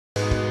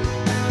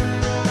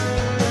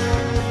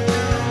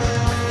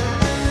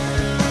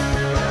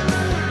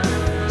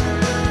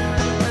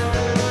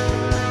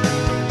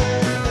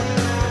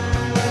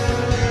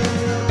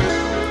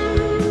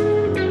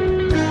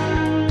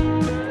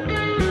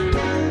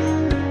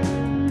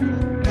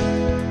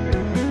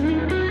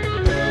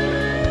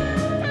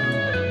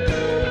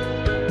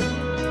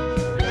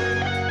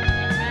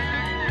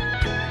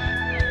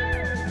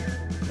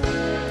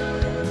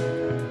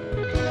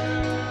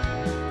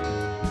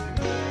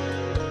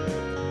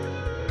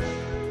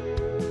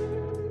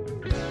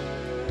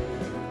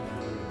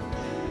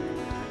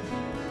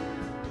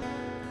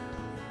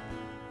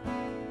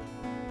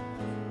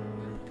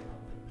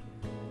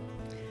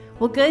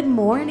Well, good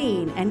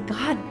morning and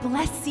God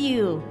bless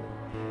you.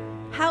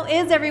 How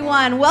is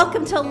everyone?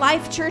 Welcome to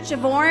Life Church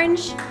of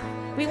Orange.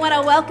 We want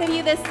to welcome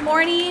you this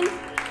morning,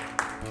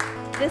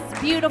 this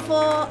beautiful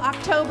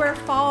October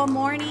fall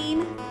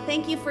morning.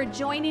 Thank you for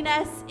joining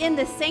us in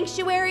the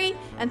sanctuary,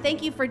 and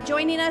thank you for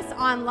joining us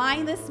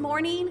online this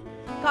morning.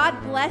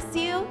 God bless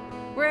you.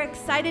 We're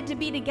excited to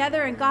be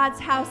together in God's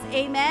house.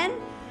 Amen.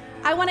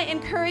 I want to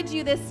encourage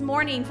you this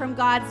morning from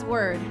God's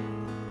word.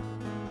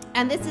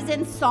 And this is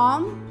in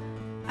Psalm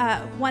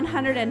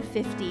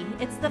 150.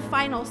 It's the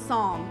final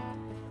psalm.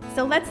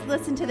 So let's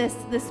listen to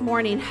this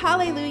morning.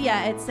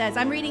 Hallelujah, it says.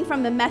 I'm reading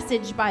from the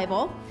Message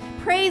Bible.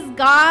 Praise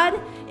God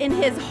in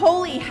his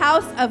holy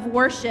house of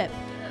worship.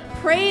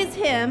 Praise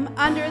him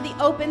under the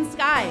open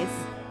skies.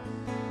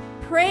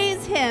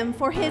 Praise him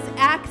for his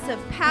acts of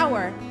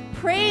power.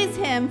 Praise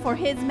him for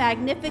his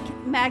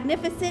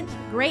magnificent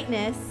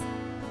greatness.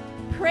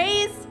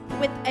 Praise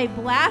with a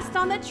blast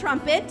on the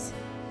trumpet.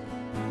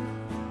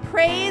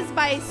 Praise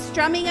by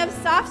strumming of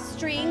soft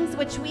strings,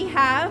 which we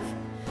have.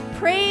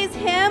 Praise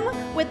him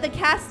with the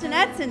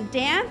castanets and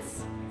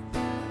dance.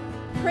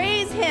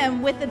 Praise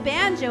him with the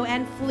banjo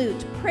and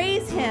flute.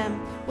 Praise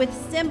him with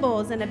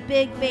cymbals and a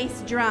big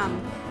bass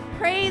drum.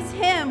 Praise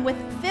him with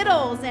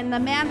fiddles and the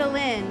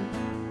mandolin.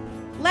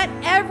 Let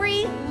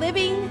every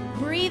living,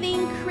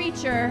 breathing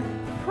creature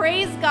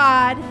praise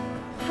God.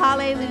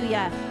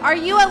 Hallelujah. Are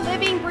you a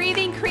living,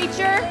 breathing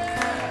creature?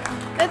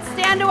 Let's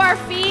stand to our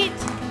feet.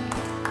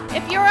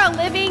 If you're a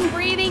living,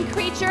 breathing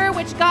creature,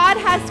 which God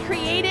has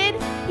created,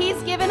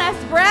 he's given us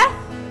breath.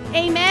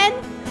 Amen.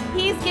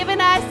 He's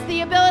given us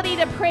the ability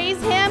to praise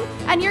him.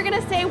 And you're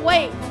going to say,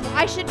 wait,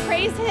 I should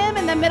praise him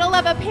in the middle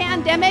of a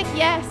pandemic?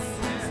 Yes.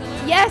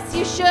 Yes,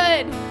 you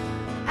should.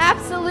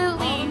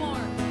 Absolutely.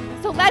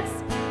 So let's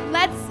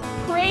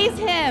praise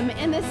him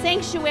in the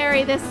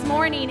sanctuary this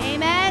morning.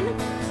 Amen.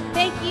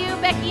 Thank you,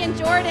 Becky and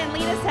Jordan.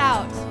 Lead us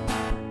out.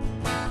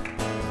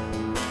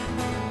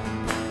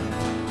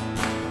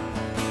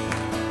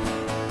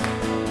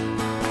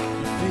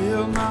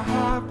 Fill my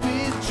heart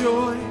with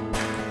joy,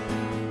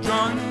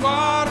 drawing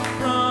water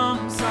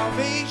from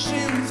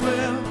salvation's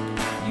well.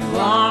 You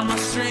are my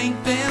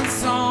strength and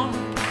song.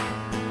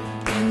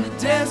 In the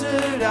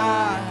desert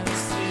I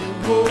still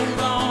hold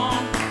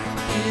on.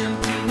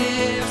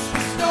 Emptiness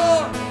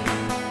restored,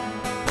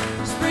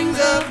 springs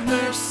of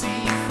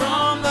mercy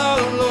from the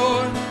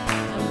Lord.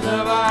 A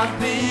love I've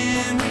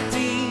been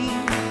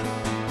redeemed,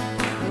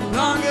 no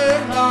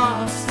longer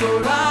lost,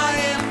 Lord, I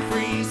am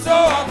free. So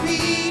all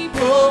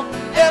people,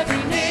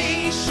 every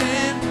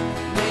nation,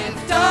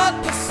 lift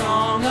up a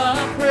song of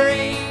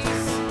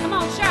praise. Come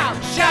on, shout.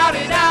 Shout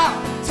it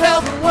out,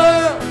 tell the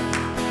world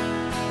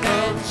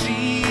of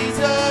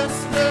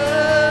Jesus'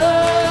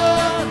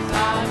 love.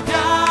 Our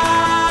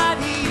God,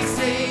 he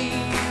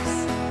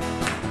saves.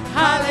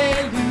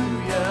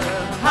 Hallelujah,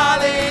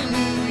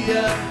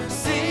 hallelujah.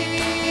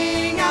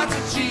 Sing out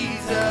to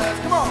Jesus.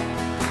 Come on.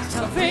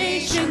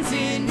 Salvation's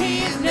in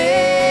his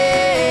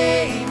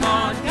name.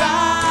 On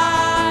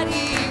God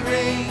he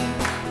reigns.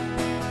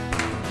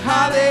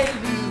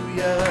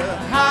 Hallelujah,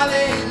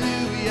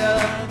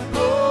 hallelujah.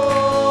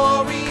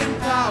 Glory and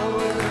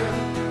power.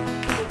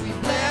 We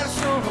bless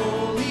your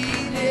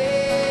holy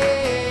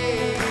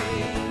name.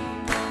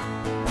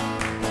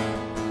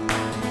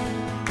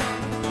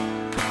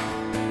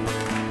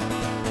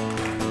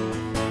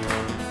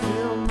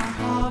 Fill my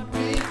heart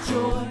with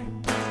joy,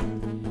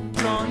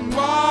 drawing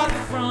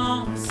water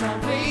from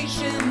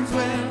salvation's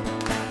well.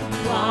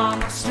 You are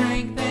my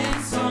strength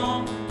and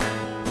song.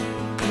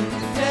 In the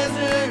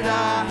desert I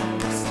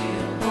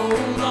still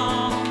hold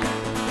on.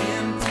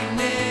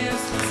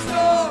 Emptiness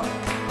restored,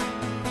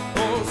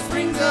 oh,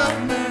 springs of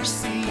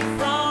mercy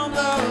from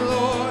the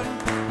Lord.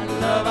 A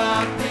love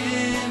I've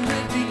been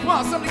redeemed. Come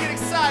on, somebody get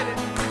excited.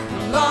 No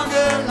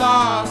longer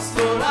lost,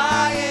 Lord,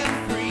 I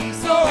am free.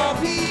 So all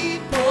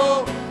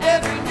people,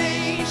 every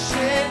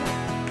nation,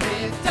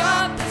 lift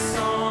up the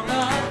song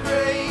of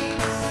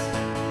praise.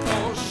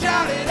 Oh,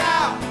 shout it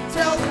out,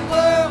 tell the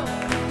world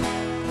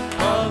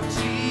of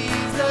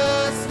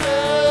Jesus'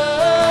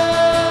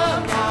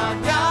 love. Our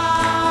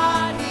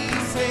God, he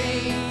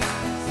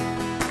saves.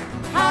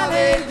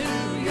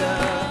 Hallelujah,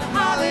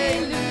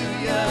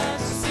 hallelujah.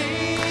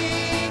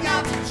 Sing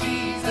out to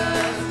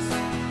Jesus.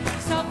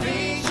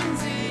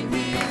 Salvation's in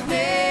his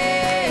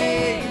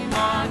name.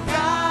 Our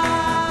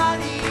God,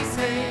 he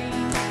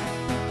saves.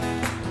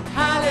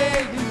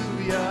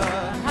 Hallelujah,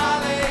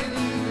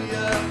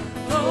 hallelujah.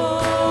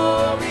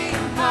 Glory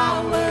and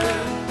power.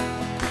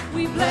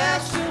 We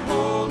bless your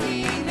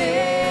holy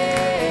name.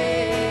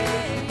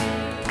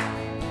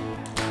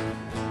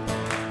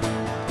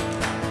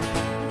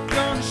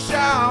 Gonna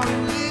shout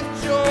and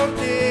lift your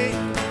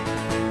name.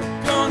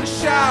 Gonna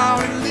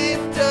shout and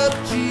lift up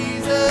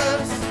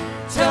Jesus.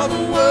 Tell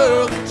the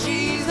world that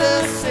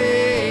Jesus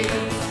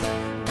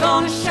saves.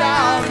 Gonna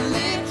shout and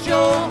lift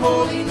your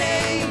holy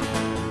name.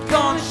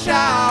 Gonna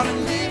shout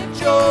and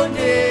lift your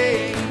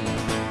name.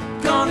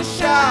 Gonna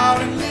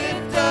shout and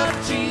lift up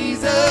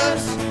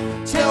Jesus.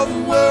 Tell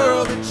the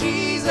world that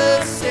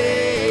Jesus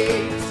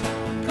saves.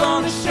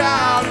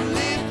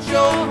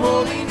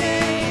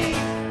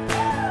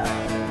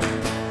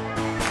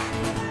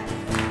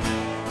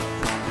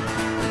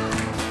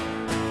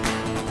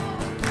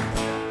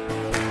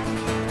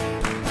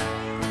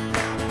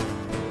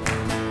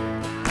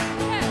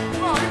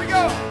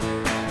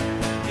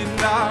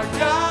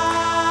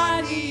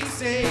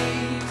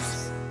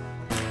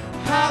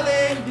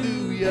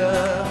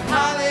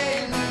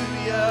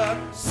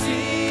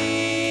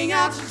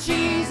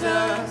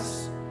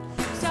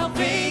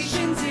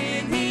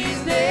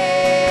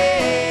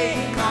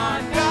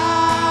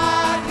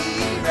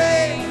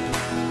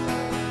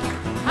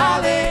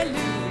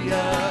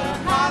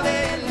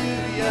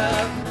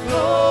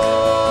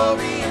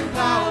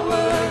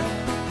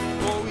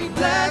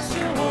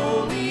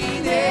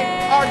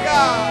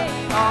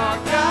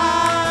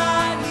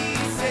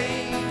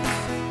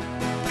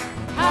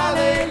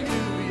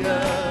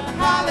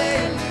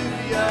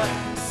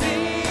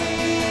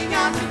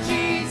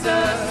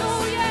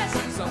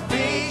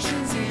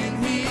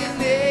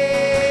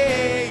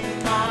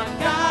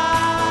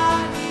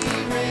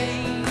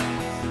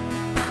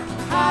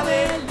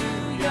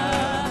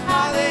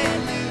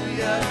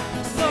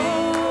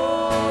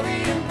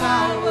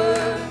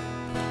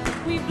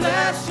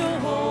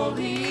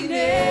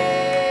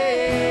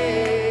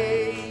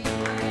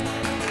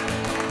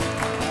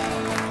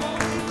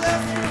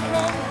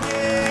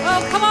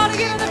 to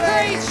give him the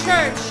praise,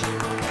 church.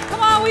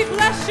 Come on, we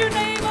bless your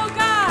name, oh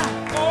God.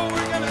 Oh,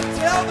 we're going to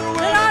tell the world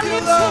That our your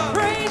lips love.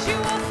 will praise you,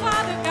 oh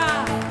Father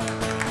God.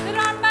 That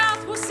our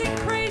mouth will sing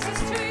praises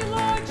to you,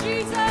 Lord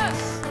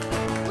Jesus.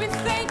 We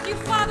thank you,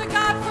 Father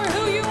God, for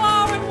who you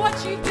are and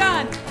what you've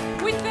done.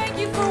 We thank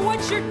you for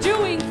what you're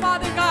doing,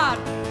 Father God.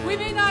 We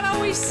may not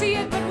always see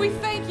it, but we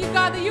thank you,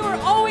 God, that you are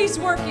always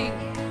working.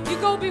 You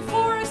go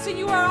before us and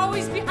you are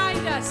always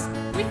behind us.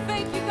 We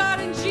thank you, God,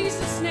 in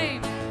Jesus'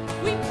 name.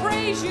 We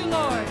praise you,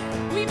 Lord.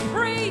 We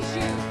praise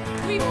you.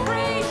 We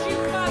praise you,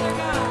 Father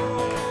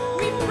God.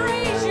 We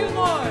praise you,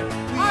 Lord.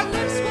 Our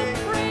lips will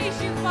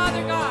praise you,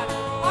 Father God.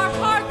 Our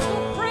hearts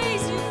will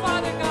praise you,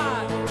 Father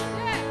God.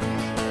 Yeah.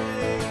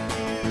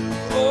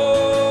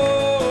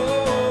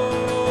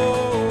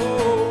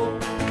 Oh,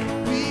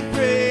 we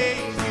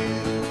praise you.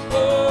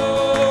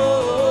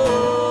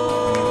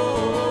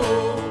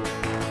 Oh,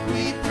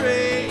 we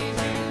praise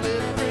you.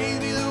 Let praise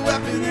be the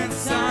weapon that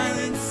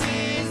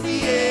silences the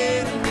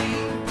enemy.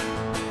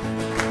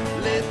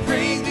 Let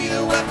praise be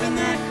the weapon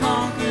that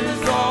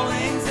conquers all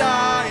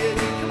anxiety.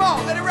 Come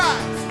on, let it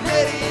rise.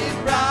 Let it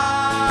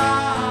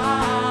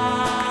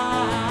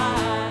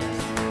rise.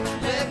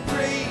 Let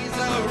praise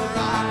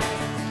arise.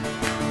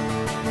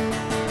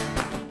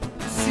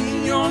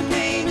 Sing your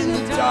name in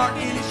the dark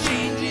and it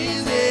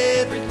changes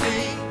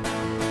everything.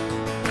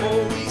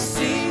 Oh, we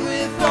sing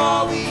with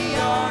all we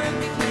are and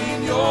we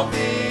claim your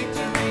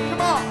victory.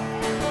 Come on.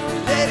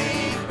 Let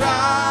it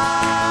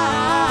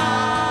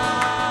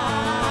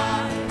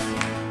rise.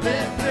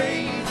 Let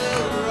praise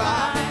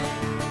arise.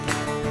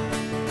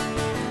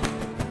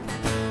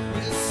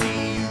 We'll see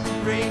you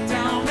break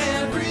down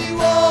every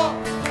wall.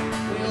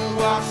 We'll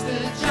watch the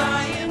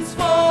giants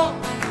fall.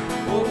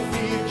 Oh,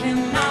 fear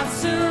cannot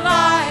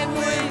survive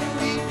when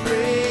we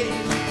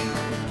praise you.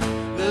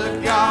 The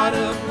God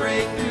of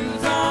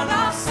breakthroughs on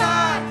our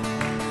side.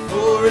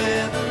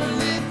 Forever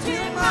lift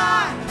him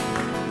high.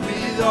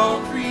 With all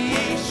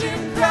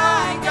creation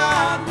cry,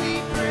 God,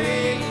 we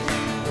praise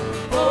you.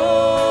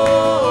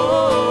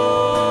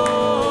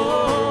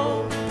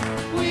 Oh,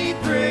 we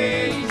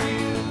praise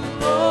you.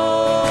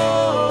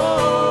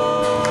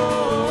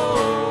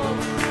 Oh,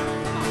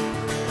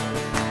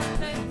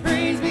 let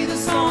praise be the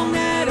song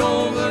that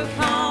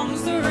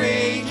overcomes the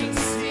raging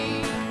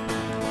sea.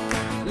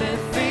 Let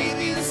faith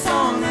be the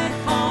song that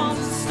calms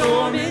the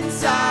storm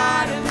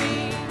inside of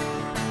me.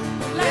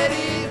 Let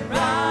it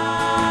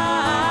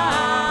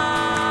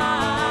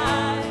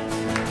rise.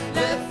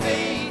 Let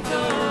faith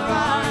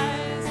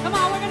arise. Come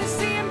on, we're going to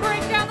see him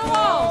break down the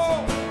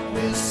walls.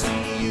 We'll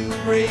see you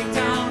break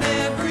down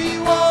every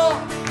wall.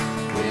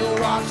 We'll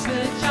watch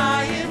the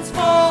giants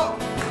fall.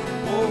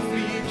 Oh,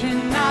 fear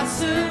cannot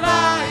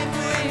survive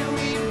when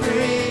we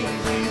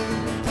praise you.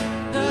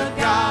 The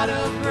God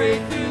of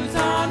breakthroughs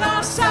on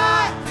our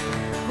side.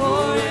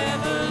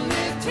 Forever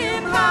lift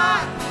him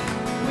high.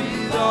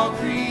 With all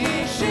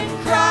creation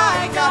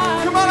cry,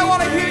 God. Come on, I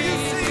want to hear you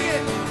sing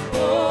it.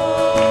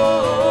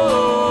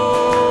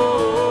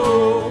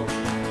 Oh,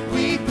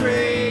 we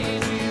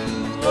praise you.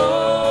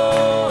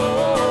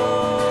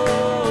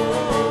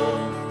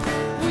 Oh,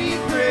 we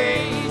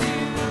praise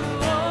you.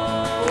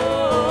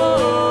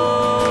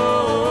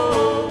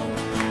 Oh,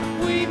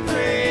 we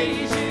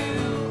praise you.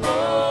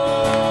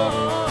 Oh,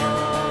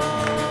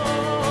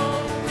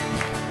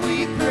 we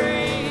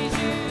praise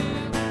you.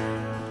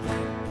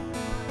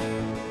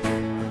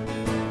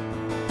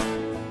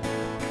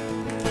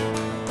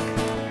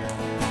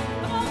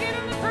 Come on, give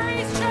him the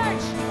praise,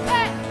 church.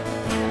 Hey.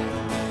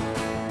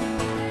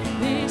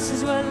 This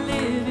is what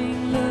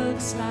living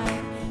looks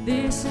like.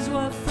 This is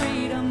what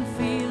freedom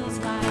feels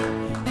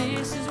like.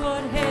 This is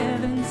what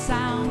heaven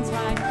sounds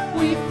like.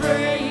 We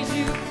praise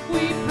you.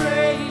 We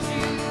praise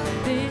you.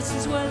 This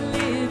is what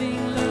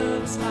living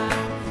looks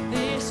like.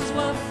 This is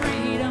what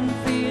freedom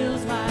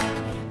feels like.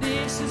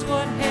 This is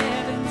what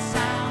heaven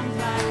sounds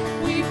like.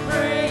 We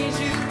praise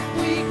you.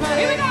 We praise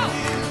Here we go.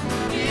 you.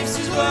 This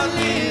is what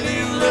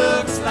living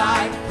looks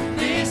like.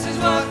 This is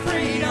what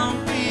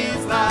freedom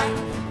feels like.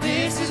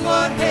 This is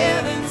what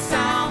heaven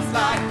sounds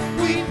like.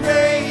 We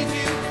praise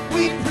you.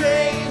 We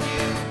praise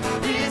you.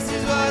 This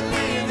is what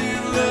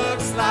living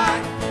looks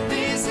like.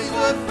 This is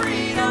what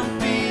freedom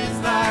feels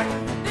like.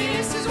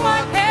 This is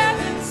what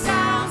heaven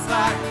sounds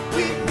like.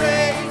 We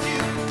praise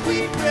you. We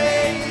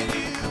praise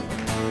you.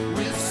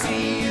 We'll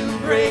see you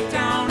break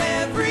down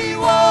every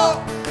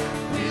wall.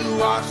 We'll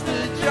watch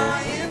the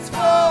giants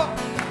fall.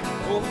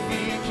 Oh,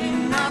 fear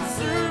cannot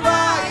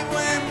survive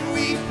when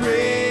we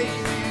praise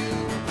you.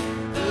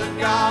 The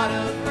God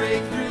of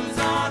breakthroughs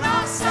on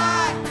our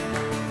side.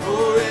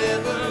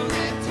 Forever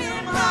lift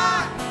him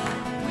high.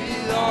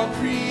 With all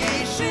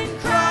creation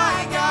cry,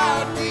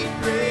 God, we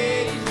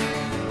praise you.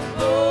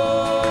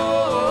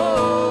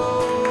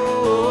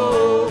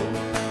 Oh,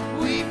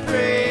 we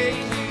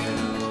praise you.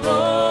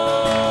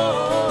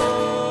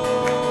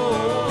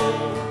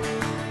 Oh,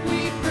 we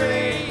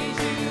praise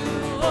you.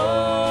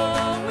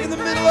 Oh, in the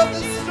middle of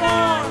the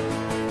storm,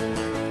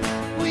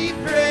 we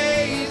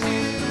praise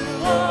you.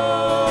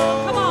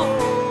 Oh, Come on.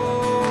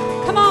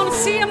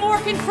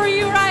 working for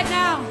you right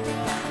now.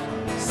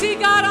 See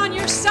God on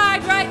your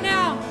side right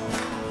now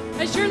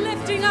as you're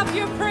lifting up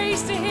your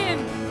praise to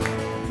Him.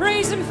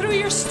 Praise Him through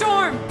your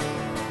storm.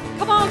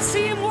 Come on,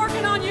 see Him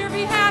working on your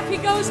behalf. He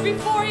goes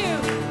before you.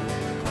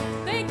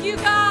 Thank you,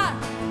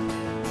 God.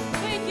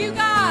 Thank you,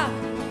 God.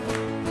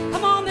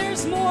 Come on,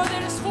 there's more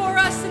that is for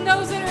us than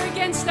those that are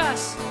against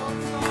us.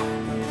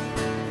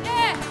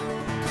 Yeah.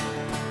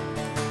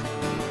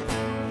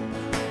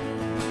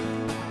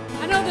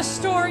 I know the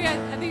story. I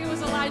think it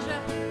was Elijah.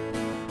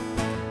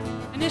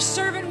 And his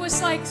servant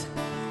was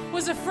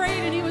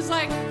afraid, and he was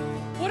like,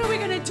 what are we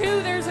going to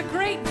do? There's a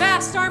great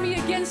vast army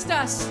against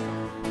us.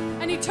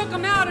 And he took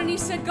him out and he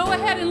said, go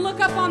ahead and look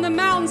up on the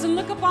mountains and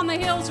look up on the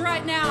hills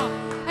right now.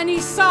 And he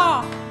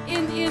saw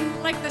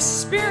in like the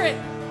spirit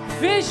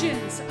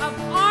visions of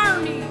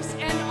armies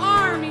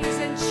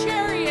and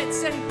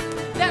chariots and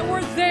that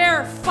were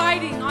there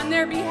fighting on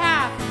their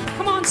behalf.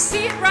 Come on,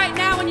 see it right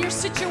now in your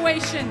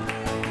situation,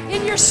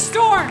 in your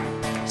storm.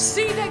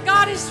 See that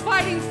God is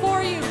fighting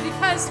for you.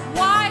 Because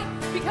why?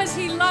 Because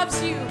He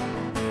loves you.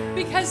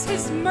 Because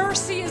His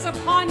mercy is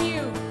upon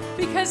you.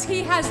 Because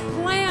He has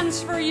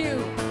plans for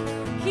you.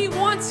 He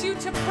wants you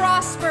to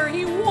prosper.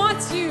 He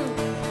wants you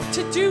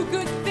to do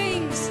good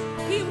things.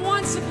 He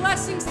wants the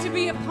blessings to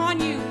be upon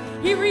you.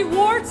 He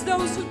rewards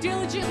those who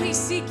diligently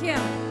seek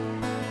Him.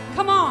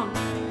 Come on.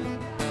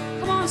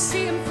 Come on,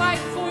 see Him fight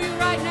for you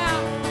right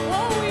now.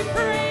 Oh, we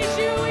praise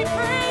you. We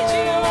praise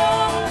you.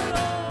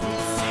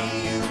 We'll see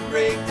you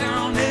break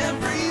down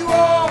every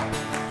wall.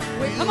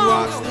 Come We'll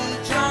on. watch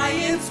the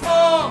giants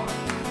fall.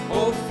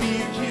 Oh,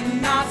 fear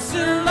cannot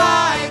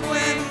survive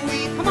when we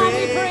Come on,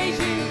 we praise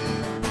you.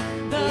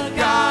 The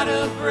God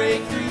of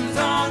breakthroughs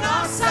on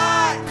our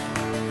side.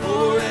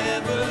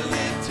 Forever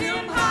lift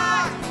Him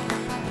high.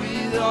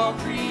 With all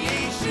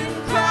creation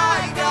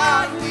cry,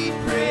 God, we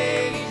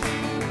praise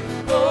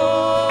you.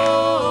 Oh,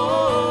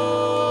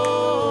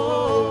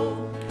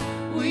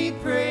 we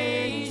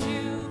praise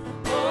you.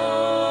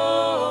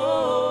 Oh,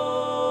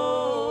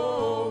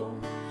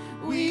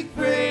 we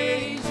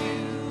praise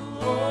you.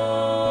 Oh,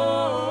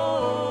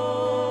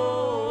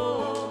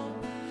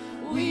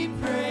 we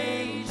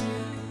praise you.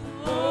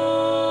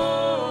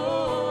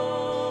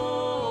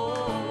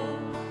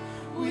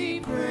 We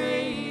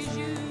praise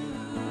you.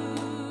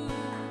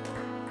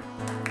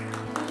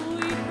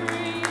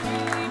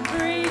 We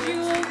praise you,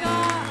 oh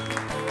God.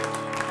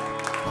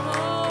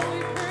 Oh, we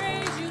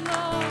praise you,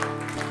 Lord.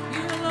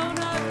 You alone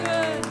are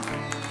good.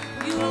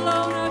 You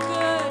alone are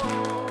good.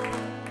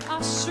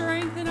 Our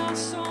strength and our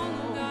song,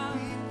 oh God.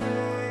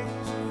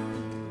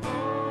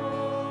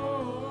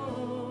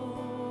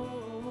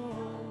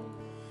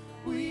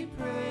 We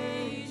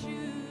praise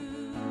you.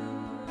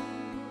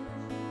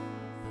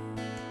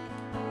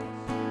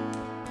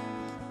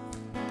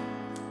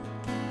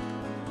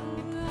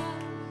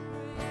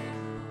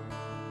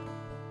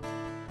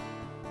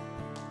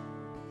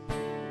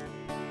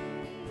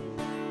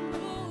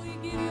 Oh, we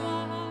give you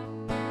our heart.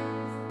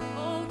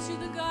 Oh, to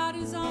the God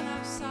who's on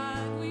our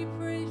side, we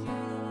praise you,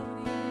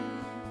 Lord.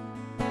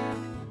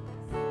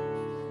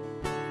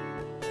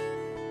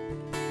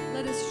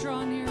 Let us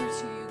draw nearer to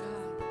you,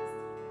 God.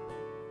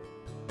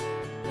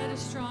 Let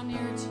us draw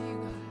nearer to you,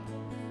 God.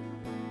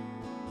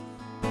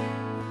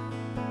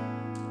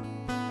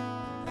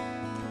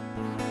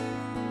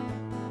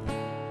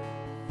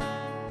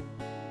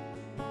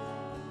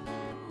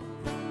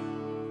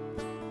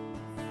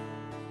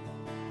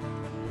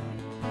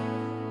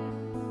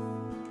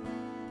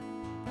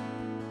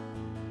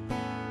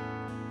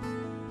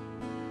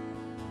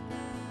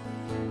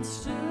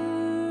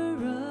 Stir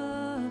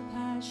a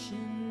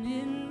passion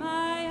in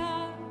my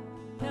heart,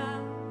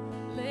 God.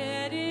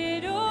 Let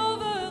it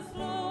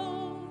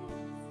overflow.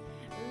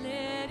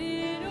 Let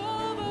it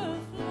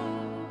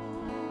overflow.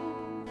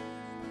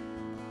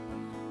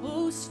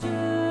 Oh,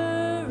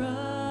 stir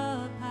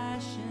a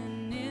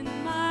passion in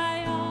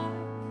my heart,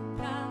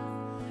 God.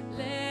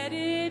 Let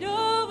it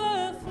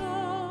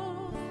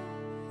overflow.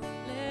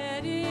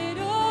 Let it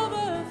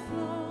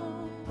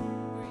overflow.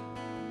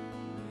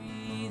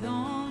 Breathe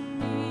on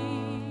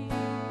me,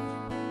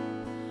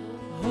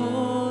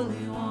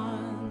 Holy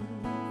One.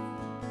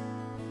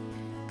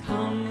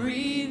 Come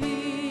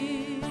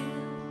reveal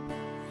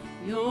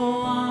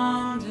your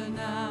wonder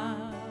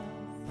now.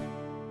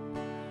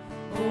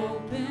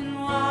 Open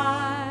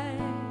wide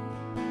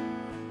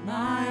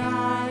my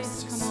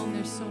eyes. Come on,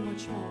 there's so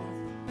much more.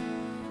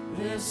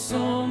 There's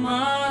so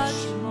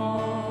much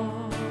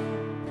more.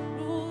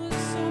 Oh,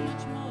 there's so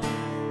much more.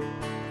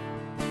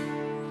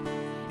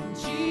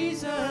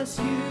 Jesus,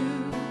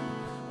 you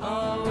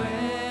are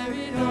where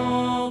it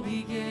all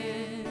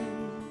begins.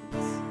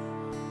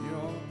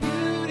 Your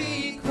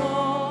beauty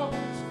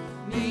calls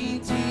me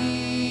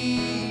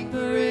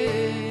deeper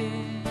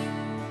in.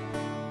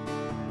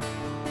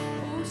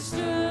 Oh,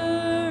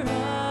 stir a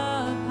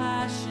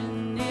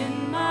passion in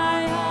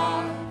my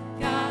heart,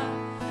 God.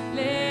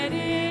 Let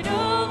it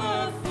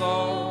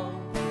overflow.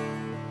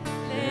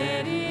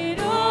 Let it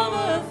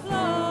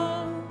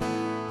overflow.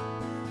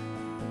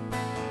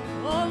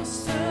 Oh,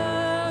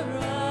 stir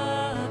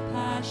a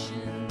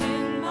passion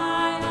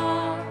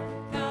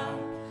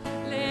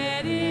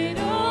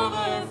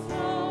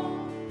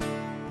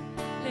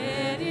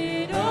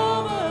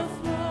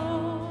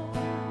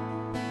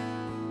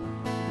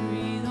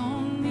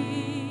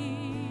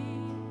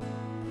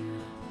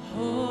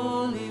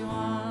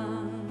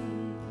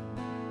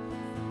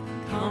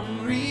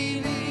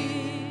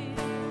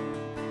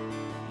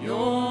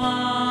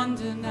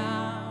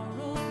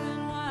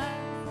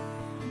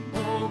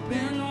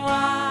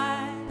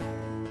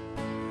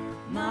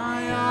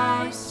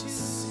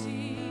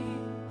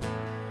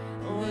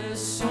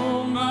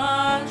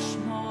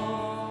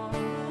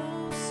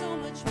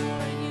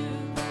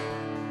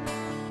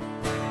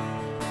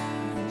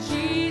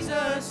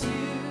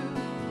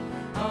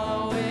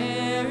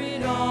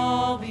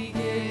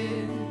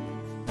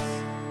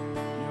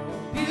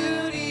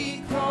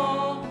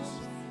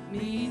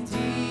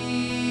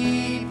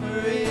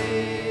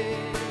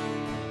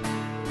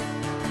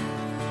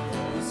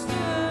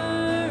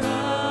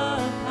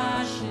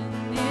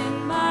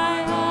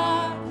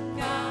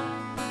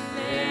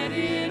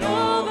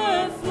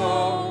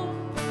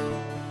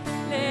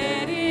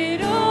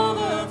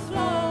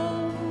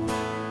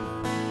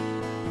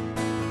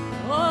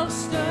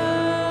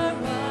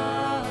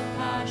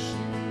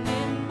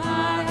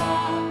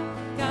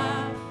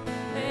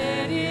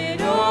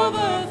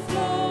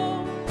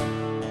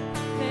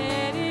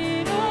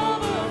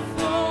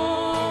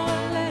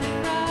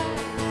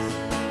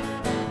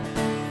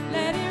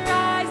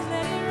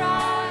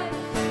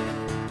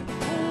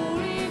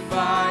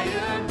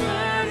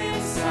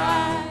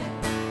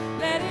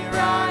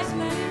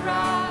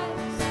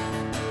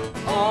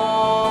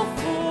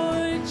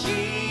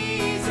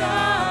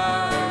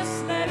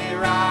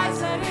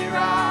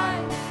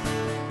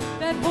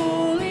Let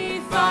holy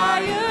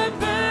fire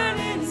burn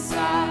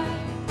inside.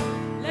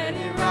 Let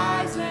it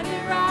rise, let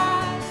it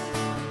rise.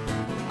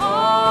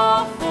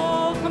 All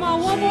full. Come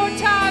on, one more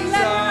time.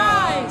 Let it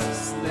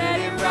rise. Let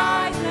it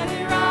rise, let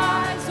it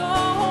rise.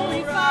 Oh,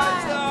 holy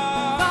fire.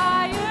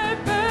 Fire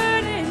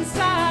burn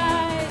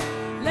inside.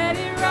 Let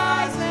it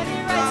rise, let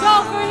it rise. It's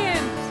all for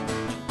him.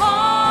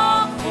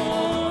 All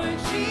for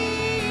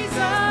Jesus.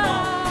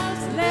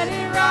 Let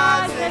it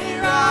rise, let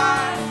it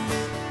rise.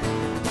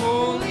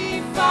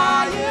 Holy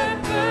fire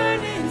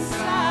burn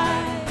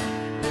inside.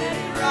 Let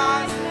it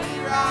rise, let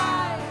it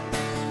rise.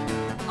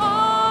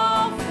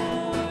 All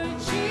for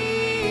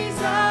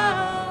Jesus.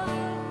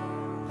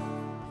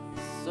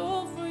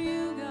 Soul for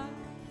you, God.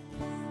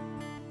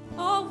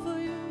 All for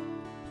you.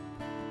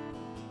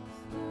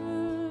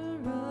 Stir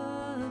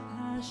up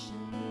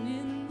passion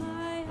in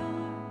my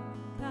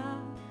heart,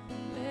 God.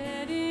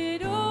 Let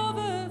it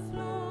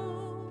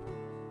overflow.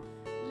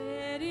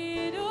 Let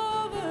it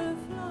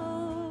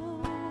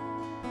overflow.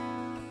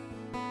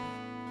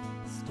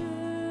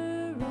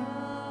 Stir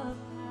up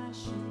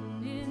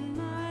passion in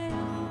my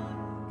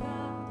heart,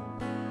 God.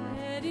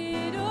 Let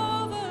it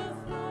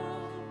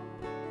overflow.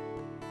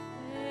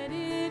 Let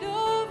it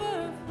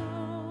overflow.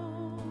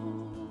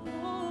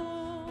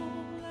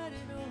 Let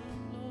it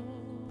overflow.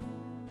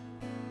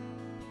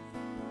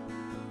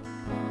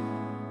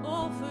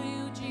 All for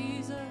you,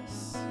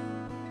 Jesus.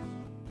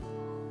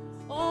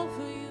 All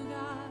for you,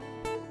 God.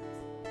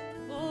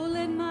 Oh,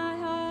 let my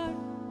heart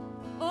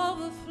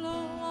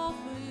overflow. All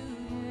for you,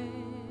 yeah.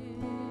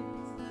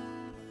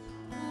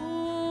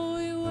 Oh,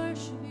 we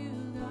worship you,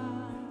 God.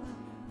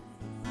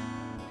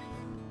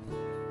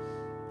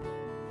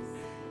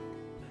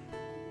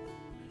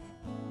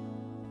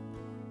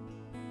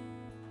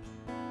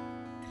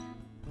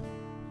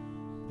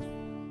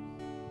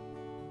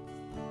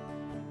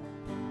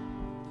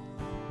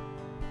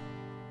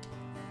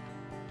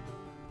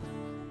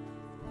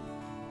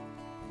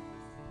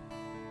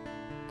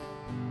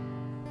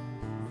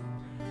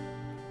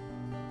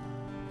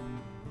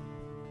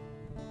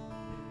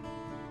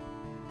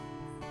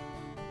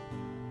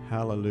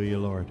 Hallelujah,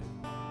 Lord.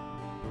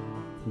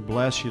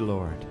 Bless you,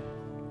 Lord.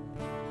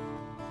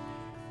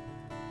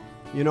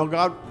 You know,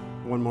 God,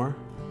 one more.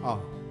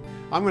 Oh,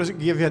 I'm going to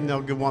give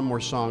you one more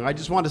song. I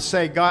just want to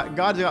say, God's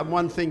got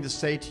one thing to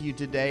say to you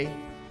today.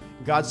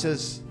 God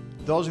says,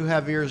 those who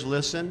have ears,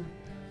 listen.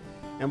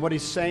 And what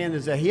he's saying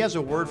is that he has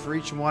a word for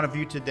each one of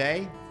you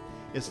today.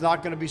 It's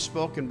not going to be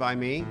spoken by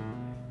me.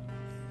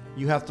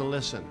 You have to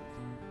listen.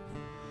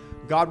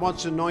 God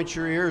wants to anoint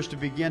your ears to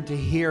begin to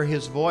hear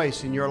his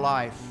voice in your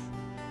life.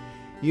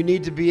 You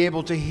need to be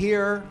able to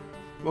hear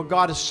what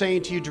God is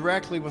saying to you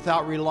directly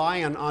without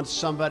relying on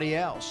somebody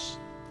else.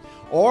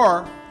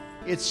 Or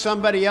it's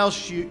somebody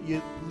else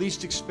you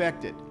least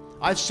expected.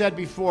 I've said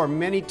before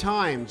many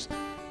times,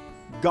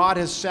 God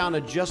has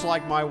sounded just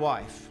like my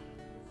wife.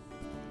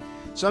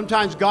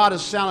 Sometimes God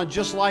has sounded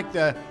just like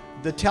the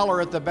teller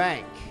at the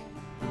bank.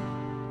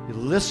 You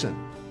listen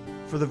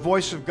for the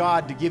voice of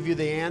God to give you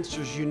the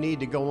answers you need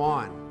to go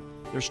on.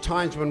 There's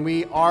times when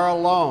we are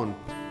alone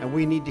and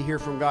we need to hear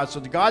from God. So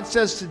God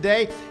says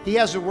today, he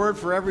has a word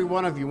for every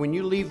one of you. When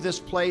you leave this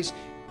place,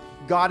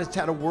 God has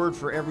had a word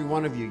for every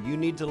one of you. You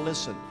need to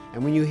listen.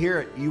 And when you hear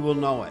it, you will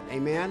know it.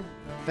 Amen?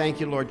 Thank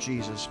you, Lord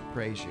Jesus.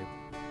 Praise you.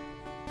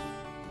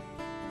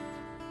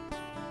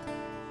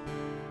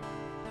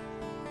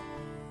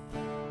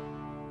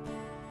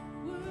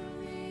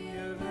 Worthy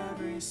of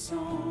every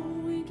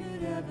song we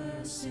could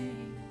ever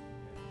sing.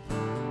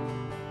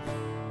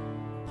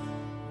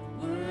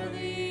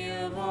 Worthy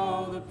of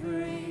all the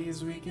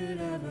praise we could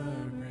ever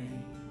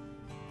bring.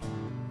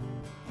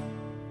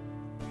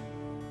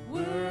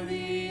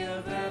 Worthy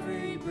of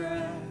every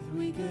breath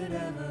we could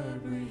ever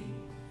breathe.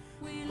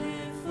 We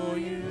live for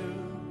you.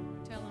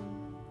 Tell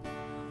him.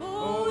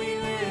 Oh, we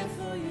live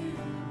for you.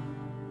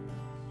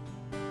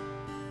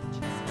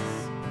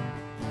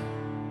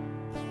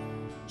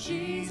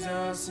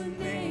 Jesus, a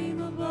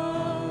name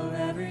above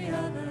every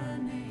other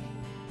name.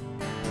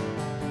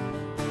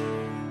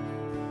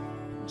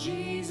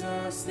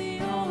 Jesus, the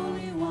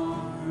only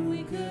one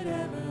we could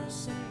ever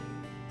say.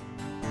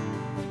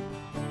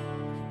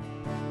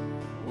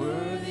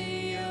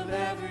 Worthy of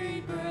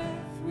every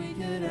breath we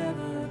could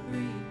ever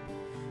breathe.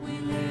 We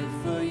live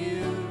for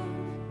you.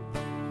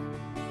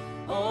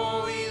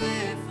 Oh, we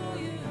live for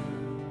you.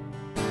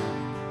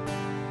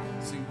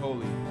 Sing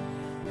holy.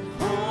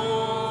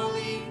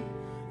 Holy,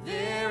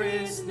 there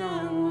is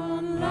no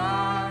one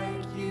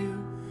like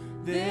you.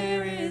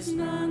 There is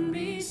none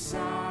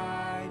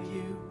beside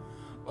you.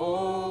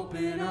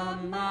 Open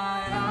up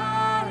my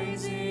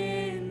eyes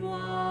in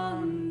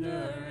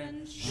wonder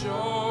and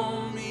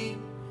show me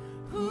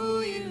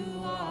who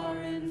you are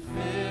and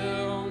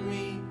fill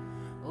me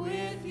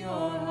with your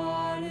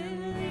heart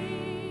and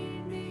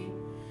lead me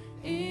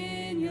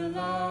in your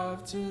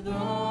love to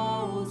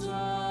those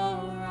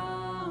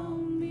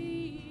around me.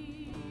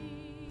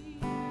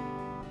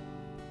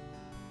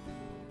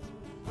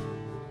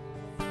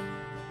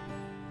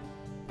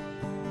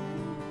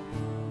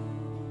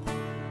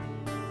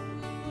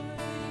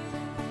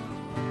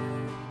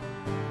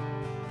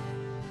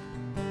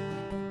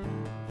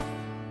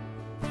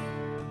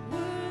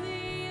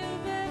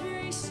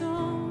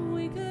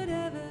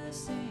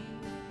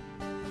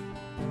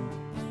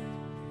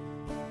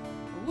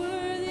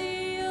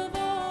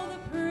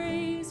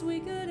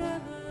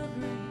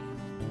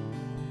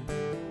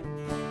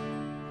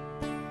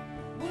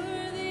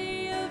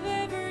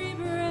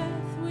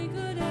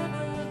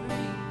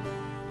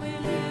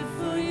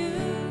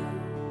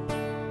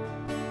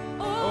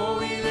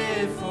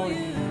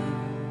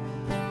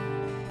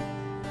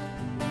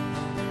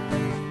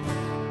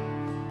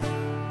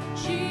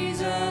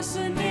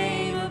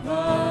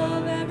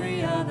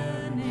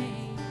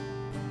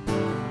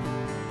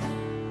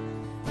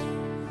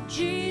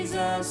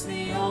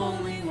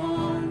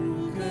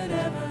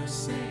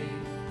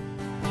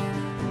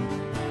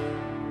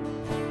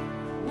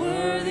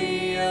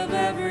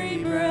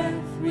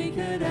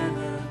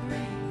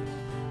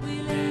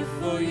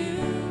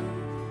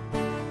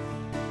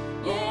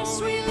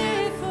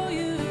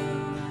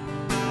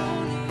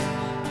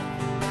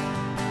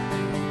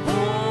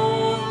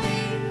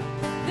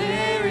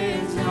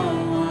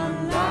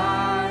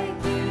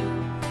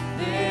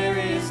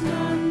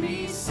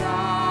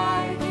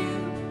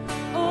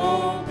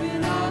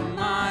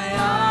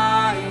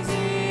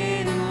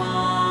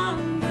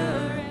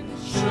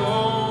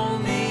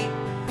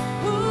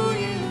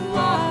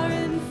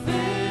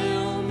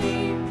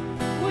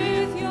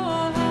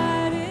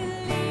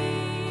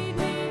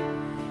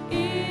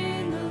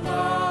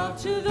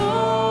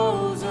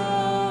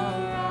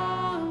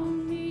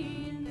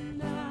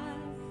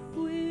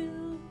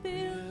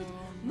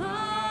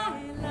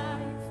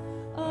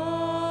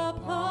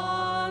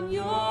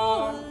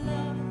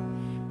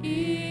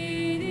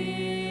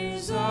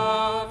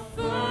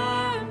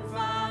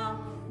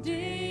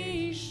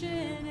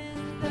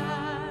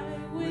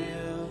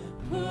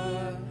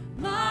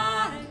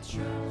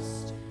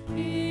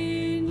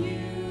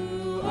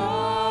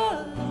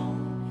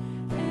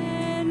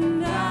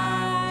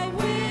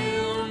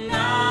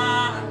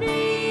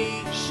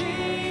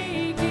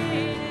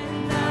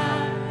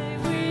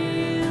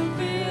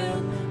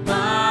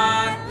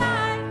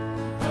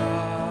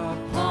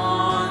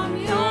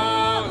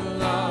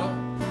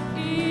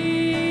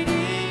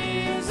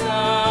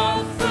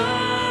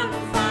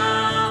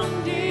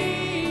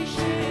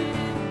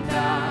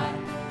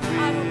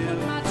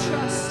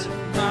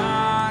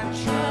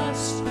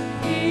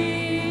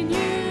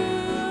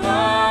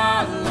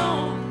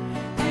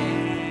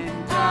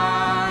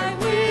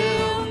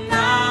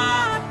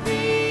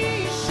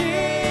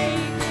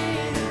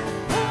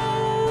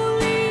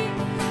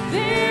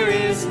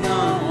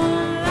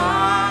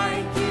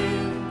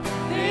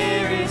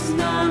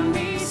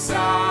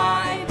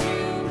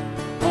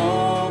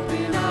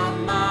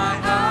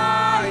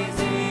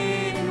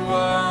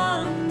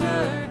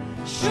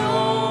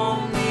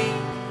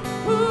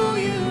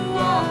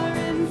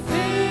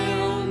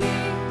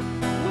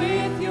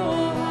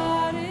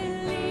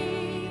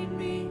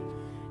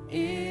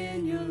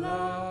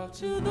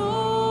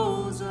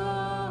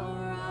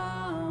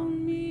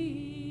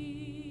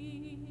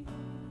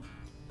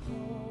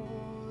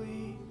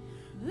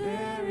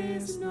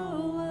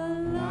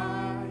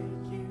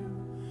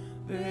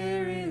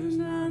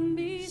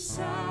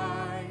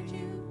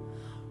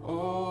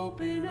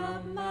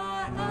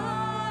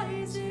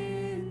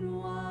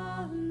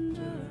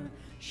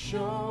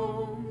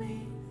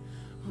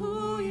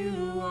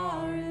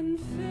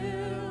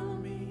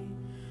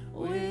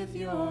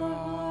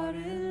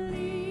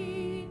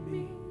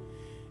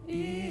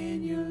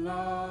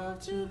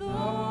 to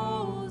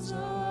those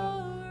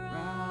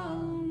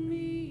around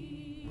me.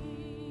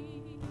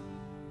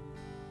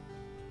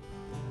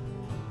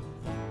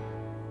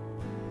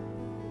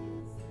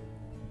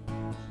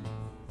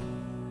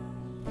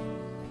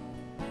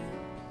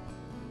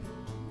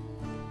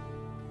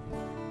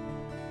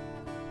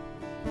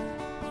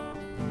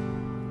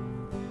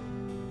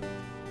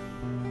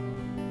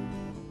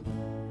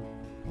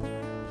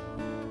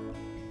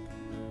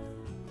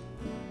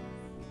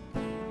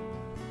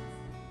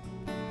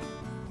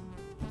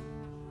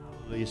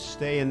 You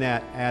stay in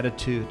that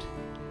attitude.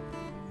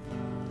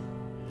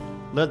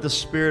 Let the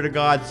Spirit of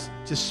God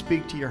just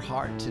speak to your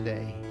heart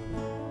today.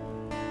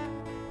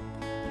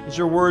 These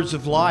are words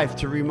of life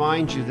to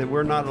remind you that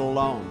we're not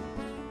alone.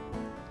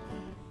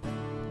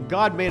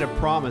 God made a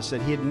promise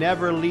that He'd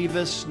never leave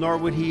us, nor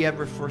would He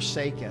ever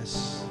forsake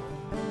us.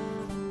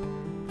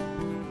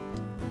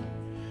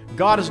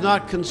 God is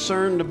not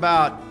concerned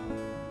about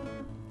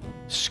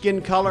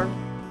skin color.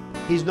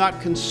 He's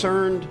not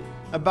concerned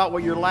about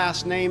what your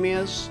last name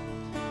is.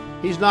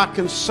 He's not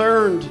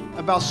concerned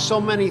about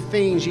so many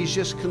things. He's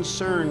just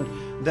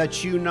concerned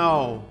that you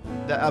know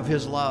of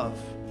His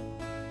love.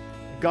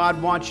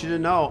 God wants you to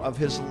know of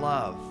His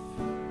love.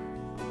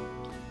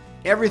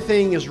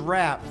 Everything is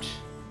wrapped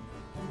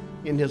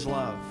in His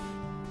love.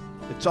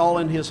 It's all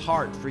in His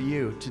heart for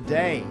you.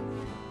 Today,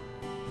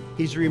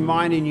 He's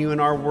reminding you in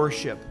our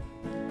worship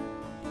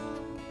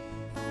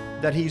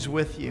that He's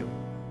with you.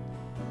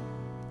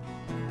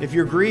 If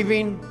you're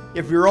grieving,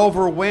 if you're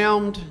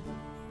overwhelmed,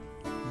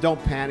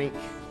 don't panic.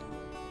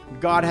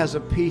 God has a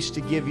peace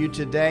to give you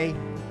today.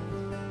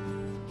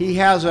 He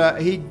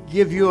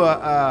give you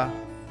a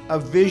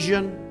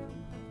vision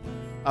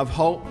of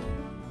hope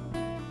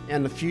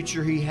and the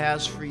future He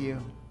has for you.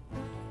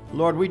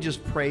 Lord, we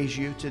just praise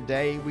You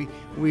today.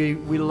 We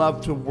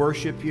love to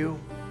worship You.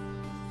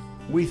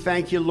 We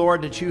thank You,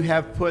 Lord, that You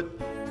have put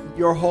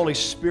Your Holy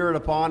Spirit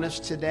upon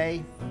us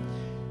today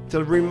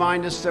to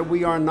remind us that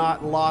we are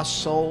not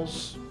lost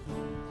souls.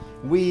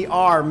 We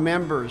are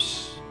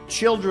members,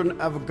 children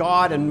of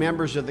God and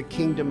members of the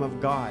kingdom of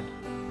God.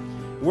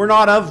 We're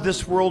not of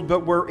this world,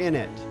 but we're in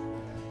it.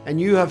 And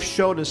You have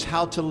showed us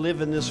how to live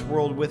in this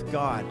world with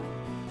God,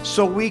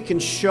 so we can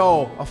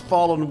show a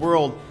fallen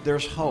world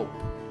there's hope,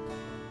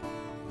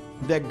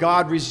 that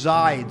God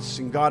resides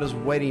and God is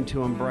waiting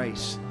to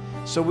embrace.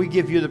 So we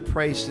give You the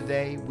praise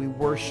today. We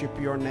worship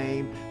Your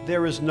name.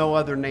 There is no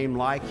other name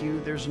like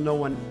You. There's no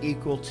one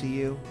equal to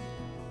You.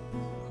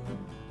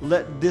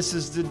 This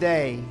is the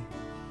day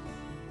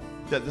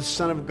that the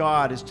Son of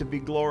God is to be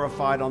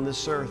glorified on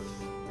this earth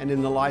and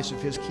in the lives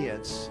of His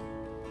kids.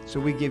 So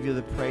we give You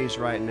the praise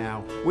right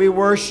now. We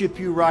worship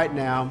You right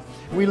now.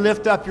 We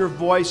lift up your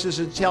voices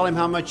and tell Him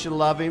how much you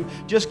love Him.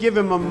 Just give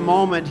Him a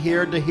moment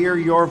here to hear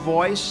your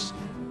voice.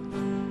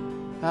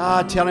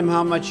 Tell Him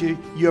how much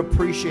you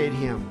appreciate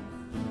Him.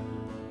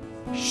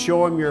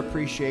 Show Him your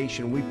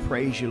appreciation. We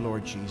praise You,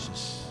 Lord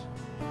Jesus.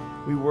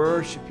 We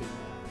worship You.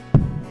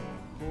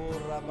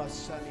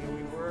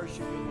 We worship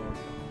You, Lord.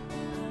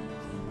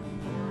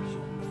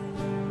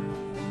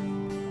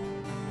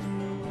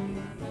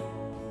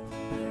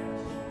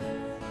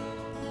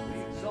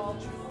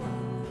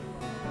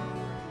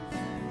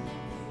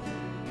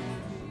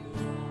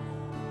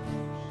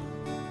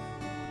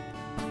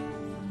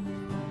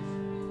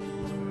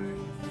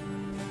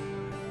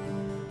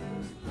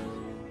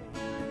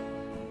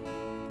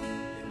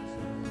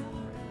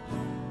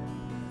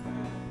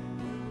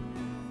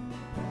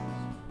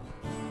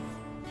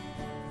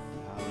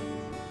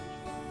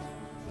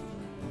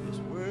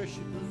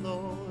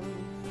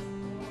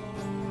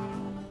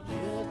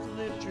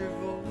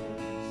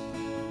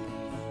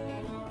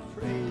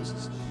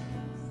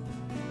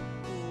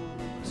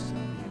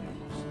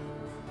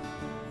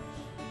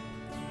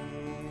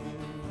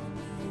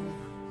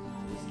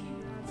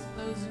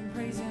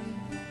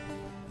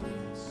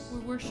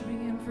 Worshiping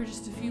Him for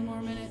just a few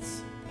more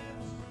minutes.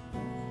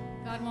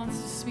 God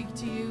wants to speak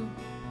to you.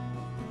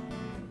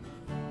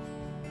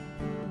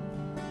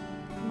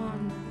 Come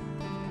on.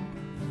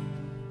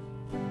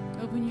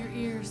 Open your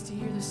ears to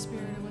hear the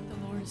Spirit of what the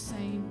Lord is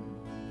saying.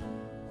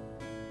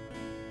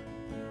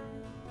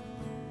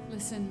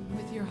 Listen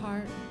with your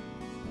heart.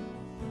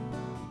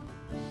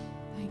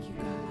 Thank you,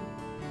 God.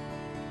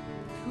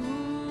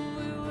 Ooh,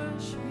 we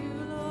worship You,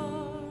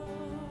 Lord.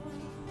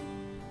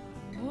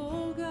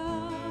 Oh, God.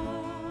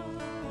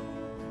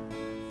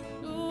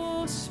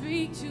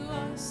 Speak to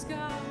us,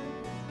 God.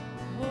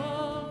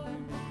 Oh,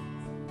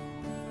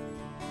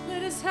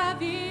 let us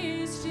have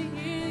ears to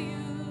hear You.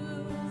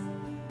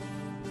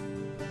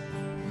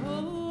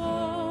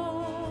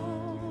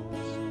 Oh,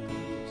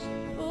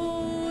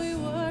 we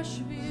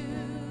worship You.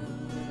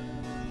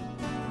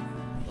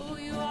 Oh,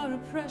 You are a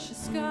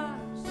precious God.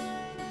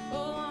 Oh,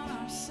 on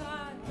our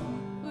side,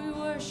 we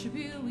worship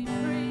You. We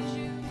praise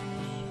You.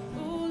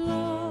 Oh,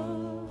 Lord.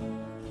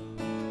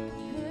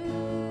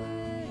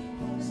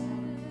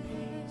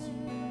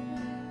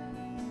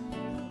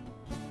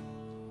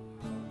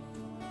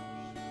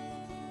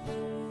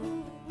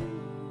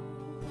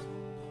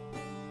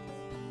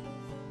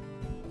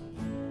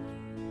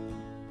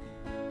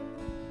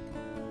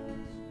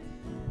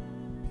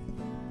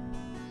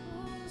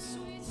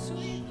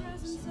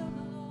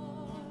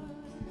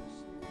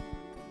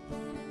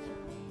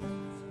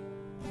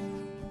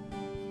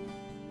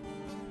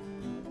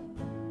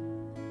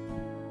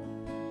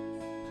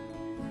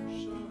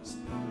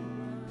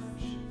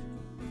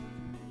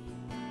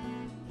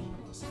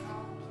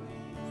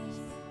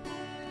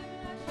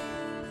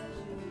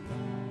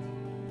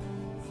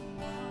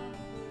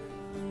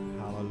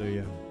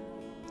 Hallelujah.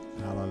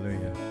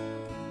 Hallelujah.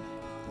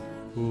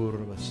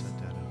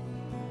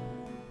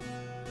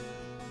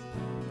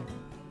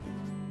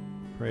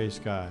 Praise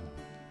God.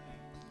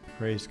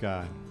 Praise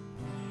God.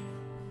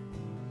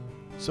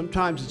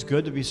 Sometimes it's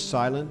good to be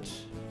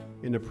silent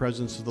in the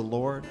presence of the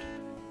Lord.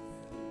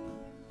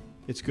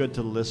 It's good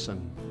to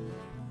listen.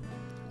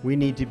 We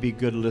need to be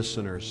good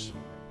listeners.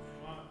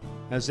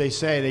 As they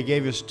say, they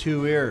gave us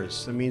 2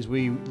 ears. That means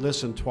we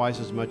listen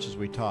twice as much as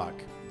we talk.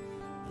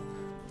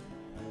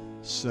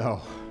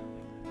 So,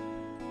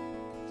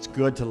 it's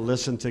good to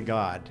listen to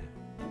God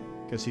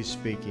because He's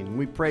speaking.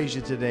 We praise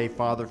You today,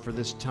 Father, for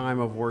this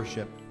time of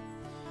worship.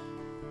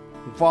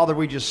 And Father,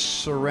 we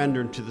just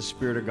surrender to the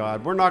Spirit of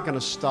God. We're not going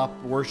to stop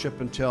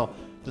worship until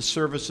the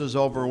service is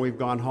over and we've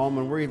gone home,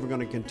 and we're even going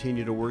to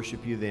continue to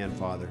worship You then,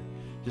 Father.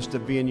 Just to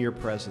be in Your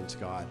presence,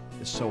 God,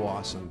 is so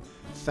awesome.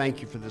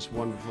 Thank You for this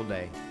wonderful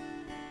day.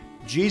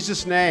 In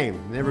Jesus' name.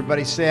 And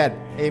everybody said,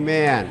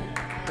 amen.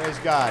 Praise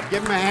God.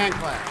 Give Him a hand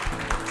clap.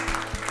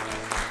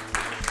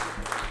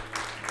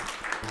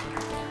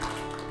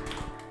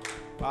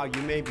 Wow,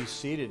 you may be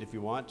seated if you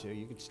want to.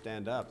 You can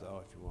stand up,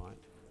 though, if you want.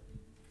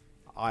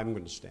 I'm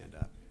going to stand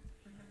up.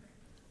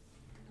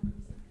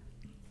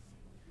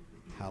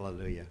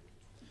 Hallelujah.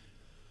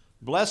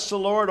 Bless the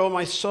Lord, O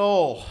my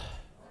soul,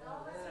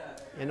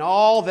 and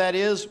all that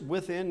is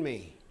within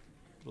me.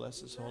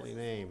 Bless His holy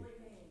name.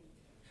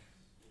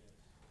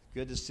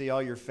 Good to see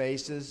all your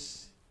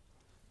faces.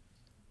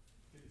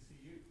 Good to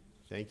see you.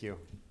 Thank you.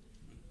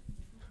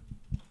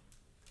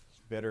 It's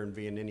better than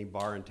being in any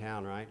bar in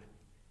town, right?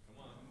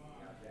 Come on.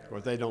 Of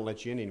course, they don't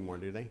let you in anymore,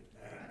 do they?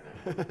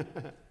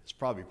 It's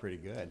probably pretty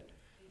good.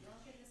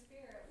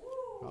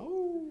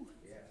 Oh.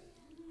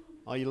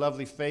 All you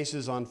lovely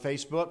faces on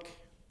Facebook.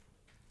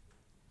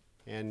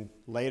 And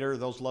later,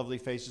 those lovely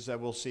faces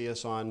that will see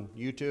us on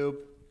YouTube.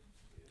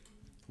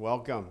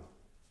 Welcome.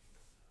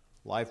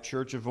 Life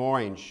Church of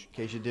Orange. In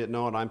case you didn't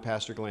know it, I'm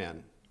Pastor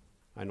Glenn.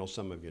 I know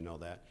some of you know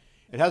that.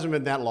 It hasn't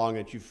been that long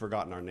that you've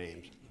forgotten our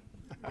names.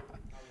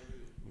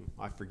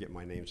 I forget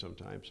my name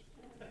sometimes.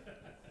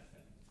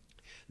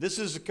 This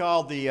is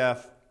called the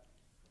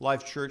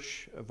Life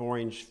Church of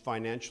Orange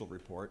Financial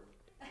Report.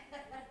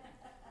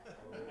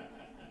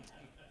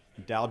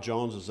 Dow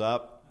Jones is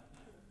up.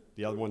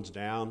 The other one's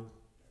down.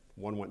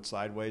 One went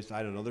sideways.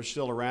 I don't know. They're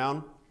still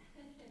around.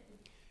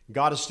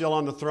 God is still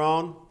on the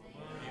throne.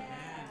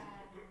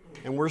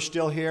 And we're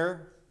still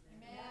here,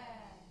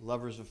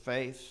 lovers of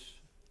faith.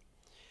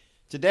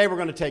 Today we're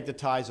going to take the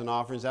tithes and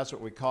offerings. That's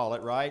what we call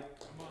it, right?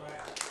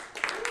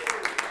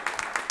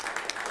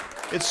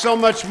 It's so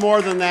much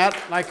more than that.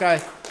 Like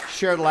I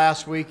shared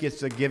last week,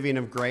 it's the giving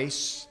of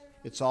grace.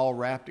 It's all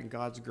wrapped in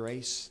God's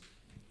grace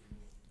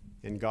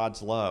and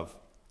God's love.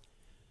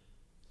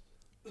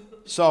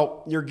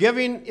 So your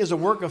giving is a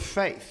work of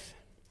faith.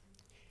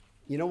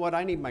 You know what?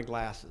 I need my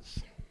glasses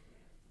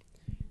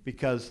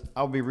because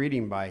I'll be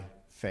reading by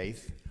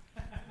faith,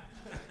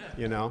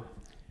 you know.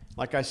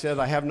 Like I said,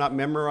 I have not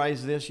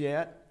memorized this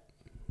yet.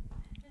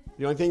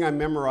 The only thing I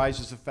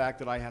memorized is the fact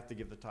that I have to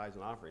give the tithes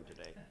and offering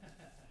today.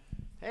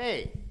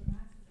 Hey,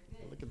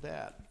 look at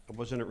that. I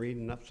wasn't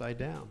reading upside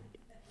down.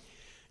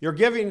 Your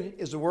giving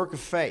is a work of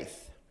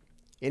faith.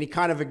 Any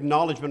kind of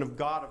acknowledgement of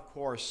God, of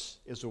course,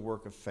 is a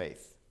work of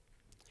faith.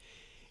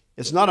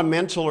 It's not a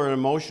mental or an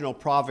emotional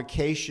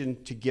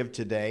provocation to give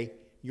today.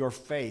 Your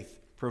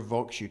faith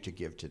provokes you to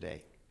give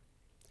today.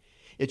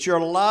 It's your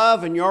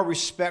love and your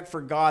respect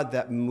for God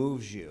that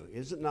moves you,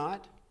 is it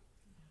not?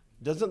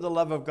 Doesn't the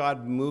love of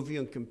God move you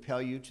and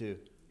compel you to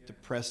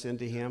press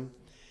into Him?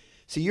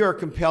 See, you are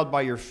compelled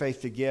by your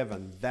faith to give,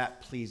 and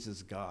that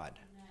pleases God.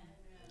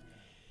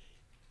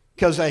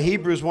 Because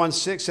Hebrews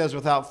 1:6 says,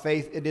 without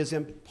faith, it is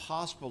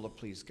impossible to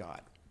please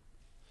God.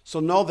 So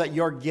know that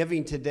your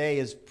giving today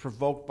is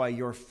provoked by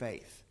your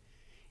faith.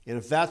 And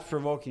if that's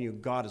provoking you,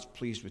 God is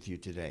pleased with you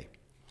today.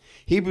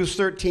 Hebrews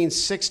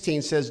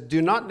 13:16 says,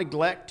 do not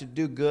neglect to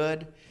do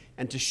good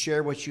and to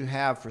share what you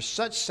have, for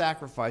such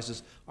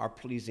sacrifices are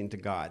pleasing to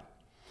God.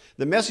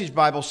 The Message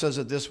Bible says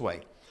it this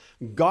way: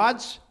 God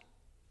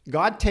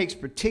takes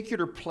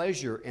particular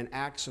pleasure in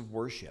acts of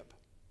worship.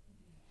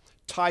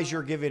 Ties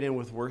your giving in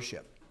with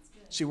worship.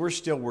 See, we're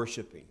still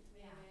worshiping.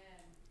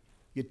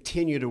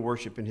 Continue to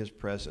worship in His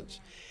presence.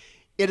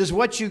 Is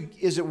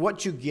it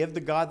what you give to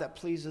God that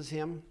pleases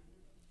Him?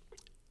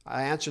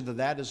 My answer to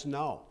that is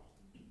no.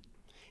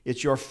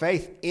 It's your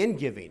faith in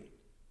giving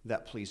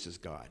that pleases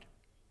God.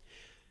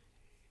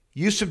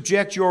 You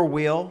subject your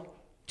will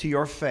to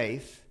your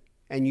faith,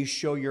 and you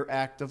show your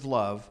act of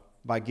love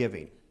by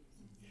giving.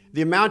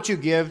 The amount you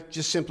give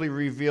just simply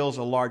reveals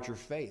a larger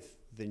faith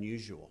than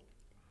usual.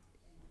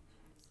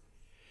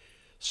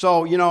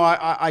 So, you know,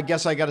 I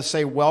guess I got to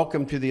say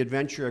welcome to the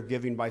adventure of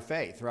giving by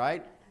faith,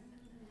 right?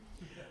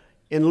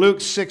 In Luke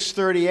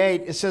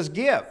 6:38, it says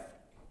give.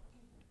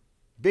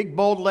 Big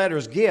bold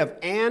letters, give,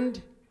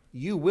 and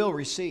you will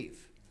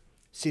receive.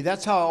 See,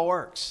 that's how it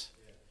works.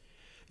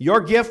 Your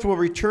gift will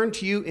return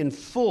to you in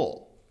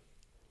full,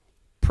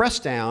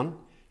 pressed down,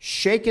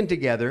 shaken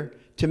together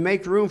to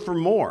make room for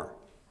more.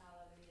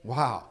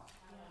 Wow.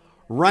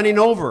 running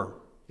over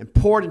and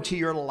poured into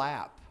your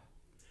lap.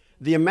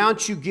 The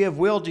amount you give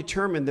will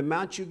determine the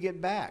amount you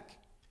get back.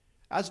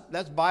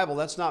 That's Bible.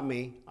 That's not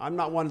me. I'm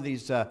not one of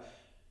these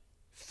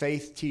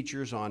faith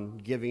teachers on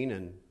giving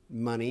and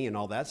money and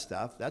all that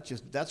stuff.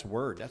 That's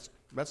word.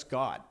 That's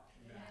God.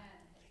 Amen.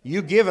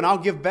 You give and I'll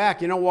give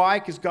back. You know why?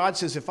 Because God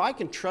says, if I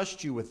can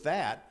trust you with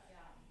that,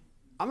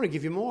 I'm going to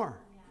give you more.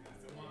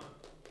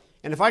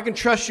 And if I can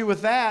trust you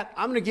with that,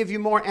 I'm going to give you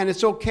more. And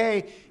it's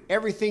okay.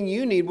 Everything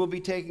you need will be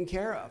taken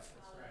care of.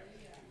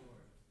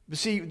 But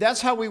see,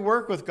 that's how we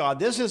work with God.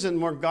 This isn't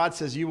where God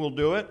says you will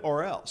do it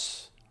or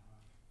else.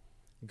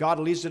 God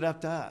leaves it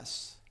up to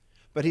us.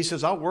 But he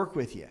says, I'll work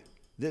with you.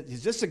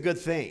 This is a good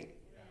thing,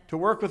 to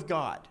work with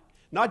God.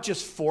 Not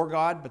just for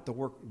God, but to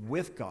work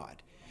with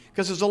God.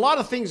 Because there's a lot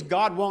of things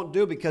God won't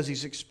do because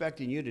he's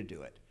expecting you to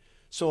do it.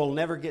 So it'll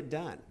never get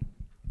done.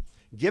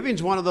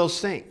 Giving's one of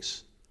those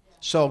things.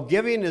 So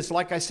giving is,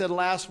 like I said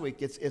last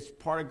week, it's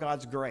part of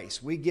God's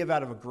grace. We give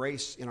out of a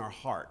grace in our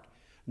heart,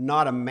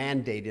 not a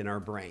mandate in our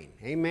brain.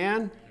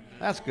 Amen?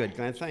 That's good,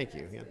 Glenn. Thank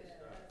you. Yeah.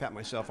 Pat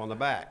myself on the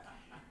back.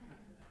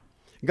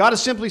 God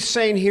is simply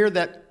saying here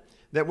that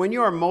when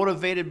you are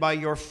motivated by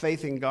your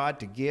faith in God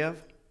to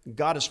give,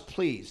 God is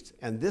pleased.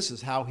 And this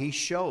is how he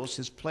shows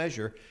his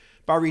pleasure,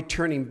 by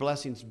returning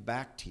blessings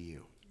back to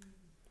you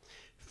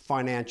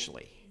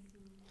financially.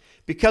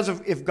 Because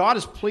if God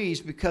is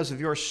pleased because of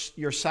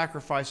your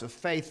sacrifice of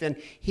faith, then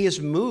he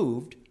is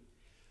moved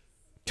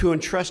to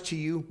entrust to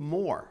you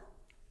more.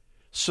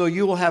 So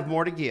you will have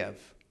more to give.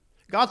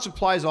 God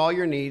supplies all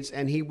your needs,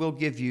 and he will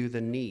give you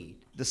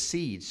the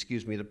seed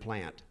to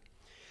plant.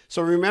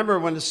 So remember,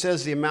 when it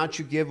says the amount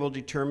you give will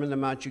determine the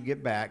amount you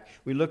get back,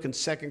 we look in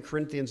 2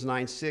 Corinthians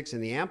 9:6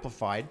 in the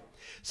Amplified.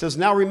 It says,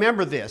 now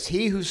remember this,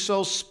 he who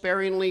sows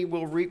sparingly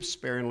will reap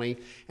sparingly,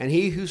 and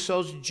he who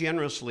sows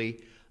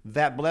generously,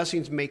 that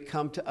blessings may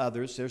come to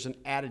others. There's an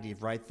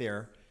additive right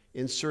there,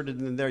 inserted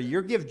in there.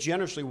 You give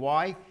generously.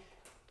 Why?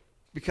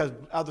 Because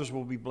others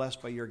will be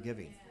blessed by your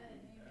giving.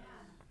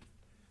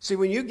 See,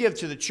 when you give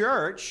to the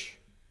church,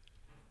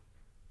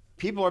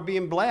 people are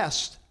being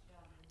blessed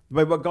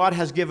by what God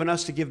has given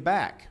us to give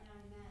back.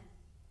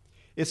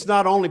 It's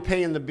not only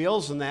paying the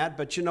bills and that,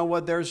 but you know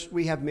what?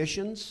 We have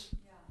missions.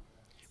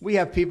 We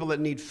have people that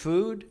need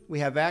food. We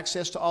have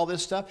access to all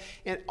this stuff.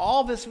 And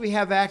all this we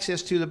have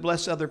access to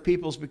bless other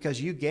people's because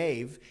you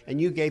gave,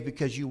 and you gave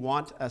because you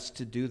want us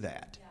to do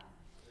that. Yeah.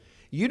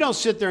 You don't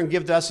sit there and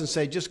give to us and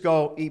say, just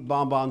go eat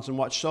bonbons and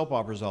watch soap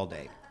operas all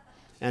day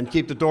and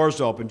keep the doors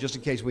open just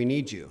in case we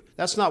need you.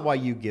 That's not why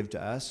you give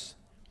to us.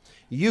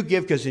 You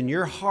give because in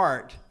your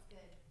heart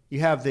you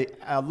have the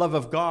love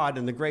of God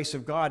and the grace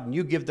of God, and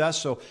you give to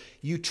us so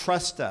you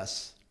trust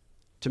us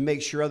to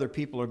make sure other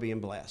people are being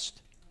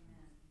blessed.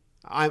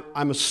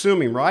 I'm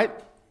assuming, right?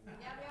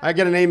 I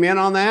get an amen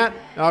on that?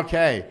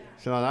 Okay.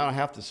 So I don't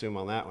have to assume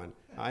on that one.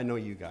 I know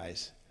you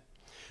guys.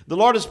 The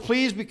Lord is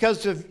pleased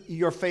because of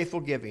your faithful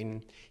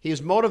giving. He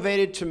is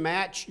motivated to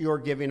match your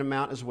giving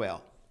amount as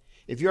well.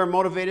 If you are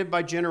motivated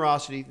by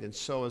generosity, then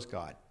so is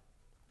God.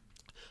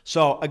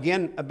 So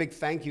again, a big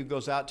thank you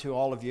goes out to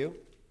all of you.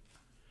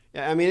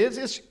 I mean,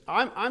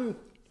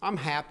 I'm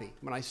happy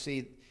when I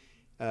see,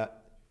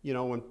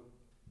 when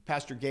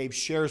Pastor Gabe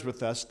shares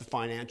with us the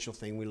financial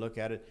thing. We look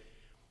at it.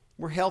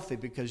 We're healthy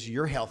because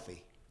you're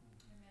healthy.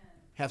 Amen.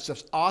 Have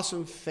such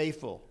awesome,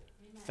 faithful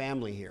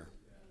family here,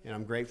 and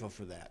I'm grateful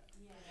for that.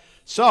 Yes.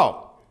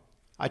 So,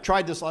 I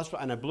tried this last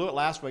week, and I blew it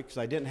last week because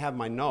I didn't have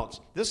my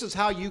notes. This is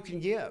how you can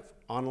give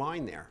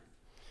online there.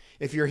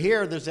 If you're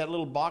here, there's that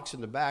little box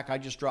in the back. I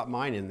just dropped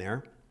mine in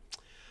there.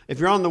 If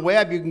you're on the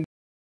web, you can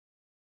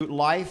go to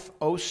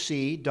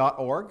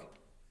lifeoc.org,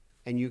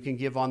 and you can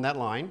give on that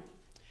line.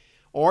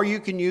 Or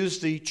you can use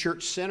the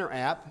Church Center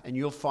app, and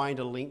you'll find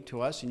a link to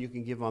us, and you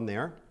can give on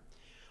there.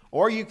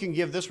 Or you can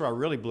give this, where I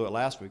really blew it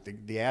last week,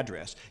 the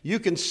address. You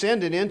can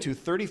send it into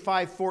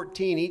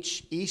 3514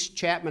 East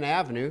Chapman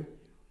Avenue,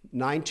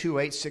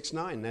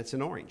 92869. That's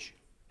in Orange.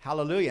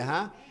 Hallelujah,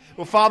 huh?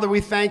 Well, Father,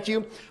 we thank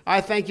you.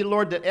 I thank you,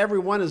 Lord, that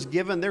everyone is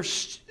given. They're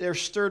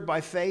stirred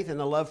by faith and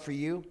a love for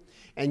you.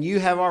 And you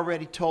have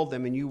already told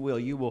them, and you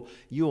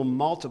will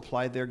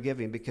multiply their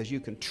giving because you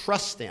can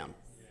trust them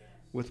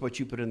with what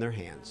you put in their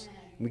hands.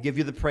 We give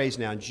you the praise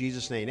now in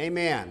Jesus' name.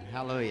 Amen.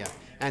 Hallelujah.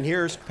 And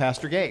here's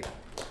Pastor Gabe.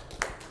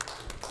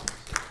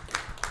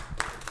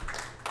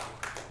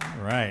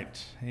 All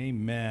right.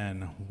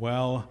 Amen.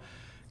 Well,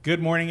 good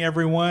morning,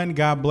 everyone.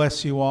 God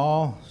bless you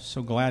all.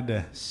 So glad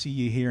to see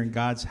you here in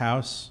God's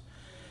house.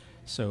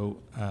 So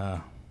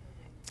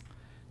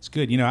it's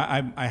good. You know,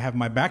 I have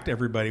my back to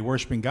everybody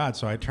worshiping God,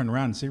 so I turn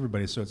around and see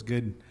everybody. So it's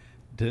good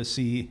to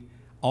see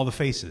all the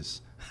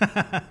faces.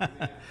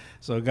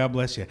 So God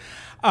bless you.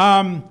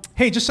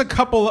 Hey, just a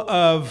couple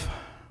of,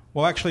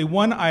 well, actually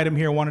one item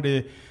here I wanted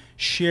to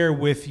share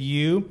with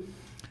you.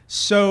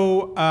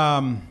 So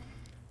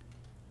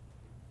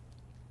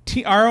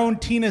our own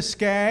Tina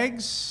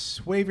Skaggs,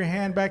 wave your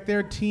hand back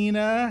there,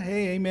 Tina.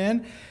 Hey,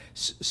 amen.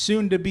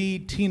 Soon to be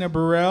Tina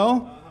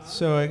Burrell.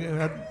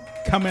 So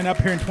coming up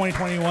here in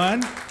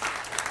 2021.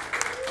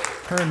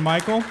 Her and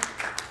Michael.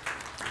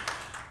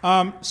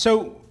 What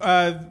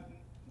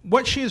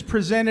she has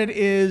presented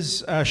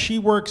is she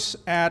works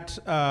at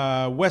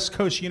West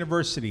Coast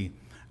University.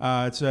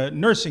 It's a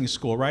nursing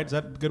school, right? Is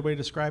that a good way to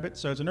describe it?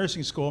 So it's a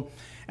nursing school.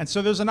 And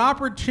so there's an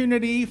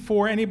opportunity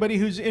for anybody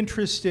who's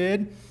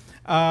interested.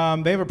 They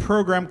have a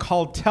program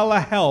called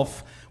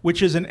Telehealth,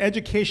 which is an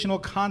educational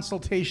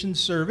consultation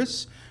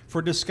service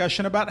for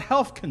discussion about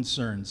health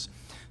concerns.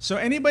 So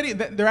anybody,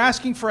 they're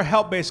asking for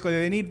help basically.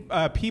 They need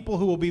people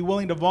who will be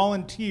willing to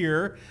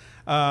volunteer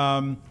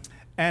and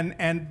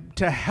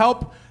to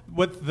help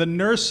with the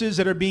nurses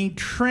that are being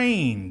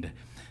trained.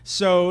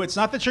 So it's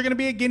not that you're going to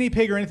be a guinea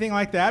pig or anything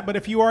like that, but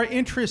if you are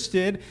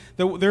interested,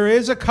 there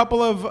is a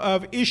couple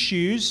of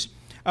issues,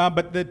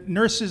 but the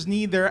nurses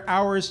need their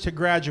hours to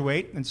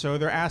graduate, and so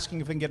they're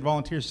asking if they can get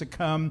volunteers to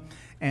come,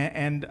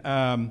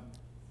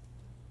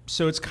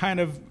 so it's kind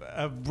of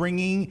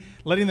letting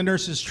the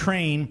nurses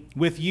train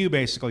with you,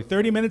 basically.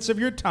 30 minutes of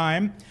your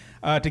time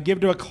to give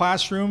to a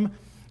classroom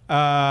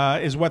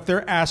is what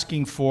they're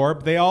asking for.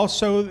 They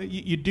also,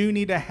 you do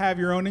need to have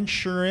your own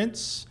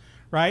insurance,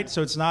 right?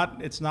 So it's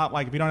not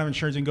like if you don't have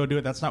insurance, you can go do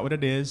it. That's not what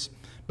it is.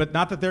 But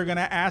not that they're going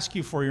to ask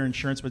you for your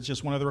insurance, but it's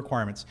just one of the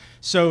requirements.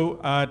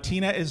 So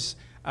Tina is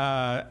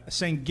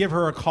saying give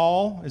her a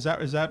call.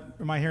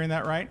 Am I hearing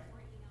that right?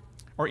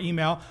 Or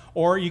email,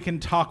 or you can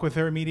talk with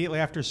her immediately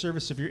after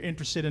service if you're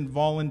interested in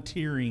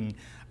volunteering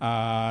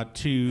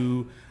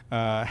to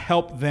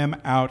help them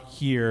out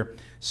here.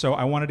 So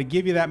I wanted to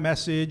give you that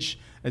message.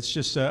 It's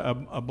just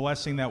a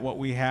blessing that what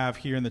we have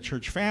here in the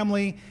church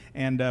family,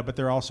 and but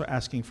they're also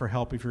asking for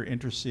help if you're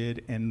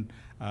interested in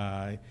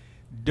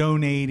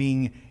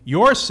donating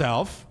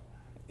yourself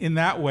in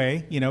that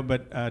way,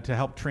 but to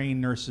help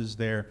train nurses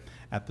there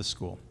at the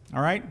school.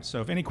 All right,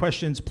 so if any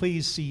questions,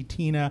 please see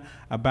Tina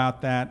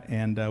about that,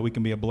 and we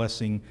can be a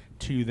blessing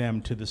to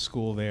them, to the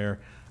school there.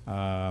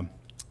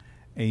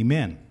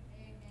 Amen.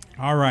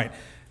 All right,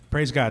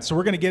 praise God. So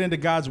we're going to get into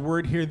God's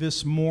Word here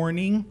this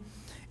morning,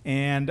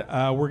 and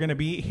we're going to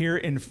be here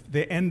in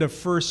the end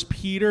of 1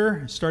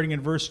 Peter, starting in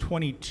verse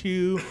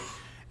 22,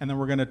 and then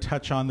we're going to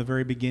touch on the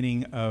very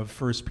beginning of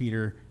 1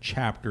 Peter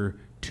chapter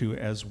 2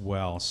 as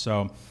well.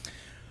 So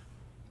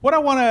what I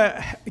want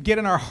to get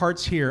in our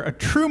hearts here, a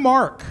true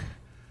mark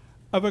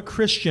of a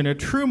Christian, a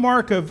true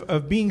mark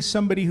of being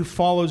somebody who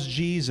follows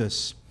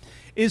Jesus,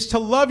 is to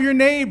love your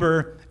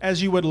neighbor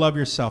as you would love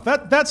yourself.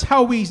 That's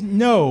how we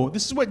know.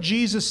 This is what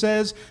Jesus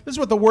says. This is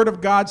what the Word of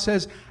God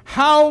says.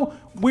 How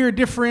we're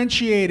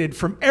differentiated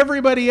from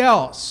everybody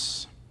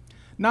else.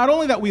 Not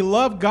only that we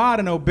love God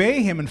and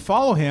obey Him and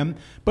follow Him,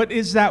 but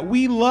is that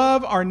we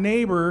love our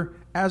neighbor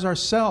as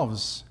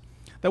ourselves.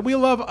 That we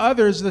love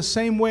others the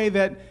same way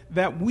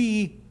that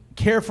we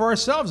care for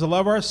ourselves, to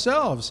love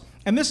ourselves.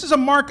 And this is a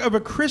mark of a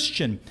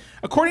Christian.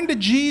 According to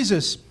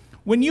Jesus,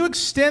 when you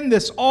extend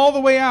this all the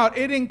way out,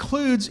 it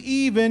includes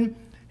even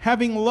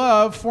having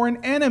love for an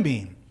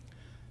enemy.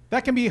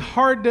 That can be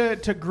hard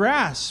to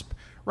grasp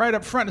right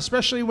up front,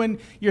 especially when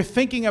you're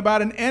thinking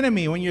about an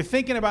enemy, when you're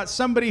thinking about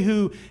somebody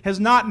who is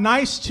not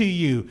nice to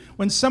you,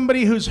 when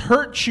somebody who's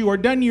hurt you or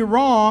done you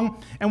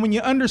wrong, and when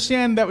you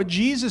understand that what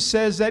Jesus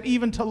says, that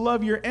even to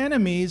love your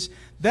enemies,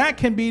 that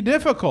can be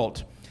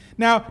difficult.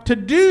 Now, to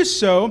do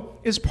so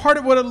is part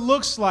of what it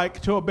looks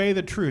like to obey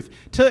the truth.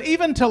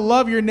 Even to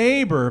love your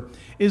neighbor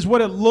is what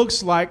it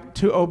looks like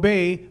to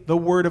obey the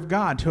Word of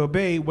God, to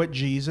obey what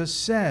Jesus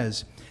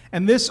says.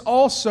 And this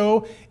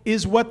also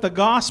is what the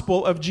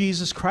gospel of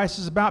Jesus Christ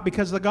is about,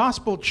 because the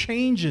gospel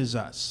changes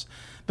us.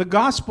 The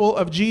gospel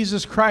of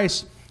Jesus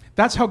Christ,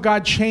 that's how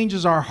God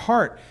changes our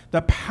heart.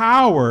 The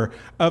power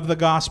of the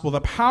gospel,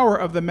 the power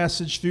of the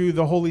message through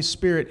the Holy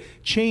Spirit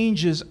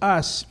changes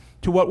us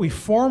to what we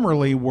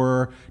formerly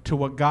were, to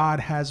what God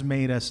has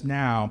made us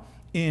now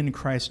in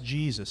Christ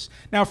Jesus.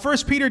 Now, 1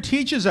 Peter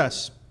teaches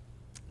us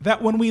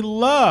that when we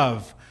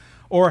love,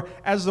 or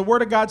as the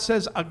Word of God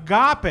says,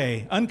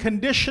 agape,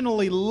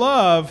 unconditionally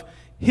love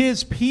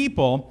His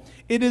people,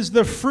 it is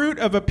the fruit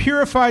of a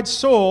purified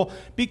soul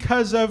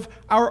because of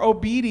our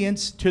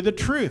obedience to the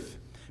truth.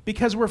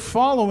 Because we're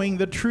following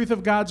the truth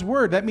of God's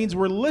Word. That means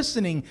we're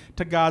listening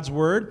to God's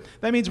Word.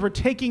 That means we're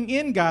taking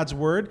in God's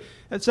Word.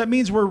 That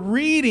means we're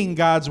reading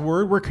God's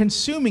Word. We're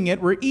consuming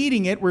it. We're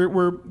eating it.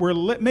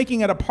 We're making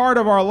it a part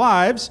of our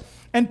lives.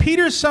 And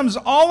Peter sums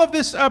all of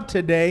this up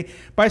today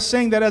by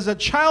saying that as a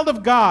child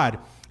of God,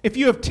 if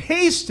you have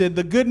tasted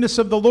the goodness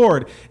of the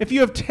Lord, if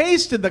you have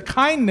tasted the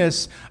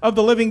kindness of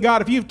the living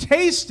God, if you've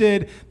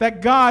tasted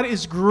that God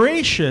is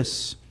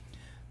gracious,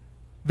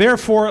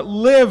 therefore,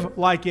 live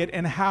like it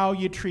in how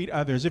you treat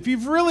others. If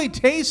you've really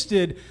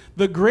tasted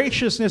the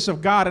graciousness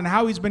of God and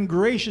how He's been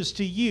gracious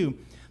to you,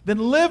 then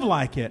live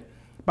like it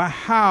by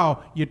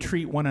how you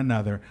treat one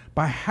another,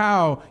 by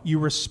how you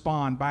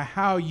respond, by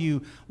how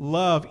you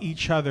love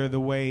each other the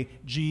way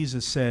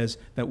Jesus says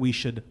that we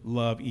should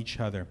love each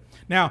other.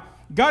 Now,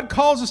 God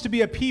calls us to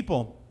be a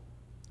people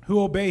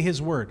who obey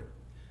His Word.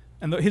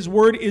 And His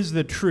Word is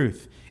the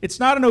truth. It's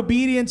not an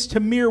obedience to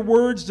mere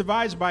words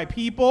devised by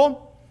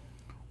people,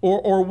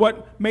 or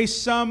what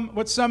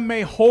some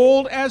may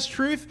hold as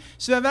truth.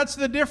 So that's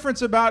the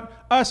difference about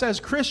us as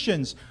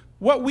Christians.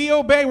 What we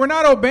obey, we're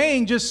not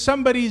obeying just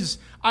somebody's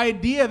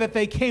idea that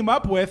they came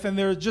up with and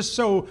they're just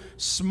so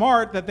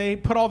smart that they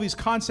put all these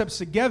concepts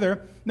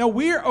together. No,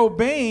 we're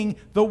obeying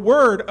the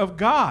Word of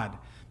God.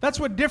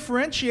 That's what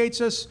differentiates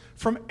us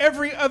from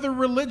every other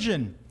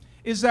religion,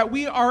 is that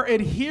we are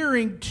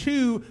adhering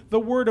to the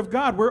Word of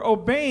God. We're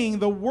obeying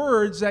the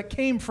words that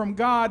came from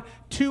God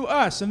to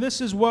us, and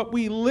this is what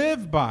we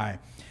live by.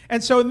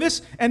 And so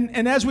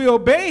and as we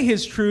obey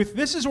His truth,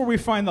 this is where we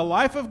find the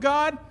life of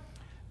God.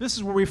 This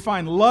is where we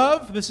find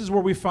love. This is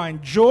where we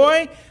find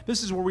joy.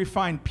 This is where we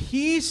find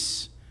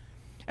peace.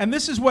 And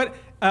this is what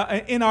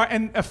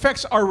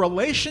affects our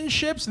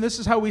relationships. And this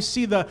is how we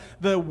see the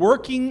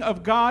working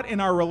of God in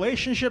our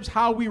relationships,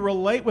 how we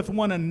relate with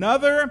one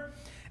another.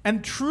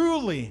 And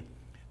truly,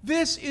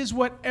 this is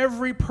what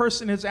every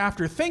person is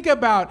after. Think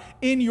about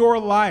in your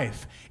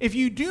life. If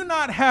you do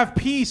not have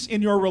peace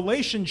in your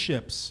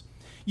relationships,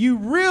 you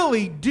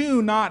really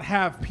do not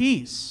have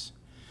peace.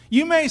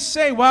 You may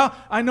say, well,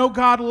 I know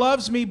God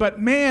loves me, but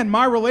man,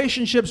 my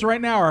relationships right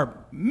now are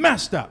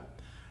messed up.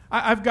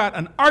 I've got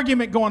an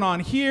argument going on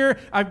here.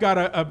 I've got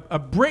a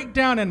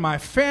breakdown in my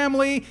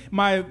family.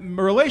 My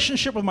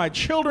relationship with my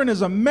children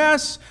is a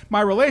mess. My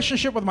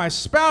relationship with my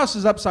spouse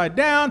is upside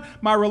down.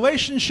 My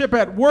relationship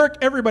at work,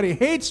 everybody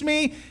hates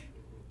me.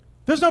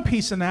 There's no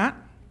peace in that.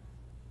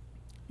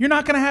 You're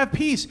not going to have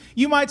peace.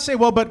 You might say,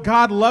 well, but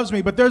God loves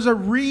me. But there's a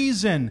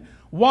reason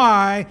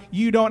why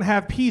you don't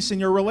have peace in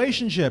your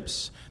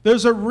relationships.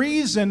 There's a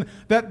reason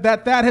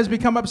that has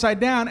become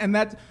upside down, and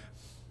that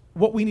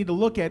what we need to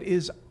look at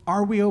is,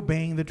 are we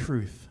obeying the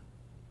truth?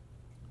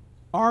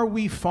 Are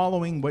we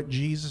following what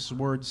Jesus'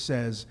 word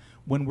says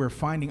when we're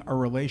finding our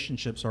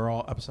relationships are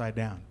all upside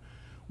down?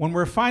 When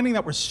we're finding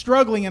that we're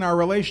struggling in our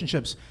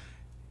relationships,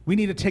 we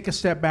need to take a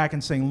step back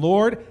and saying,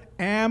 Lord,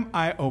 am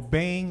I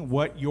obeying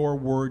what your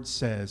word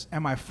says?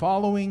 Am I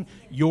following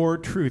your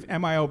truth?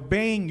 Am I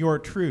obeying your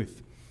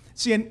truth?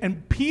 See,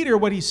 and Peter,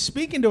 what he's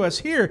speaking to us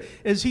here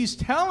is he's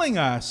telling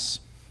us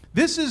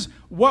this is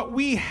what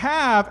we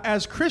have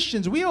as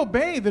Christians. We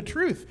obey the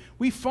truth.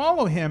 We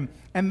follow him,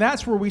 and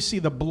that's where we see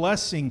the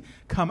blessing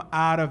come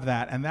out of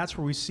that, and that's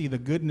where we see the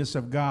goodness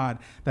of God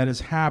that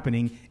is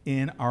happening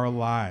in our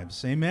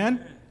lives.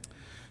 Amen?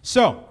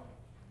 So,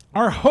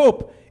 our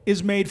hope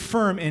is made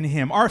firm in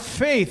him. Our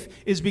faith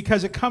is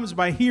because it comes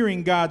by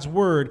hearing God's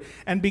word,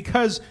 and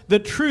because the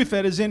truth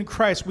that is in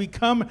Christ, we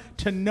come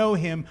to know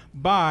him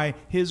by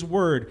his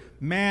word.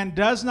 Man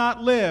does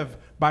not live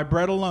by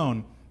bread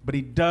alone, but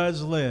he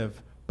does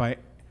live by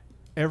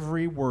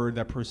every word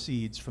that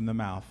proceeds from the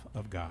mouth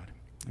of God.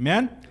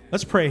 Amen?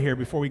 Let's pray here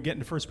before we get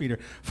into 1 Peter.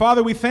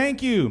 Father, we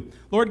thank you,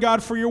 Lord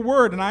God, for your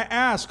word, and I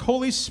ask,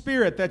 Holy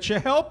Spirit, that you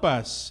help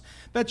us,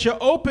 that you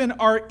open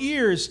our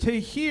ears to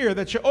hear,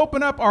 that you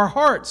open up our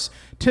hearts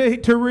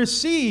to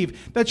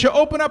receive, that you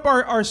open up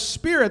our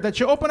spirit, that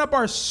you open up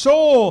our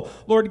soul,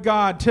 Lord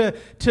God,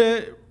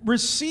 to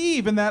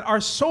receive, and that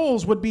our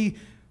souls would be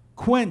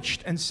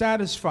quenched and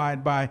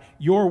satisfied by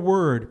your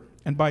word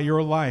and by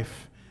your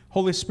life.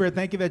 Holy Spirit,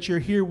 thank you that you're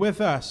here with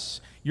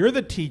us. You're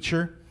the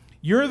teacher.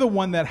 You're the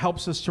one that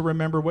helps us to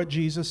remember what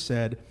Jesus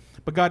said.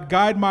 But God,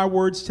 guide my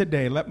words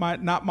today. Let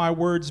not my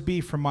words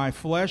be from my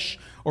flesh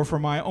or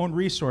from my own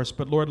resource,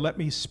 but Lord, let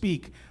me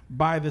speak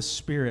by the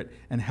Spirit,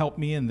 and help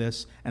me in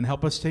this, and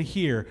help us to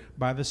hear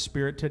by the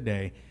Spirit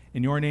today.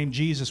 In your name,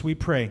 Jesus, we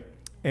pray.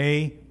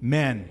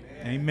 Amen.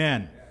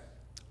 Amen.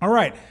 All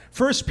right.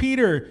 1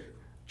 Peter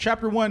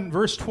chapter 1,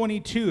 verse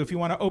 22, if you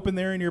want to open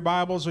there in your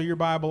Bibles or your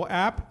Bible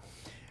app.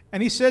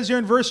 And he says here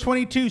in verse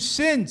 22,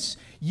 since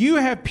you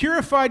have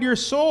purified your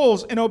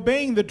souls in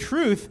obeying the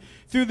truth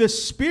through the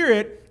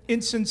Spirit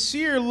in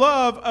sincere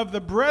love of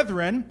the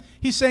brethren.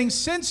 He's saying,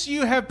 since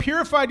you have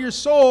purified your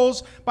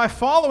souls by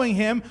following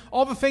him,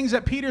 all the things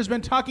that Peter's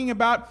been talking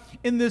about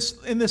in this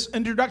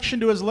introduction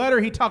to his letter,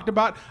 he talked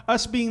about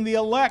us being the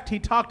elect. He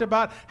talked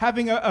about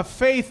having a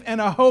faith and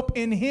a hope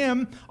in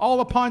him, all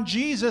upon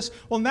Jesus.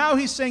 Well, now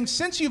he's saying,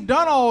 since you've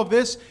done all of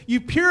this,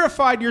 you've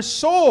purified your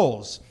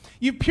souls.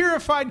 You've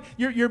purified,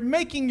 you're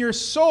making your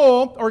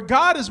soul, or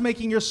God is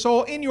making your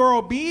soul in your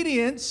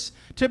obedience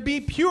to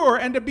be pure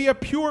and to be a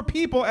pure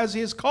people as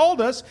he has called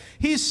us.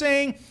 He's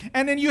saying,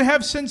 and then you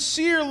have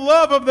sincere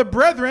love of the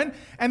brethren,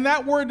 and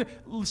that word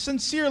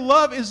sincere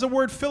love is the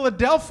word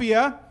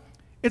Philadelphia.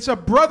 It's a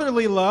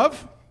brotherly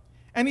love.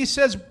 And he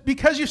says,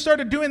 because you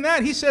started doing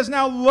that, he says,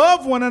 now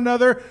love one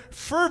another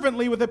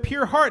fervently with a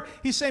pure heart.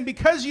 He's saying,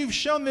 because you've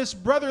shown this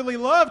brotherly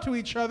love to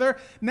each other,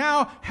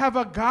 now have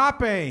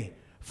agape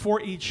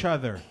for each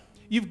other.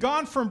 You've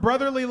gone from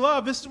brotherly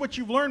love. This is what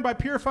you've learned by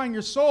purifying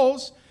your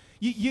souls.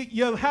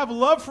 You have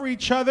love for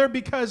each other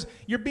because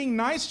you're being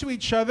nice to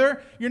each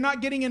other. You're not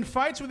getting in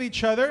fights with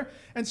each other.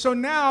 And so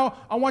now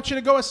I want you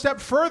to go a step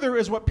further,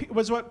 is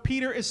what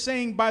Peter is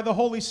saying by the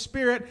Holy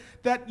Spirit,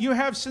 that you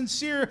have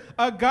sincere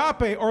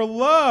agape or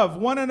love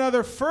one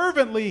another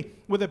fervently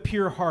with a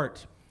pure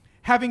heart.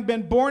 having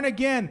been born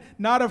again,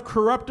 not of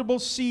corruptible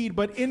seed,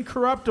 but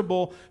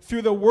incorruptible,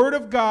 through the word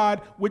of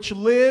God, which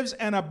lives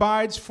and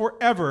abides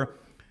forever.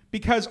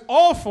 Because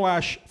all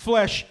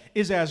flesh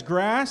is as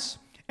grass,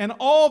 and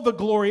all the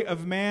glory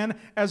of man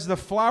as the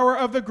flower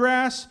of the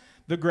grass.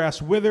 The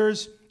grass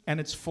withers, and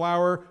its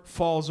flower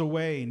falls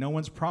away. No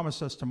one's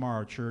promised us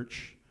tomorrow,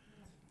 church.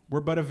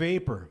 We're but a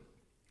vapor.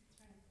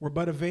 We're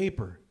but a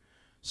vapor.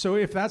 So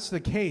if that's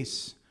the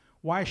case,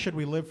 why should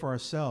we live for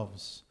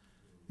ourselves?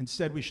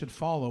 Instead, we should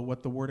follow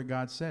what the Word of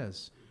God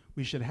says.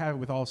 We should have it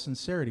with all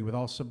sincerity, with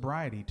all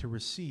sobriety, to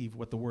receive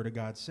what the Word of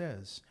God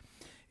says.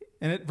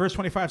 And verse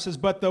 25 says,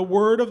 but the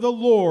word of the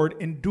Lord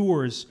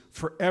endures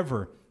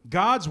forever.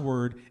 God's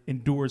word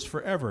endures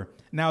forever.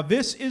 Now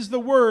this is the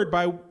word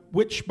by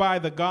which by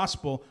the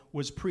gospel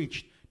was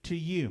preached to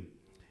you.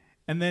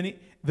 And then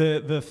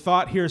the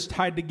thought here is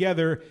tied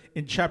together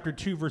in chapter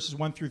 2, verses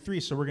 1 through 3,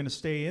 so we're going to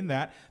stay in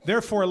that.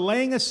 Therefore,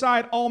 laying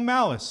aside all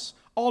malice,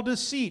 all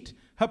deceit,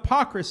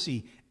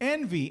 hypocrisy,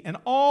 envy, and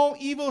all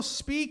evil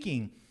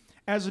speaking,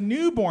 as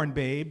newborn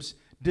babes,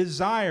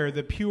 desire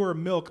the pure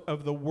milk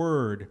of the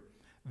word,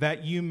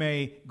 that you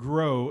may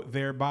grow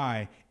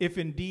thereby, if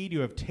indeed you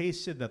have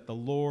tasted that the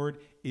Lord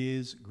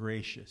is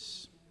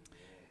gracious.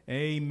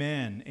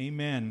 Amen.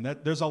 Amen.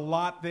 There's a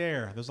lot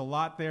there. There's a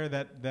lot there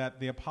that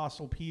the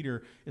Apostle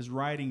Peter is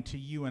writing to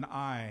you and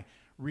I,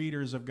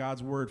 readers of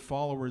God's word,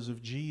 followers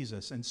of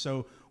Jesus. And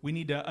so we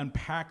need to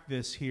unpack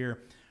this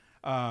here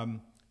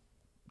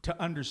to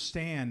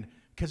understand,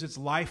 because it's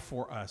life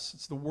for us.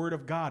 It's the word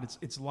of God.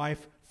 It's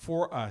life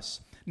for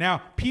us.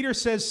 Now, Peter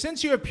says,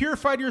 since you have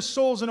purified your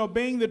souls in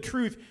obeying the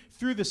truth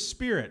through the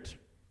Spirit,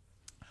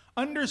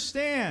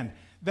 understand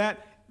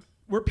that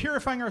we're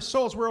purifying our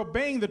souls. We're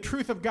obeying the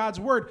truth of God's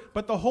word,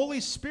 but the Holy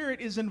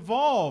Spirit is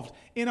involved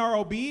in our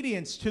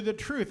obedience to the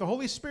truth. The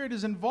Holy Spirit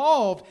is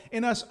involved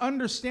in us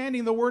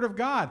understanding the word of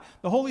God.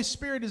 The Holy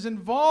Spirit is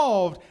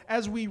involved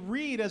as we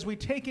read, as we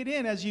take it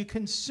in, as you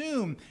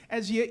consume,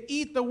 as you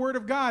eat the word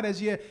of God,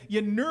 as you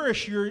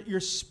nourish your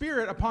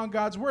spirit upon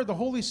God's word. The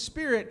Holy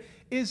Spirit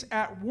is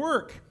at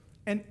work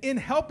and in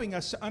helping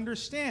us to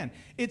understand.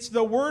 It's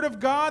the word of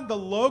God, the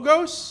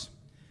Logos,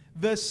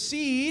 the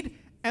seed,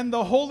 and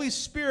the Holy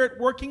Spirit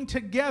working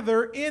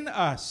together in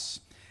us.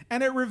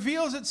 And it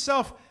reveals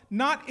itself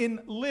not in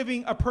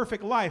living a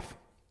perfect life.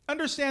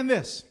 Understand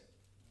this.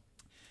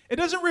 It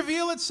doesn't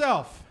reveal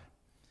itself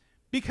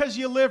because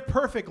you live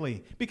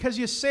perfectly, because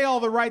you say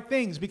all the right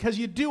things, because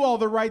you do all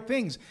the right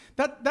things.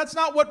 That's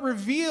not what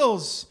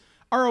reveals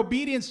our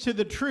obedience to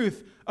the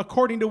truth,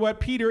 according to what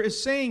Peter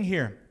is saying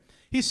here.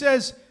 He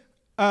says,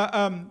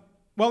 let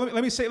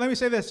me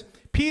say this.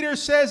 Peter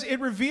says it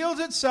reveals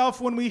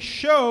itself when we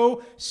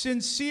show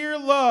sincere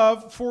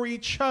love for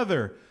each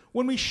other,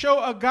 when we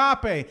show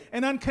agape,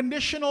 an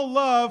unconditional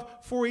love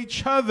for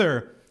each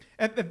other.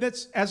 And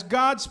that's as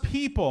God's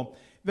people,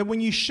 that when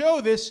you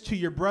show this to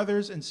your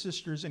brothers and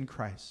sisters in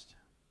Christ,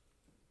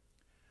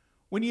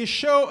 when you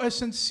show a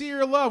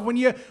sincere love, when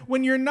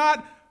you're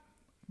not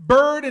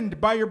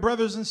burdened by your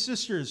brothers and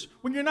sisters,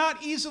 when you're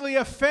not easily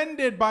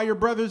offended by your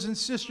brothers and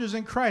sisters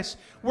in Christ,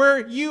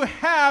 where you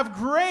have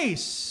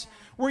grace,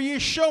 where you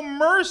show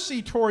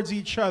mercy towards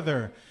each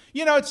other.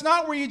 You know, it's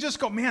not where you just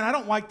go, man, I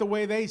don't like the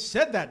way they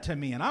said that to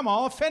me, and I'm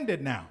all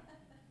offended now.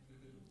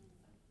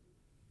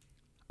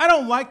 I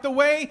don't like the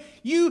way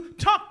you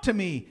talked to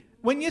me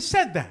when you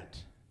said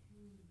that.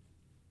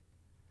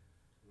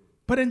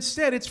 But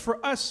instead, it's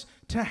for us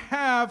to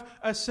have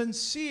a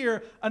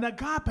sincere, an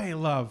agape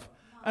love,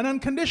 an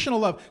unconditional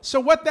love.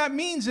 So what that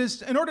means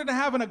is, in order to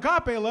have an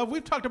agape love,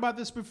 we've talked about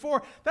this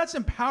before, that's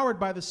empowered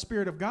by the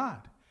Spirit of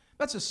God.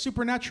 That's a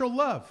supernatural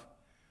love.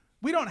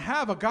 We don't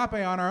have agape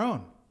on our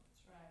own.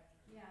 That's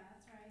right. Yeah,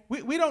 that's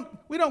right.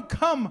 We don't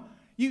come,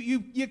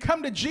 you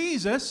come to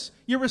Jesus,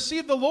 you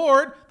receive the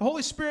Lord, the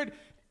Holy Spirit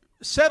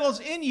settles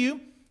in you,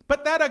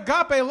 but that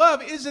agape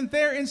love isn't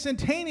there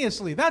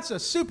instantaneously. That's a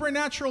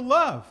supernatural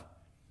love.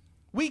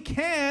 We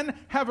can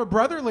have a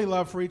brotherly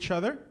love for each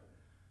other.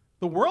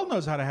 The world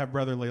knows how to have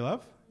brotherly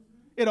love.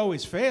 It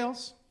always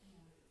fails.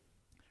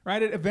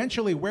 Right? It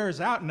eventually wears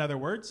out, in other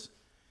words.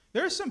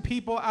 There are some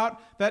people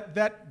out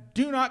that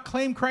do not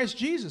claim Christ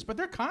Jesus, but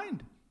they're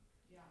kind.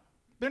 Yeah.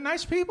 They're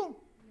nice people.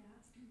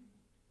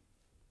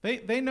 Yeah.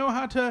 They know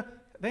how to,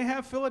 they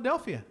have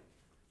Philadelphia.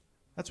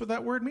 That's what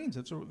that word means.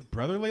 It's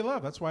brotherly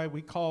love. That's why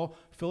we call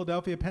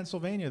Philadelphia,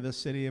 Pennsylvania, the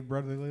city of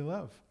brotherly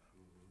love,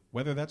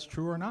 whether that's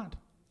true or not.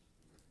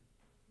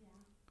 Yeah.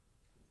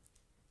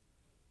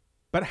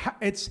 But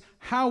it's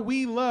how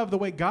we love the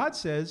way God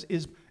says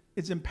is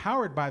it's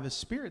empowered by the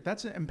Spirit.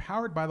 That's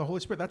empowered by the Holy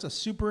Spirit. That's a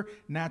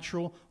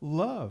supernatural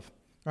love,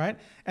 right?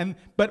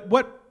 But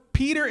what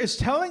Peter is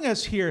telling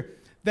us here,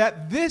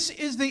 that this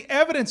is the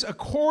evidence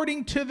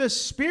according to the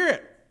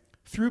Spirit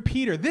through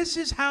Peter. This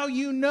is how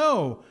you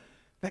know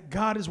that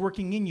God is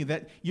working in you,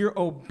 that you're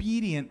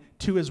obedient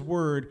to His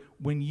word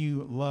when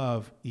you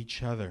love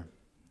each other,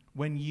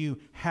 when you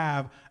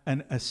have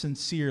a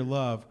sincere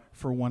love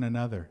for one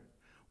another,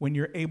 when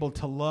you're able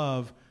to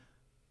love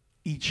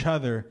each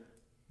other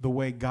the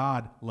way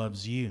God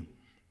loves you.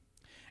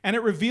 And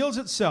it reveals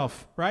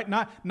itself, right?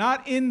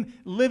 Not in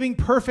living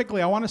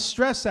perfectly. I want to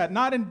stress that.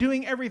 Not in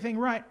doing everything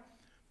right.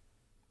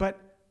 But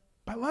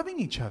by loving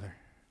each other.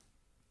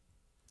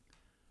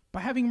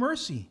 By having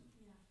mercy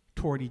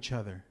toward each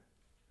other.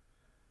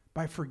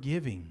 By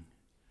forgiving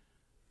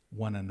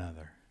one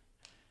another.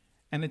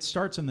 And it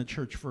starts in the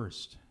church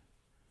first.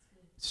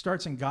 It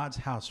starts in God's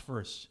house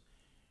first.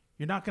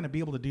 You're not going to be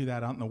able to do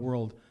that out in the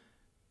world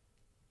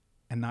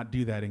and not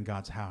do that in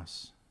God's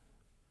house.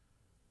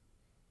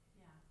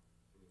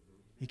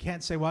 You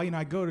can't say, well,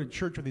 I go to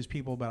church with these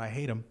people, but I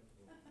hate them.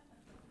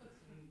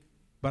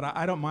 But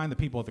I don't mind the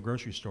people at the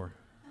grocery store.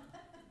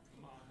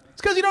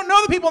 It's because you don't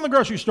know the people in the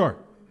grocery store.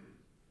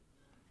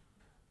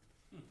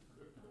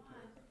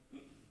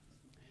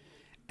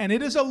 And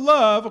it is a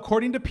love,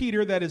 according to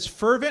Peter, that is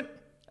fervent.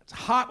 It's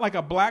hot like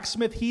a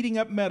blacksmith heating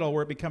up metal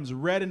where it becomes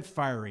red and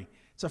fiery.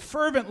 It's a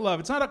fervent love.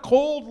 It's not a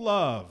cold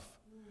love.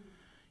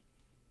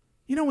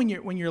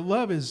 When your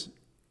love is,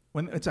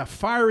 when it's a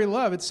fiery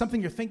love, it's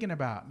something you're thinking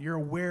about, you're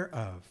aware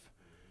of,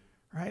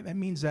 right? That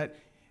means that,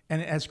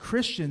 and as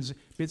Christians,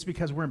 it's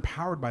because we're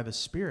empowered by the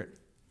Spirit,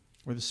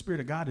 where the Spirit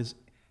of God is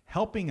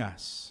helping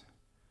us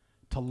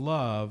to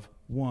love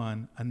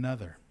one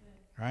another,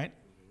 right?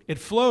 It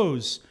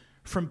flows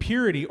from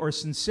purity or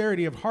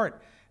sincerity of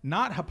heart,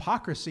 not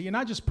hypocrisy. You're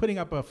not just putting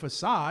up a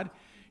facade.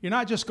 You're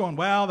not just going,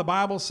 well, the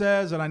Bible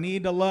says that I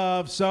need to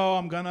love, so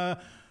I'm going to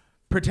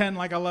pretend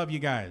like I love you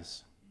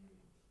guys.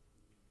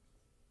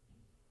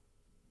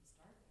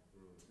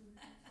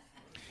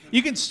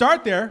 You can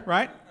start there,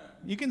 right?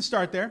 You can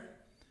start there.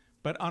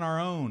 But on our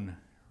own,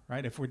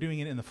 right? If we're doing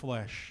it in the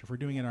flesh, if we're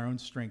doing it in our own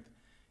strength,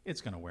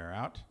 it's going to wear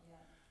out. Yeah.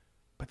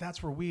 But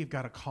that's where we've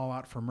got to call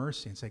out for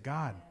mercy and say,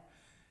 God,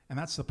 and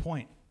that's the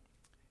point,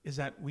 is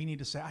that we need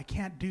to say, I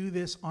can't do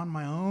this on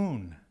my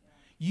own.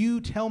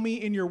 You tell me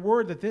in your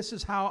word that this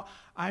is how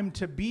I'm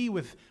to be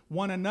with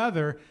one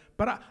another,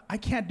 but I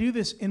can't do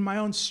this in my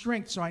own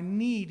strength, so I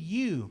need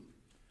you.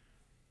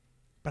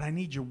 But I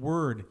need your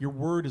word. Your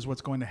word is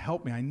what's going to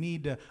help me. I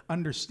need to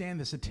understand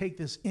this, to take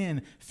this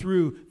in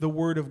through the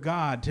word of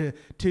God,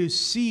 to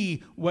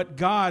see what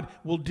God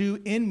will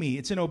do in me.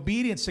 It's in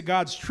obedience to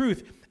God's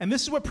truth. And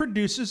this is what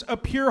produces a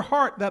pure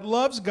heart that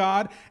loves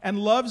God and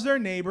loves their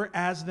neighbor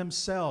as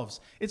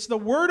themselves. It's the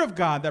word of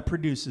God that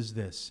produces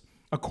this,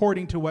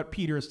 according to what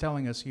Peter is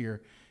telling us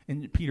here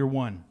in Peter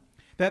 1.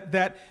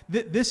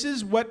 This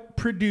is what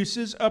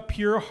produces a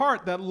pure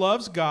heart that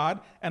loves God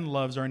and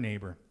loves our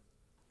neighbor.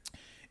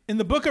 In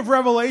the book of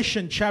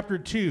Revelation, chapter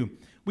 2,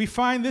 we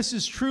find this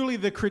is truly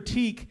the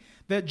critique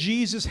that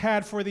Jesus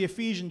had for the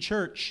Ephesian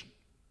church.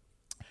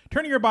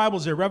 Turn to your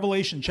Bibles there,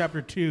 Revelation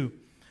chapter 2,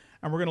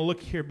 and we're going to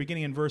look here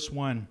beginning in verse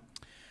 1.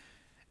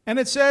 And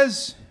it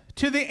says,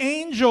 to the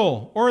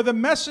angel or the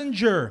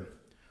messenger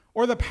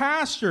or the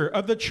pastor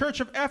of the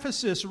church of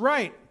Ephesus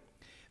write,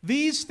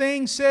 these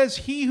things says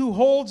he who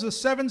holds the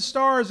 7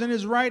 stars in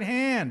his right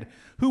hand,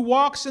 who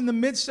walks in the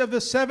midst of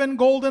the 7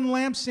 golden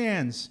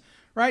lampstands.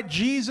 Right?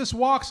 Jesus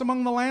walks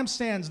among the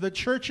lampstands. The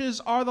churches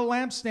are the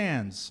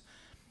lampstands.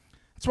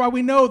 That's why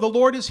we know the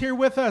Lord is here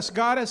with us.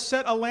 God has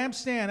set a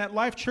lampstand at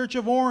Life Church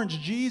of Orange.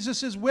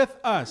 Jesus is with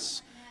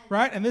us.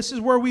 Right? And this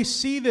is where we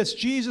see this.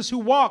 Jesus who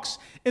walks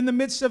in the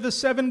midst of the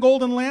 7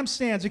 golden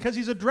lampstands, because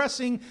he's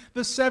addressing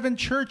the 7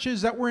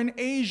 churches that were in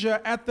Asia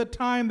at the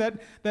time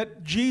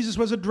that Jesus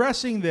was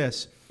addressing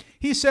this.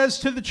 He says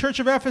to the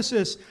church of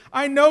Ephesus,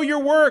 I know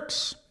your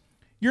works,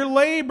 your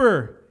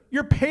labor,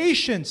 your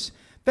patience,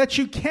 that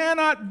you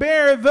cannot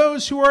bear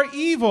those who are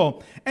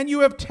evil, and you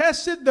have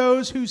tested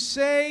those who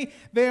say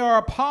they are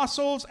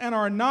apostles and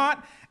are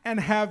not, and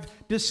have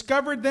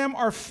discovered them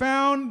or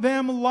found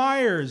them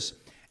liars.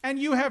 And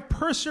you have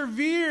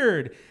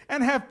persevered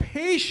and have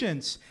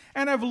patience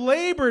and have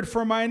labored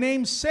for my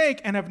name's sake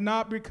and have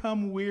not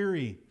become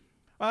weary.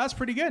 Well, that's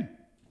pretty good.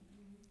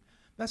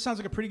 That sounds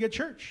like a pretty good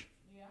church.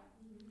 Yeah.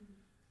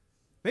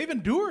 They've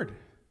endured.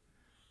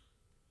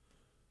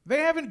 They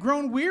haven't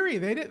grown weary.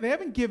 They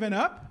haven't given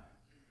up.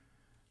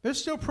 They're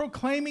still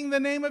proclaiming the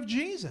name of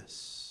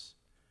Jesus.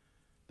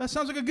 That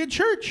sounds like a good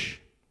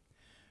church.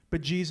 But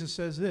Jesus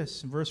says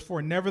this in verse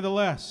 4,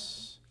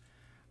 nevertheless,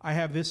 I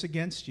have this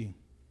against you. He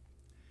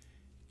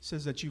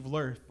says that you've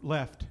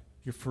left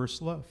your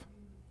first love.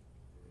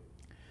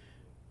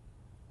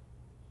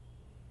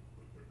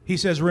 He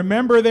says,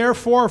 remember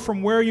therefore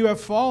from where you have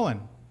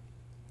fallen.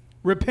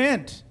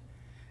 Repent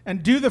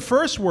and do the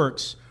first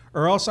works,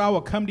 or else I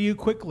will come to you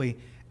quickly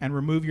and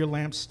remove your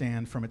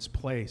lampstand from its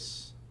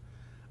place.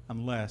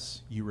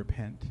 Unless you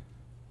repent.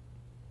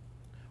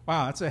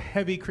 Wow, that's a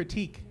heavy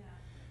critique.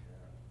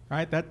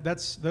 Right?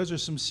 Those are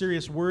some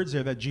serious words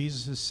there that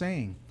Jesus is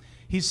saying.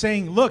 He's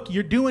saying, look,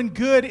 you're doing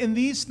good in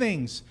these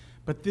things,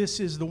 but this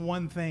is the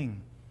one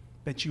thing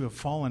that you have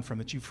fallen from,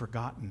 that you've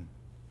forgotten.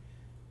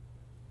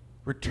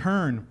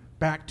 Return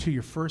back to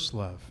your first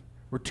love.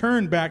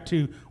 Return back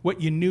to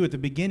what you knew at the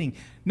beginning.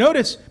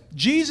 Notice,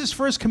 Jesus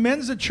first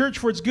commends the church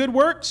for its good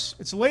works,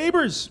 its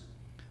labors.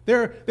 They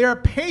are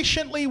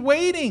patiently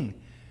waiting.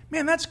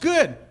 Man, that's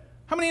good.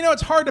 How many know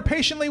it's hard to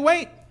patiently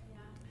wait? Yeah.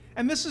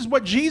 And this is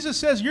what Jesus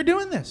says, you're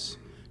doing this.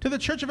 to the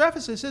church of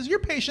Ephesus says, you're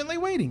patiently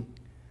waiting.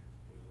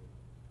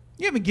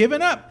 You haven't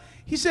given up.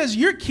 He says,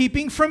 you're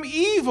keeping from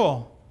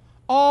evil,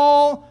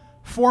 all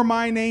for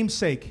my name's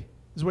sake,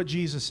 is what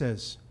Jesus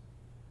says.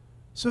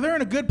 So they're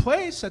in a good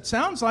place. That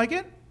sounds like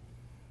it.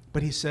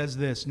 But he says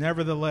this,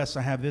 nevertheless,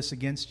 I have this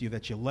against you,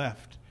 that you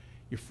left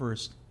your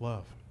first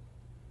love.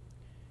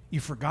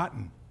 You've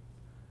forgotten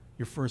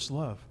your first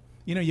love.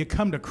 You know, you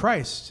come to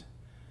Christ,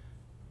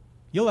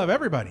 you'll love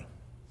everybody.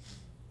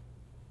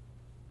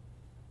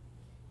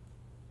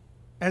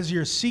 As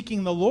you're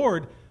seeking the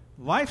Lord,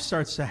 life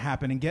starts to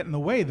happen and get in the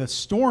way. The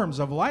storms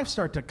of life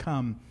start to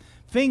come.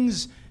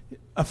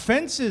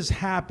 Offenses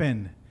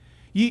happen.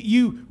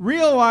 You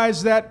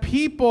realize that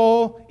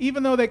people,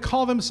 even though they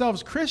call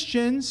themselves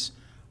Christians,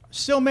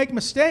 still make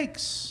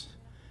mistakes,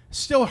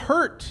 still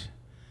hurt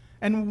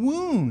and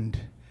wound.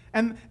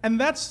 And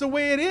that's the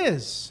way it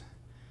is.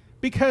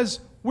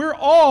 Because we're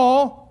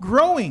all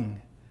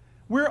growing.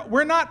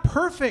 We're not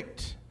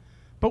perfect,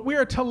 but we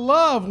are to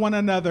love one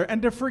another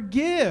and to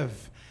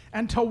forgive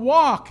and to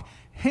walk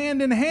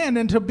hand in hand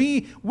and to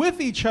be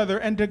with each other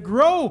and to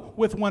grow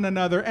with one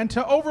another and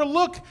to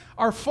overlook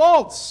our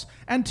faults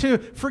and to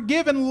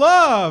forgive and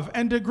love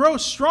and to grow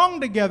strong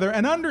together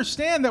and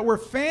understand that we're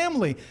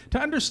family, to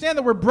understand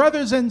that we're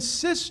brothers and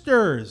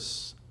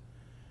sisters,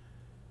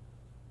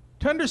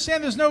 to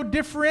understand there's no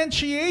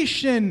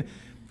differentiation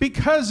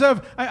because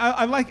of,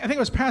 I think it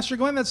was Pastor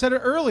Glenn that said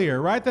it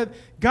earlier, right? That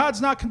God's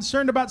not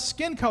concerned about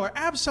skin color.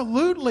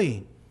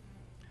 Absolutely.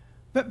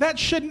 That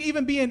shouldn't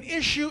even be an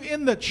issue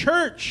in the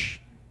church.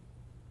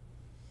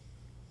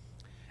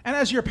 And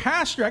as your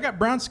pastor, I got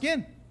brown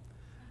skin.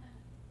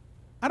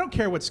 I don't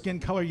care what skin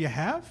color you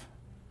have.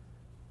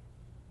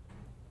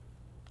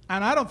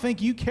 And I don't think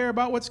you care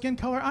about what skin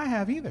color I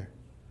have either.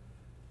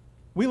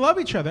 We love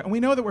each other, and we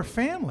know that we're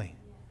family.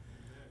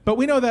 But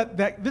we know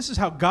that this is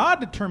how God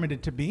determined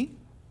it to be.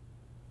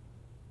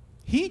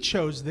 He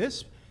chose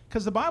this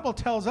because the Bible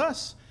tells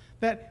us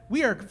that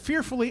we are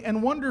fearfully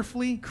and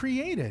wonderfully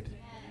created.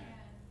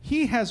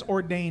 He has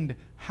ordained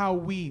how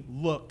we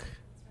look.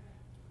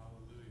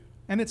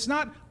 And it's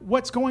not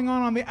what's going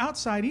on the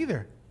outside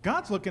either.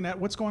 God's looking at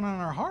what's going on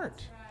in our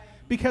heart.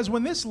 Because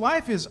when this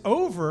life is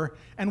over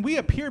and we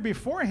appear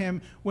before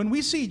him, when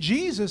we see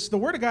Jesus, the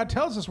Word of God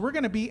tells us we're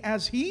going to be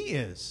as he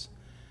is.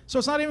 So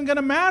it's not even going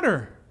to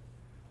matter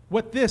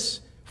what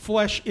this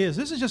flesh is.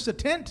 This is just a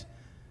tent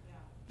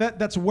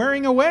that's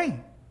wearing away.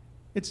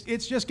 It's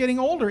just getting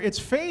older. It's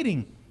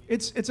fading.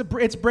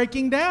 It's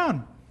breaking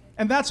down.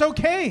 And that's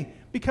okay,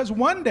 because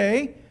one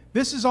day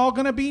this is all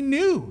going to be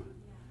new.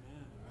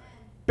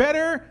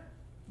 Better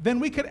than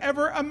we could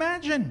ever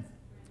imagine.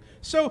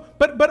 So,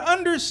 but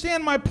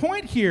understand my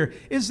point here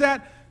is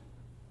that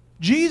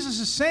Jesus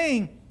is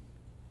saying,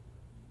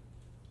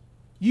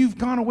 you've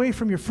gone away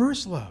from your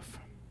first love.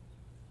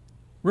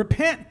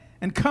 Repent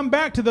and come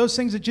back to those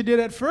things that you did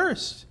at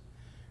first.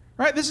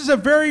 Right? This is a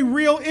very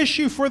real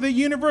issue for the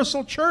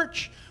universal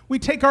church. We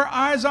take our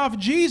eyes off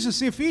Jesus.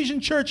 The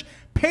Ephesian church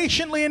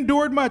patiently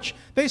endured much.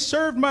 They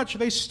served much.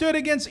 They stood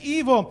against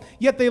evil,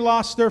 yet they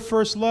lost their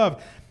first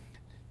love.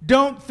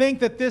 Don't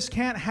think that this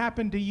can't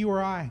happen to you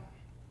or I.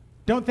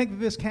 Don't think that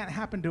this can't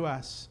happen to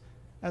us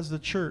as the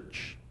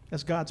church,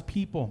 as God's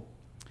people.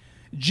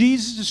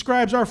 Jesus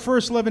describes our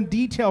first love in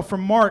detail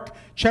from Mark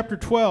chapter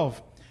 12,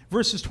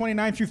 verses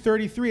 29 through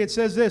 33. It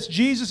says this,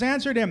 Jesus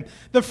answered him,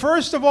 the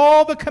first of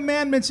all the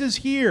commandments is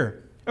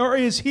here, O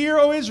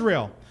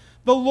Israel.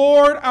 The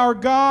Lord our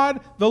God,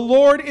 the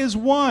Lord is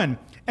one.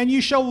 And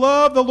you shall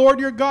love the Lord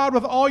your God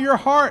with all your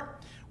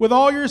heart, with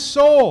all your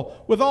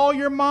soul, with all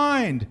your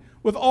mind,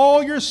 with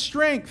all your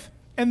strength.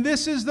 And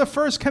this is the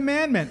first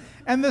commandment.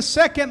 And the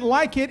second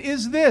like it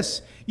is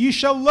this, you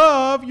shall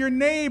love your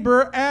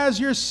neighbor as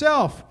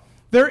yourself.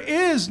 There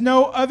is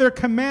no other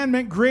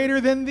commandment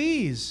greater than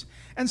these.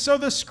 And so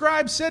the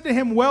scribe said to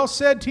him, well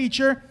said,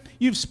 teacher,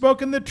 you've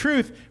spoken the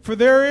truth. For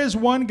there is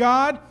one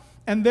God,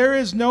 and there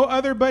is no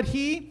other but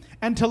he.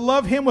 And to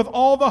love him with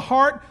all the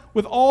heart,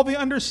 with all the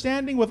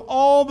understanding, with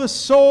all the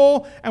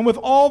soul, and with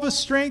all the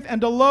strength,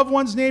 and to love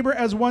one's neighbor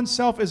as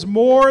oneself is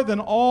more than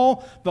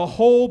all the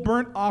whole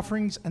burnt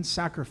offerings and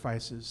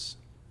sacrifices.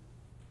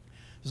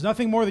 There's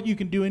nothing more that you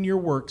can do in your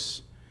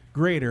works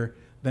greater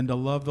than to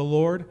love the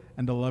Lord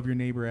and to love your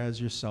neighbor as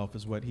yourself,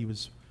 is what he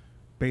was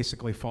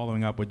basically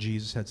following up what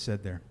Jesus had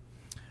said there.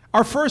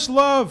 Our first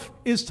love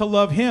is to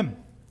love him.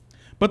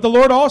 But the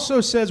Lord also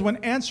says, when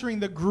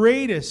answering the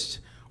greatest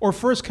or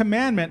first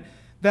commandment,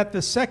 that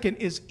the second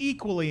is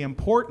equally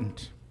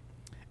important.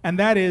 And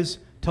that is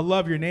to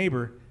love your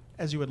neighbor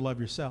as you would love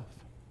yourself.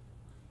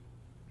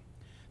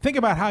 Think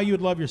about how you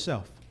would love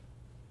yourself.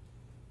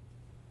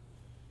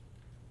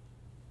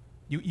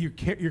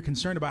 You're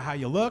concerned about how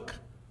you look,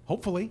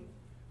 hopefully,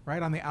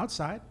 right, on the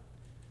outside.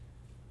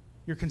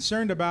 You're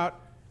concerned about,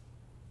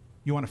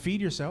 you want to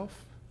feed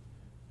yourself,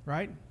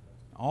 right?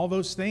 All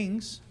those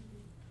things.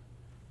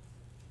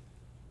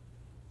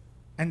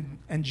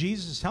 And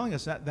Jesus is telling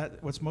us that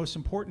what's most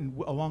important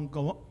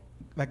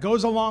that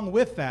goes along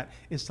with that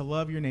is to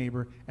love your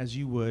neighbor as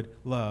you would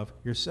love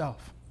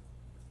yourself.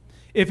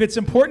 If it's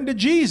important to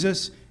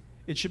Jesus,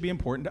 it should be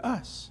important to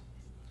us.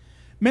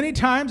 Many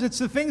times it's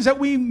the things that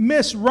we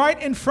miss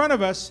right in front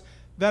of us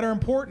that are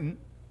important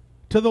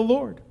to the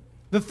Lord.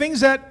 The things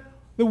that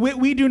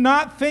we do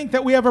not think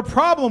that we have a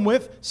problem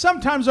with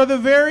sometimes are the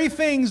very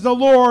things the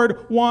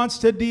Lord wants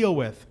to deal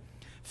with.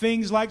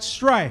 Things like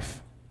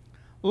strife,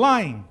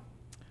 lying,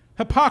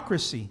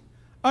 hypocrisy,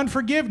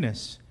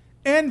 unforgiveness,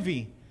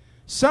 envy,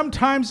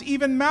 sometimes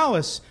even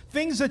malice.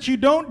 Things that you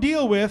don't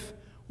deal with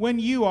when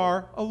you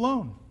are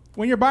alone.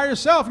 When you're by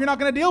yourself, you're not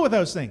going to deal with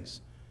those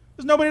things.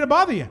 There's nobody to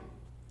bother you.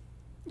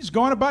 You're just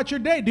going about your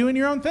day, doing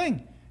your own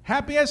thing,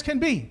 happy as can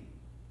be.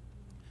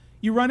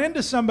 You run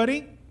into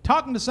somebody,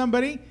 talking to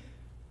somebody,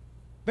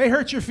 they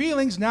hurt your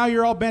feelings, now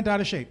you're all bent out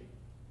of shape.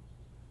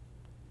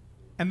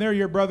 And they're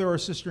your brother or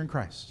sister in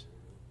Christ.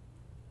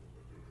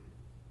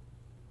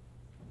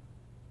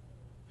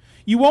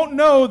 You won't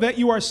know that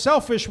you are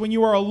selfish when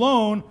you are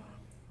alone,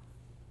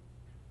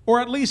 or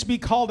at least be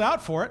called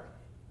out for it.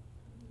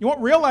 You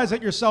won't realize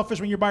that you're selfish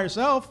when you're by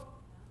yourself.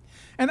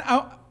 And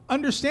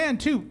understand,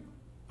 too,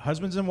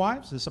 husbands and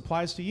wives, this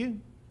applies to you.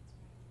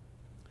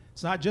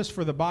 It's not just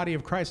for the body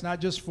of Christ,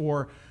 not just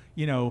for,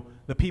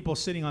 the people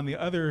sitting on the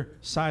other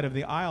side of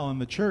the aisle in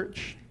the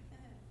church.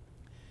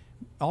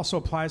 It also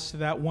applies to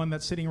that one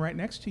that's sitting right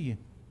next to you.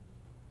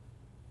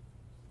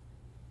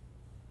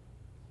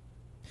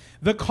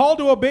 The call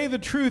to obey the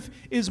truth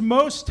is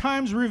most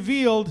times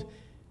revealed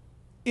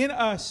in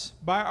us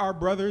by our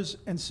brothers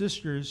and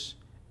sisters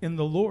in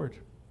the Lord.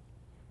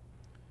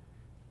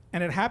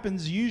 And it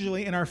happens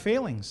usually in our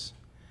failings.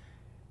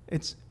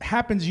 It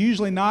happens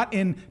usually not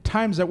in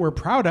times that we're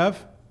proud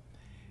of.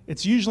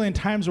 It's usually in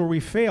times where we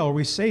fail, or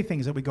we say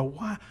things that we go,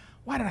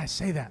 why did I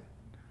say that?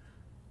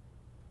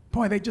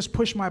 Boy, they just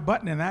pushed my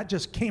button and that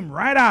just came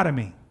right out of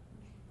me.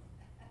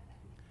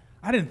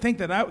 I didn't think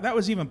that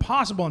was even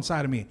possible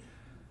inside of me.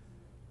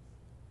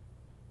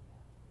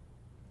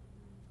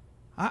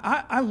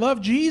 I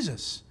love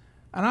Jesus,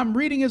 and I'm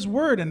reading his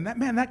word, and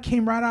that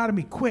came right out of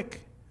me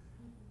quick.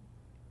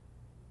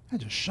 That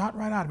just shot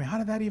right out of me. How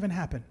did that even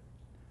happen?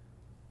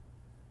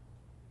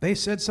 They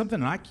said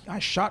something, and I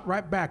shot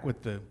right back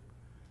with the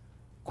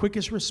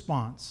quickest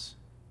response.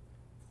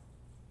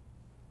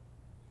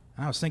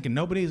 And I was thinking,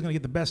 nobody's going to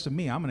get the best of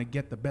me. I'm going to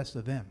get the best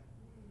of them.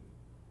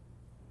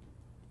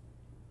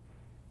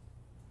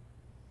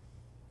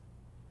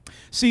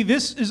 See,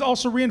 this is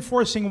also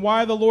reinforcing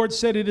why the Lord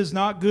said it is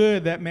not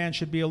good that man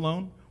should be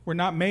alone. We're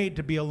not made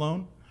to be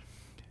alone.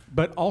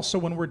 But also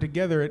when we're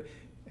together, it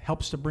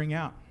helps to bring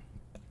out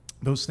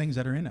those things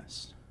that are in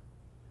us.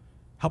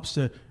 Helps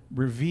to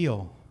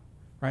reveal,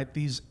 right,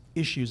 these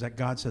issues that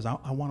God says,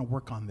 I want to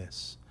work on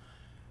this.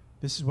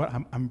 This is what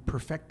I'm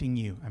perfecting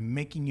you. I'm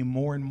making you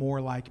more and more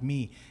like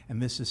me.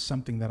 And this is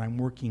something that I'm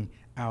working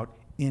out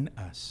in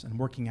us and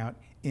working out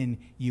in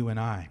you and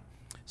I.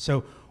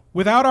 So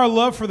without our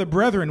love for the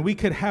brethren, we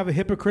could have a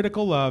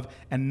hypocritical love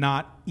and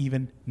not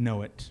even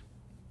know it.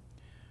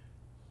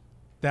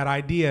 That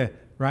idea,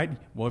 right?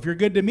 Well, if you're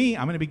good to me,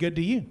 I'm going to be good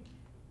to you.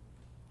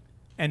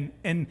 And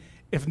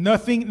if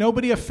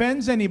nobody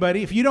offends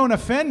anybody, if you don't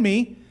offend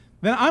me,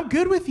 then I'm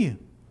good with you.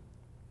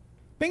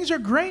 Things are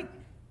great.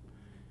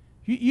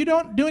 You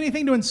don't do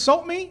anything to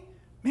insult me,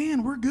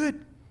 man, we're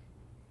good.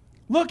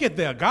 Look at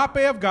the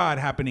agape of God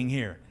happening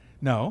here.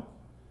 No,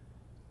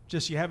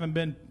 just it hasn't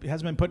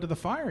been put to the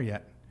fire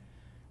yet.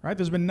 Right?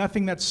 There's been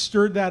nothing that's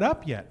stirred that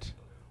up yet.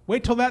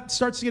 Wait till that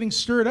starts getting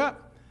stirred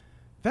up.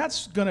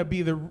 That's going to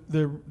be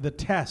the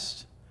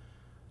test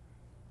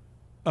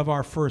of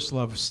our first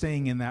love,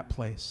 staying in that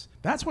place.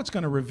 That's what's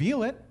going to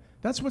reveal it.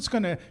 That's what's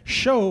going to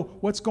show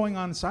what's going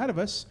on inside of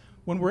us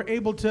when we're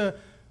able to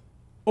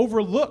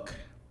overlook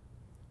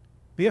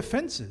the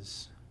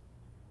offenses.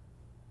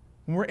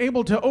 When we're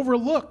able to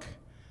overlook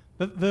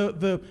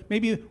the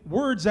maybe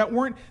words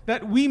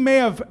that we may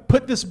have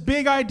put this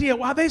big idea,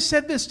 wow, they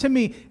said this to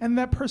me, and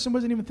that person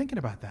wasn't even thinking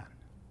about that.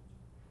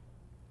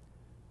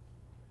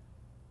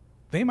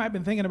 They might have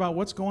been thinking about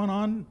what's going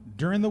on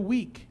during the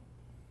week.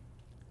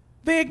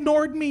 They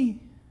ignored me.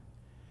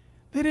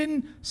 They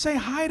didn't say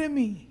hi to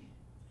me.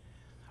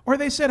 Or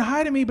they said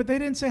hi to me, but they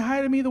didn't say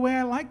hi to me the way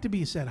I like to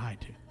be said hi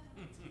to.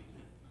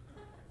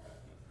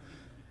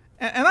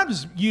 And I'm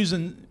just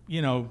using,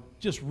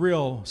 just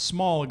real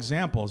small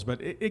examples,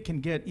 but it can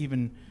get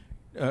even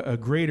a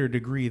greater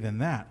degree than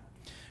that.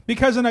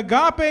 Because an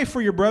agape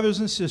for your brothers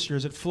and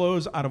sisters, it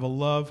flows out of a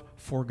love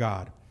for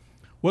God.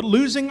 What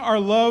losing our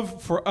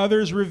love for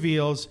others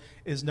reveals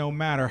is no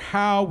matter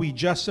how we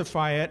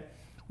justify it,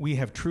 we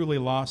have truly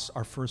lost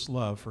our first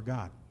love for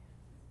God.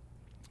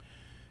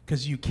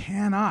 Because you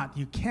cannot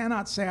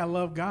say I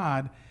love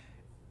God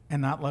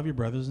and not love your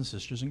brothers and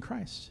sisters in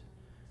Christ.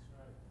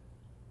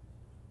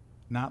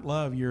 Not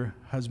love your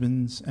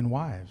husbands and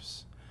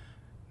wives.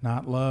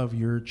 Not love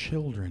your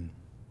children.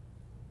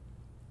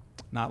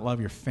 Not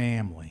love your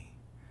family.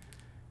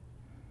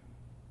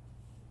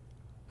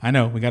 I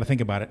know, we got to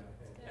think about it.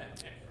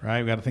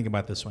 Right? We got to think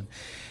about this one.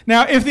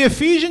 Now, if the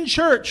Ephesian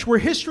church, where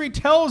history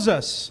tells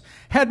us,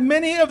 had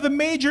many of the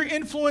major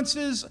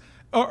influences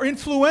or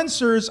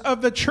influencers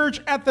of the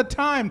church at the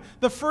time,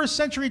 the first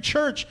century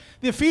church,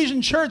 the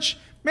Ephesian church.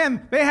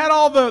 Man, they had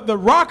all the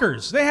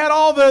rockers. They had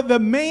all the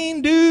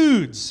main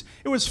dudes.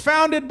 It was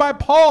founded by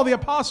Paul, the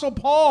Apostle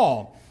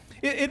Paul.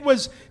 It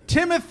was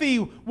Timothy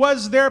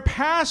was their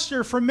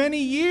pastor for many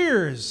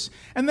years.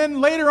 And then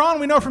later on,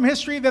 we know from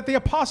history that the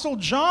Apostle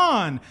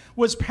John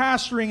was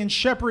pastoring and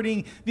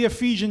shepherding the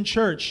Ephesian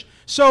church.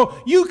 So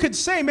you could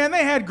say, man,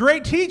 they had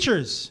great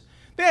teachers.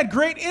 They had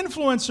great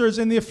influencers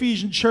in the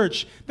Ephesian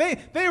church. They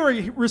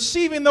were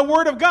receiving the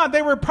word of God.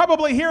 They were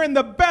probably hearing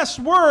the best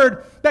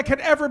word that could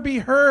ever be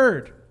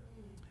heard.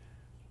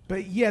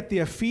 But yet the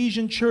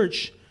Ephesian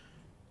church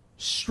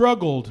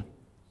struggled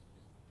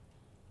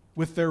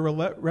with their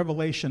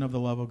revelation of the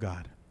love of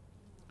God,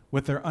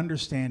 with their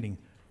understanding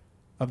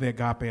of the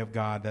agape of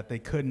God, that they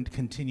couldn't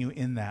continue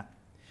in that.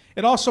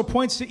 It also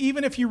points to,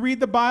 even if you read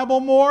the Bible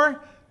more,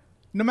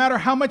 no matter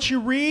how much you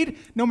read,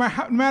 no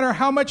matter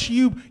how much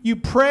you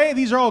pray,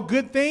 these are all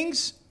good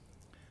things.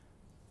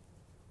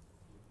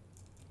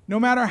 No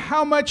matter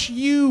how much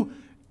you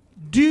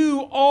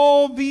do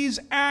all these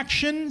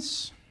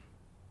actions,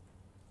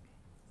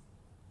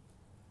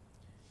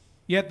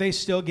 yet they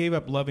still gave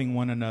up loving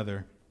one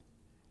another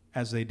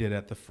as they did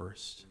at the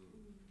first.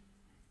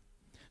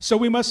 So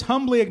we must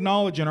humbly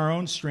acknowledge in our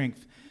own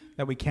strength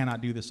that we cannot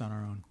do this on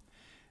our own.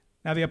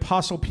 Now the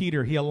Apostle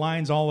Peter, he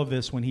aligns all of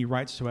this when he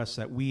writes to us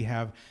that we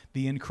have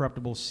the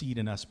incorruptible seed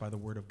in us by the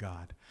word of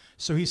God.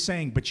 So he's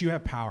saying, but you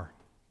have power.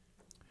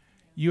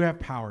 You have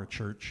power,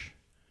 church.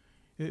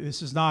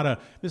 This is not a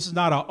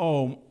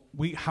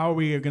how are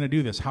we going to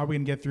do this? How are we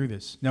going to get through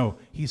this? No,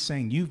 he's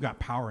saying you've got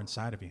power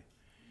inside of you.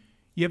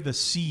 You have the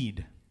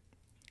seed.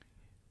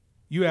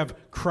 You have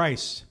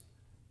Christ,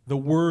 the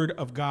Word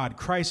of God,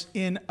 Christ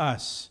in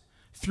us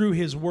through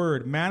His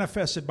Word,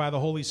 manifested by the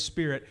Holy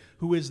Spirit,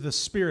 who is the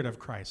Spirit of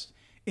Christ,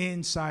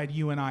 inside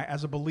you and I.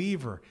 As a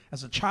believer,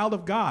 as a child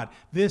of God,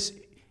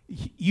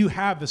 you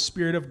have the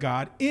Spirit of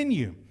God in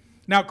you.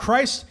 Now,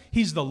 Christ,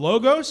 He's the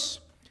Logos.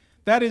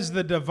 That is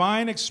the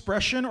divine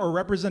expression or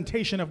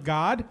representation of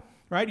God.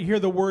 Right? You hear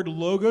the word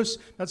logos.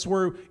 That's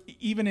where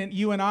even in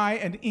you and I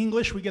and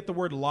English, we get the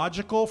word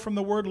logical from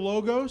the word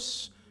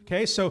logos.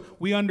 Okay, so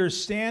we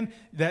understand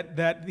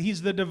that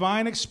He's the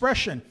divine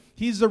expression.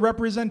 He's the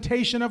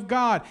representation of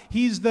God.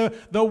 He's the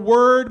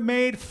Word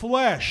made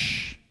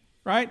flesh.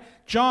 Right?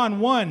 John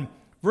 1,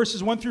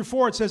 verses 1 through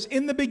 4, it says,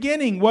 "In the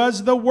beginning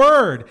was the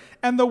Word,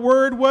 and the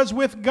Word was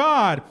with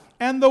God,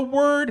 and the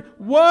Word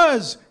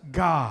was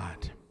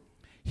God.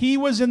 He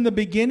was in the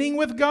beginning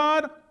with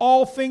God.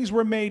 All things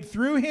were made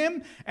through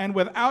Him, and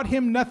without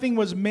Him nothing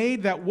was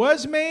made that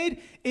was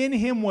made. In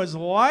Him was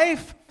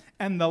life,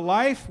 and the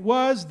life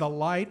was the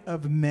light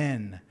of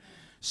men."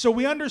 So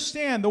we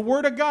understand the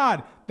Word of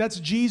God, that's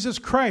Jesus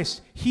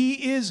Christ.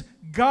 He is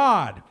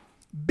God.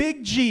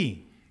 Big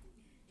G,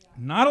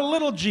 not a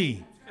little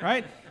g,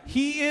 right?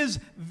 He is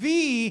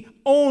the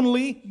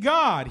only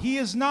God. He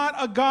is not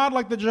a God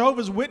like the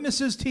Jehovah's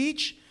Witnesses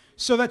teach,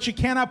 so that you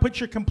cannot put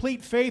your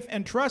complete faith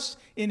and trust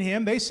in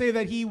Him. They say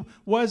that He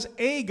was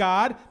a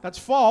God. That's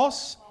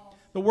false.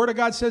 The Word of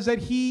God says that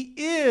He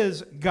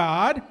is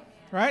God,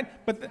 right?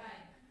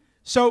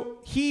 So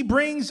He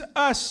brings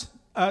us,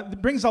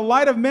 brings the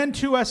light of men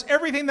to us,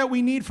 everything that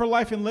we need for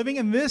life and living.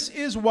 And this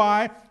is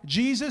why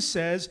Jesus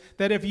says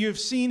that if you have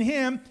seen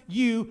Him,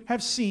 you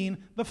have seen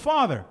the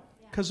Father,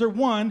 because they're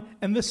one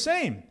and the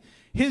same.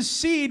 His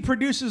seed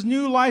produces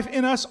new life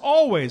in us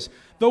always.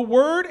 The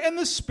Word and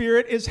the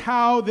Spirit is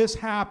how this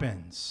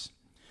happens.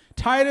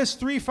 Titus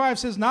 3:5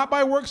 says, "Not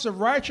by works of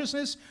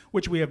righteousness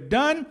which we have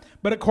done,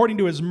 but according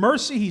to His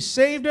mercy He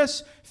saved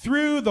us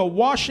through the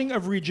washing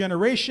of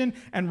regeneration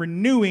and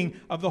renewing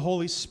of the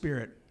Holy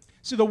Spirit."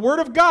 So the Word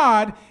of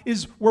God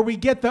is where we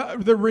get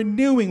the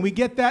renewing. We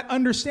get that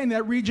understanding,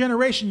 that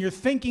regeneration. You're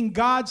thinking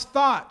God's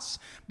thoughts.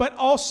 But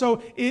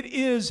also it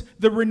is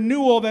the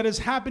renewal that is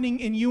happening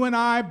in you and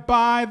I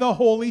by the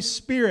Holy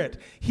Spirit.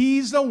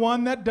 He's the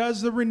one that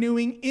does the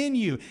renewing in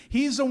you.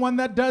 He's the one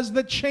that does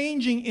the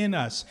changing in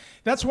us.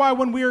 That's why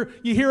when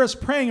you hear us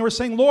praying, we're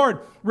saying, "Lord,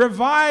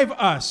 revive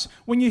us."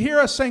 When you hear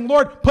us saying,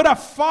 "Lord, put a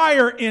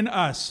fire in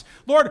us.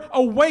 Lord,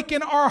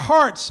 awaken our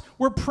hearts."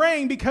 We're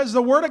praying because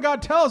the Word of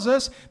God tells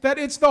us that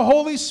it's the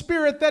Holy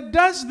Spirit that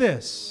does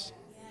this.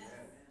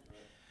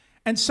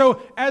 And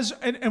so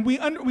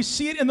we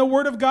see it in the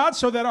Word of God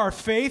so that our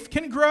faith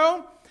can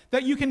grow,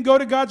 that you can go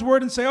to God's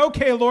Word and say,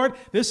 "Okay, Lord,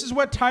 this is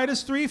what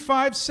Titus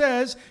 3:5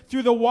 says,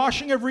 through the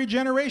washing of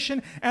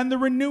regeneration and the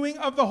renewing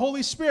of the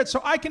Holy Spirit." So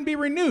I can be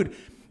renewed.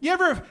 You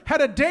ever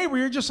had a day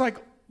where you're just like,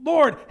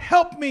 "Lord,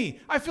 help me.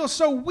 I feel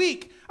so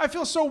weak. I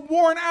feel so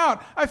worn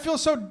out. I feel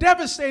so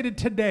devastated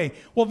today."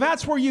 Well,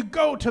 that's where you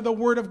go to the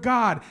Word of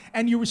God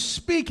and you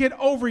speak it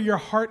over your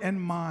heart and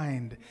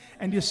mind.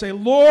 And you say,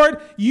 "Lord,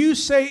 you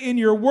say in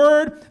your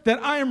Word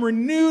that I am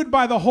renewed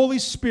by the Holy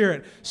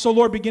Spirit. So,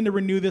 Lord, begin to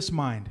renew this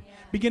mind.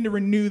 Begin to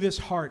renew this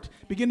heart.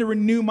 Begin to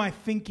renew my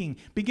thinking.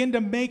 Begin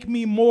to make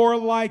me more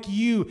like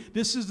you.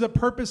 This is the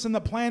purpose and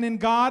the plan in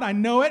God. I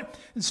know it.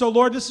 And so,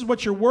 Lord, this is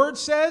what your word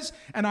says,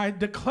 and I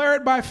declare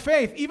it by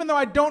faith, even though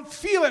I don't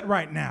feel it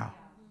right now.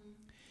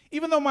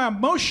 Even though my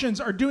emotions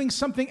are doing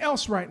something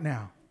else right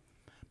now.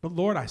 But,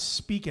 Lord, I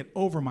speak it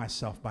over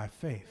myself by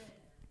faith.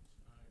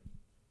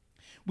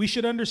 We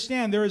should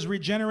understand there is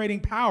regenerating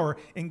power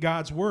in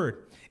God's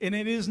word. And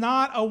it is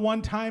not a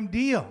one-time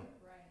deal.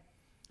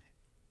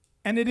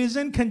 And it is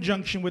in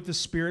conjunction with the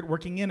Spirit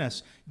working in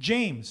us.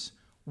 James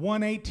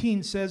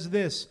 1:18 says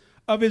this,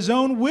 of his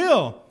own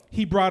will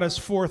he brought us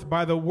forth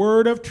by the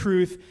word of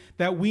truth,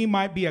 that we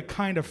might be a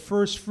kind of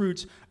first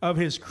fruits of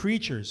his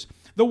creatures.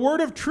 The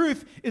word of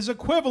truth is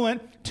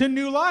equivalent to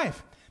new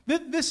life.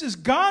 This is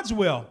God's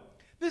will.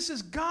 This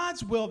is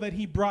God's will that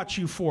he brought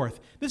you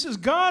forth. This is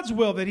God's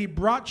will that he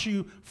brought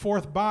you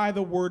forth by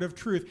the word of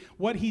truth.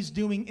 What he's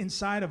doing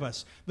inside of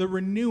us, the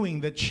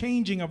renewing, the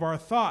changing of our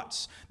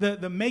thoughts,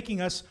 the making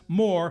us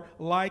more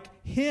like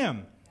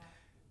him.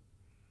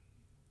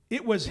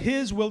 It was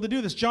his will to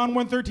do this. John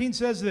 1:13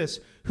 says this,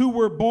 who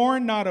were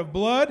born not of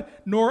blood,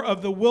 nor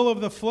of the will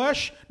of the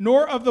flesh,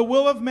 nor of the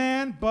will of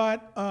man,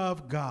 but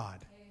of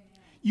God. Amen.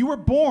 You were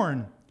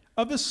born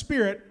of the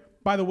Spirit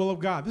by the will of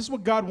God. This is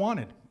what God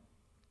wanted.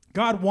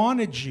 God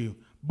wanted you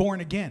born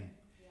again.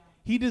 Yeah.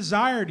 He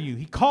desired you.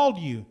 He called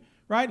you,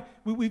 right?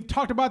 We've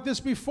talked about this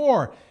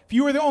before. If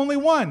you were the only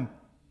one,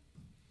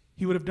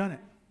 he would have done it.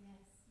 Yes.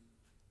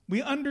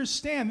 We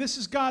understand this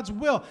is God's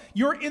will.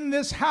 You're in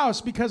this house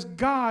because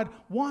God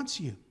wants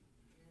you,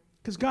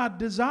 because God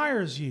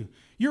desires you.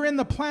 You're in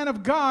the plan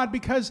of God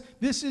because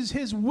this is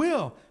his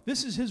will.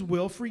 This is his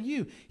will for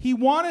you. He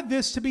wanted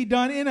this to be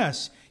done in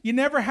us. You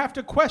never have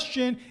to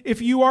question if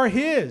you are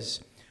his.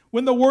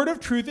 When the word of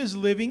truth is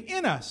living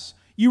in us,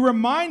 you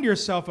remind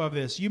yourself of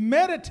this. You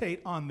meditate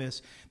on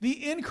this.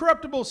 The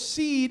incorruptible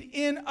seed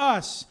in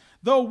us,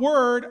 the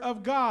word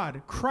of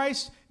God,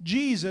 Christ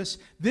Jesus.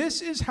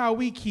 This is how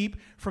we keep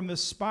from the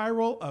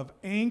spiral of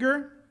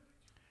anger,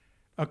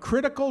 a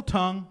critical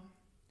tongue,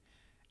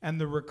 and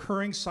the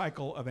recurring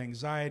cycle of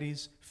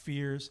anxieties,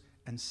 fears,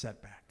 and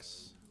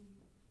setbacks.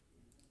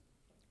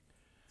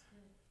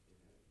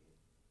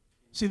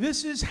 See,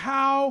 this is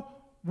how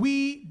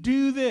we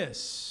do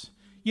this.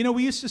 You know,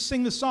 we used to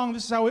sing the song,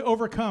 This is How We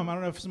Overcome. I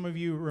don't know if some of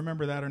you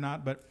remember that or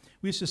not, but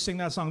we used to sing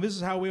that song, This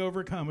is How We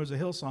Overcome. It was a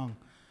Hillsong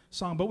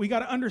song. But we got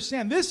to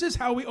understand, this is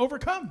how we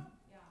overcome.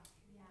 Yeah.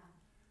 Yeah.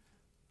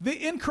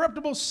 The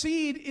incorruptible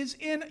seed is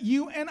in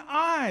you and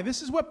I.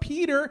 This is what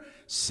Peter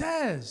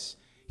says.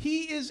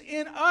 He is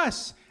in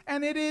us,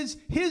 and it is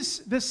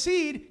the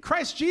seed,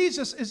 Christ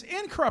Jesus, is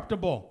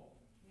incorruptible.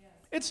 Yes.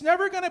 It's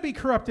never going to be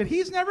corrupted.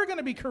 He's never going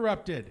to be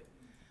corrupted.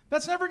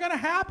 That's never going to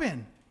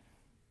happen.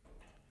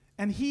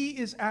 And he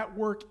is at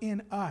work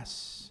in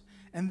us.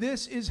 And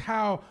this is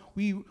how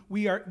we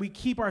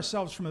keep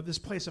ourselves from this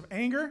place of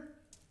anger,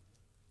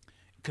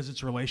 because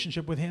it's a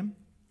relationship with him.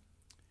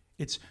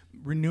 It's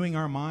renewing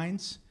our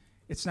minds.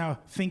 It's now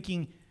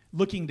thinking,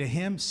 looking to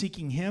him,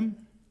 seeking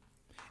him.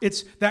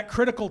 It's that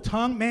critical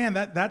tongue. Man,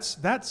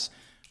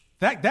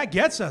 that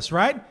gets us,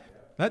 right?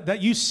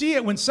 That you see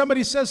it when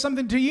somebody says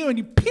something to you and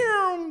you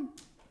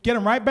get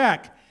them right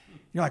back.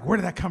 You're like, where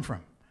did that come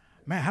from?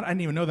 Man, I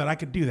didn't even know that I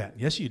could do that.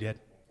 Yes, you did.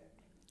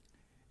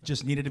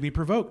 Just needed to be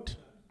provoked.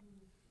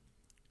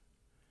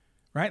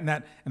 Right?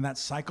 And that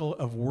cycle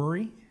of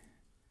worry,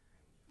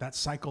 that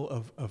cycle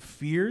of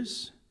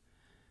fears,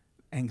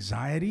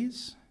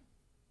 anxieties,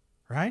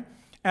 right?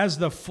 As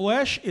the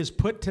flesh is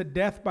put to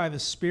death by the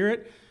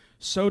Spirit,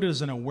 so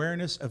does an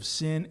awareness of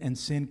sin and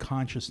sin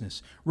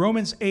consciousness.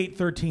 Romans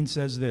 8:13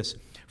 says this,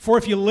 for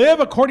if you live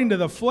according to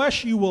the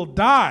flesh, you will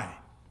die.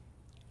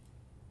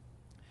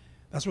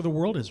 That's where the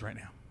world is right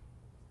now.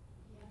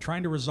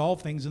 Trying to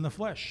resolve things in the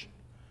flesh.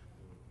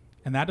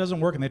 And that doesn't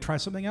work, and they try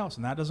something else.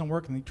 And that doesn't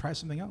work, and they try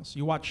something else.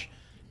 You watch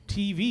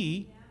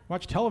TV,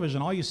 watch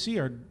television, all you see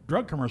are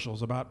drug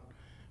commercials about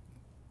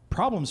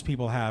problems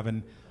people have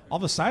and all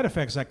the side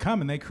effects that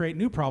come, and they create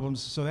new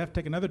problems, so they have to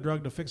take another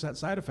drug to fix that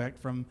side effect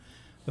from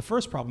the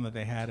first problem that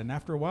they had. And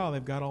after a while,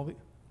 they've got all the...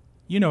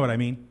 You know what I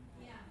mean,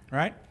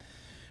 right?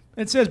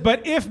 It says,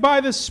 but if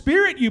by the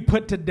Spirit you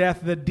put to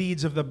death the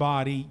deeds of the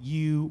body,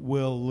 you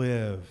will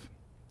live.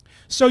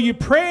 So you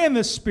pray in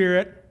the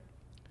Spirit,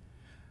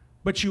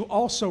 but you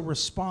also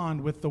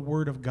respond with the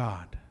Word of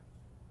God.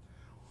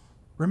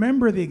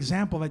 Remember the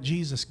example that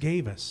Jesus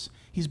gave us.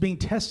 He's being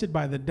tested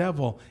by the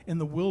devil in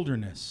the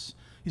wilderness.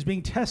 He's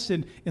being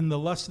tested in the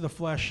lust of the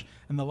flesh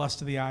and the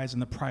lust of the eyes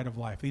and the pride of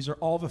life. These are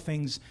all the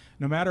things,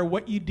 no matter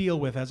what you deal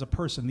with as a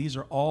person, these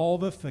are all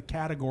the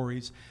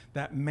categories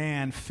that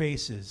man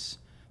faces,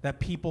 that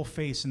people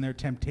face in their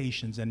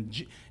temptations.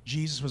 And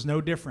Jesus was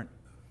no different.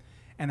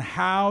 And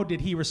how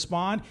did he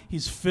respond?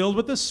 He's filled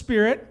with the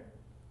Spirit.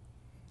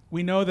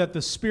 We know that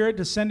the Spirit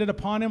descended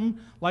upon him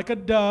like a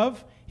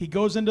dove. He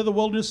goes into the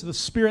wilderness. The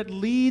Spirit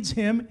leads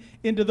him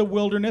into the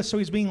wilderness. So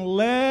he's being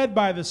led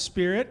by the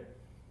Spirit.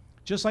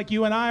 Just like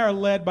you and I are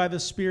led by the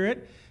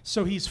Spirit,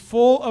 so he's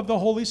full of the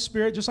Holy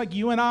Spirit, just like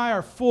you and I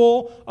are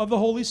full of the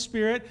Holy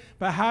Spirit.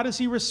 But how does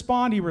he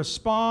respond? He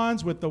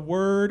responds with the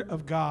Word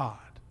of God.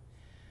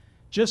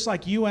 Just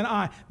like you and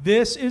I.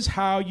 This is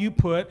how you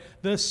put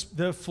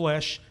the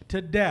flesh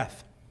to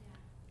death.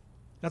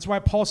 That's why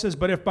Paul says,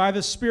 but if by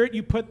the Spirit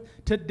you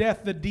put to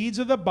death the deeds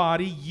of the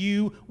body,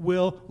 you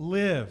will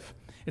live.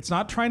 It's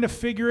not trying to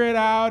figure it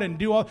out and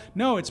do all.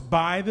 No, it's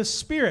by the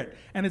Spirit,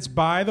 and it's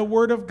by the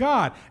Word of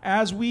God.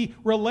 As we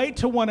relate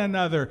to one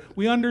another,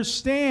 we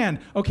understand,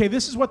 okay,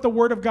 this is what the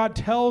Word of God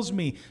tells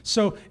me.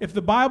 So if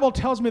the Bible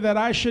tells me that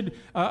I should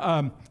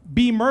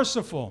be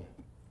merciful,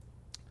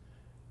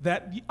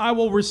 that I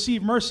will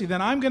receive mercy,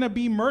 then I'm going to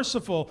be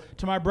merciful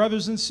to my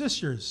brothers and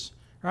sisters,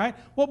 right?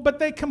 Well, but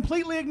they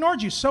completely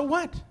ignored you. So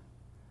what?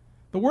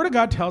 The Word of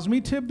God tells me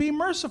to be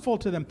merciful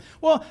to them.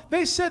 Well,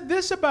 they said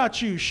this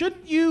about you.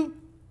 Shouldn't you?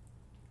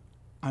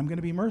 I'm going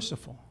to be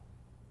merciful.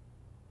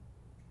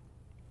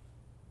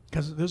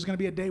 Because there's going to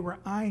be a day where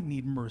I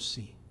need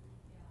mercy.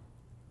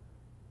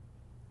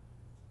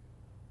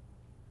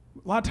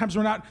 A lot of times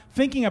we're not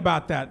thinking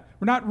about that.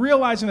 We're not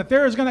realizing that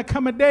there is going to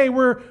come a day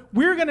where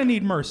we're going to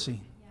need mercy.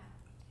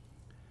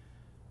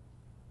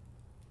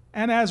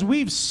 And as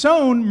we've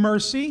sown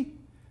mercy,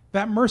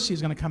 that mercy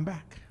is going to come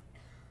back.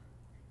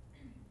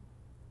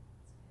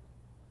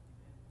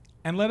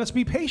 And let us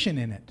be patient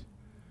in it.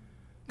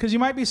 Because you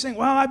might be saying,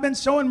 well, I've been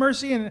sowing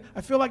mercy and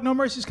I feel like no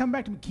mercy's come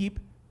back to me. Keep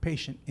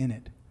patient in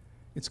it.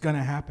 It's going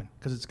to happen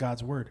because it's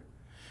God's word.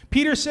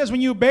 Peter says when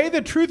you obey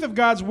the truth of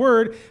God's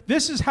word,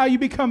 this is how you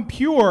become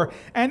pure.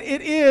 And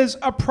it is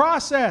a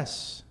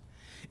process.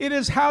 It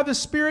is how the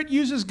Spirit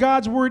uses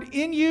God's word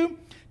in you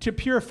to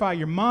purify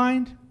your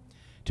mind,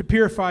 to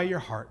purify your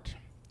heart,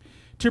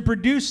 to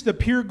produce the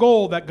pure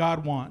gold that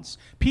God wants.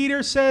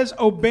 Peter says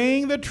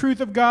obeying the truth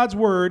of God's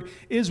word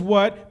is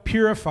what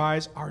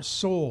purifies our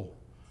soul.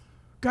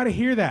 Got to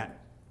hear that.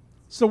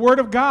 It's the word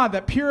of God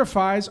that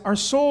purifies our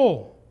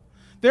soul.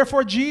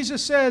 Therefore,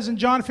 Jesus says in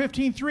John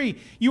 15:3,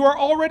 you are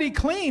already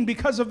clean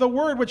because of the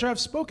word which I have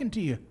spoken to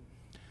you.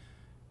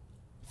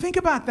 Think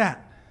about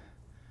that.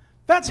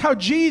 That's how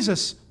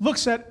Jesus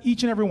looks at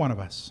each and every one of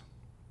us.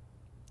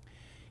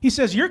 He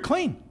says, you're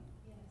clean.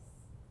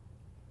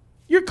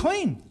 You're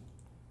clean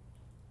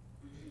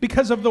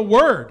because of the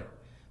word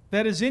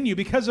that is in you,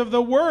 because of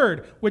the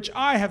word which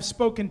I have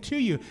spoken to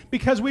you,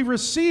 because we've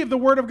received the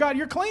word of God.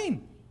 You're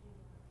clean.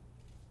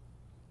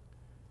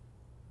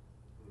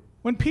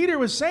 When Peter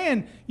was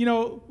saying,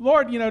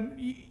 Lord, you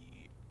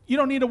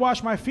don't need to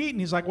wash my feet. And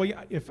he's like, well,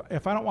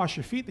 if I don't wash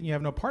your feet, then you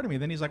have no part of me.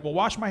 Then he's like, well,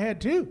 wash my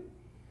head too.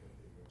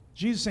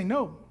 Jesus is saying,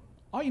 no,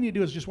 all you need to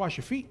do is just wash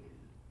your feet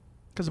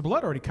because the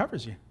blood already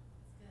covers you.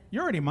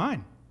 You're already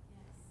mine.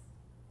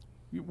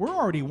 We're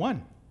already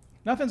one.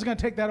 Nothing's going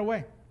to take that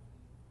away.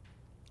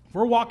 If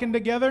we're walking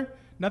together,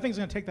 nothing's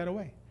going to take that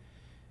away.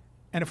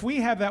 And if we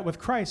have that with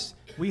Christ,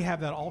 we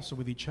have that also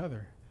with each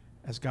other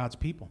as God's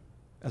people,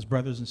 as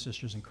brothers and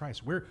sisters in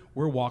Christ. We're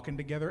walking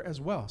together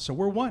as well. So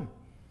we're one.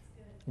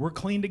 We're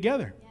clean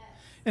together. Yes.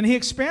 And he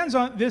expands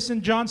on this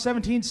in John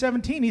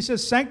 17:17. He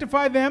says,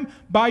 sanctify them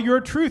by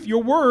your truth.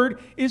 Your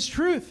word is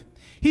truth.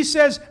 He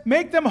says,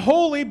 make them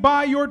holy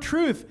by your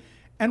truth.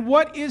 And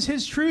what is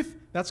his truth?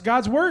 That's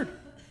God's word.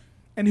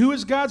 And who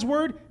is God's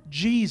word?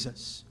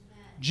 Jesus.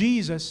 Amen.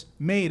 Jesus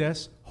made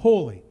us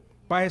holy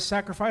by his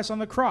sacrifice on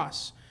the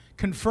cross,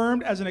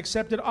 confirmed as an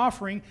accepted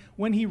offering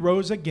when he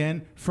rose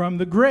again from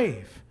the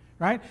grave.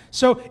 Right?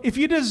 So if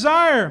you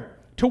desire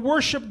to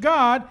worship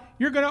God,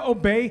 you're going to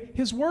obey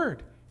his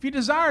word. If you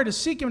desire to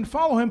seek him and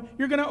follow him,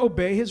 you're going to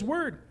obey his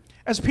word.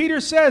 As Peter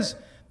says,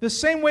 the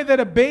same way that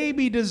a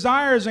baby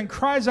desires and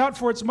cries out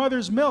for its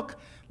mother's milk,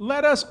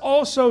 let us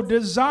also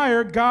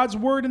desire God's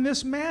word in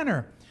this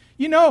manner.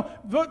 You know,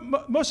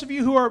 most of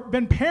you who have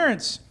been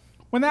parents,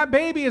 when that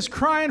baby is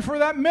crying for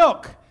that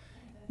milk,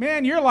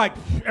 man, you're like,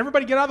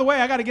 everybody get out of the way.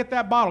 I got to get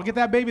that bottle. Get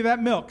that baby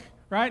that milk,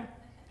 right?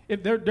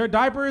 If their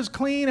diaper is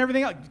clean,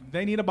 everything else,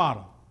 they need a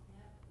bottle,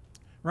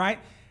 right?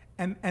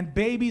 And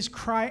babies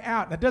cry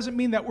out. That doesn't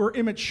mean that we're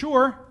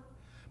immature,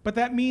 but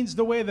that means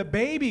the way the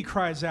baby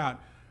cries out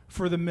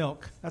for the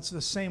milk. That's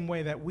the same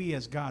way that we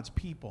as God's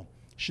people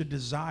should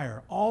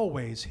desire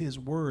always his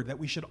word, that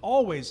we should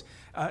always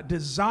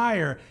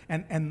desire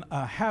and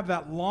have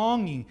that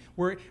longing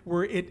where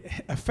it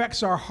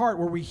affects our heart,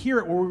 where we hear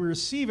it, where we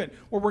receive it,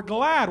 where we're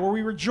glad, where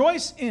we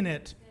rejoice in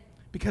it.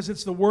 Because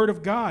it's the word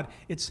of God.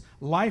 It's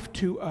life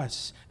to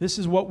us. This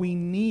is what we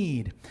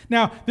need.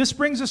 Now, this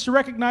brings us to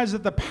recognize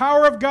that the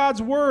power of God's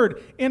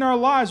word in our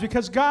lives,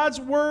 because God's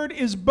word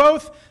is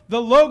both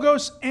the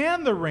Logos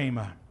and the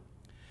Rhema.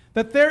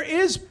 That there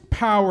is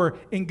power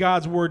in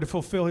God's word to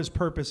fulfill his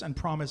purpose and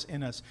promise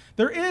in us.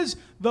 There is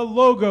the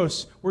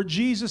Logos, where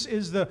Jesus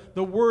is the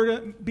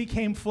word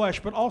became flesh,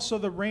 but also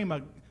the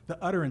Rhema, the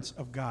utterance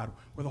of God,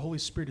 where the Holy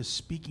Spirit is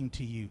speaking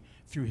to you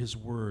through his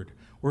word,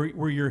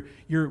 where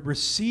you're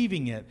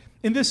receiving it.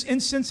 In this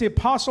instance, the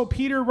Apostle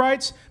Peter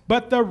writes,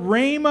 but the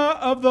Rhema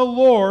of the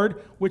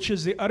Lord, which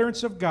is the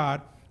utterance of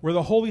God, where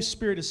the Holy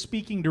Spirit is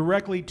speaking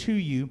directly to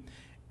you,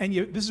 And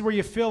this is where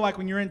you feel like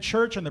when you're in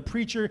church and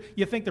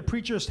you think the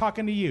preacher is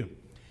talking to you.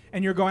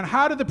 And you're going,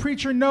 how did the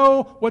preacher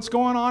know what's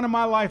going on in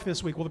my life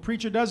this week? Well, the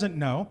preacher doesn't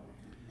know.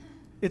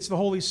 It's the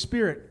Holy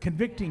Spirit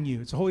convicting you.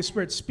 It's the Holy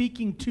Spirit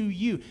speaking to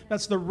you.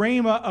 That's the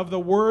rhema of the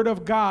Word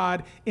of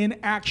God in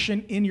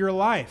action in your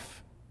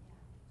life.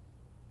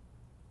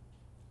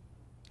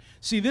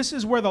 See, this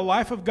is where the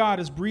life of God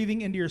is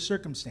breathing into your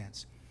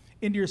circumstance,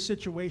 into your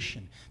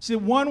situation. See,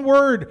 one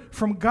word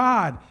from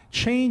God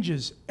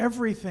changes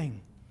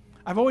everything.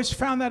 I've always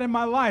found that in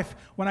my life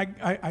when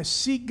I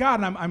seek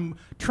God and I'm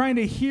trying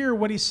to hear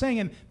what He's saying,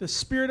 and the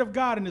Spirit of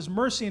God and His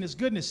mercy and His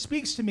goodness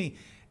speaks to me,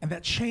 and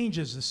that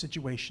changes the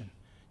situation,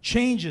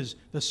 changes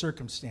the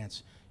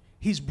circumstance.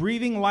 He's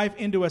breathing life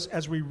into us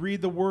as we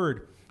read the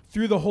Word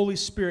through the Holy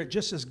Spirit,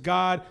 just as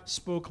God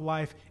spoke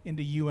life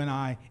into you and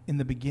I in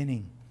the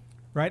beginning.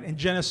 Right? In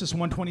Genesis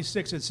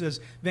 1:26 it says,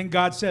 then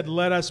God said,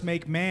 let us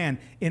make man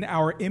in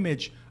our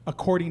image,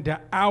 according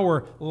to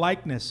our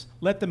likeness.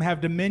 Let them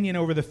have dominion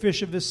over the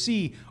fish of the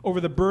sea,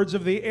 over the birds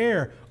of the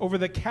air, over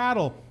the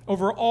cattle,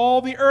 over all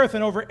the earth,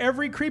 and over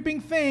every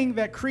creeping thing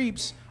that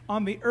creeps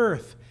on the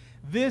earth.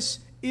 This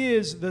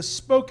is the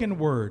spoken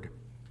word.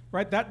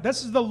 Right?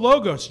 This is the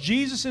Logos.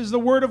 Jesus is the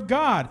Word of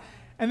God.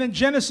 And then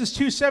Genesis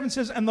 2:7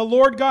 says, and the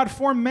Lord God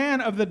formed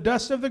man of the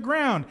dust of the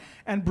ground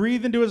and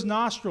breathed into his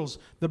nostrils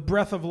the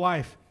breath of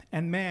life,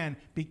 and man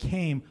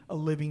became a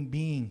living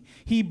being.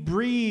 He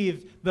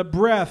breathed the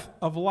breath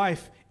of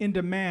life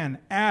into man,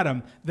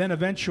 Adam. Then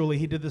eventually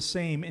he did the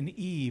same in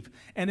Eve.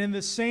 And in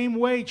the same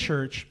way,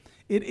 church,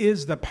 it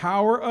is the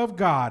power of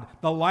God,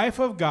 the life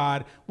of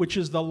God, which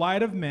is the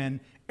light of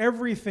men,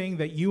 everything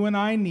that you and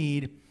I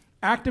need,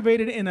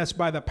 activated in us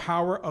by the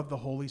power of the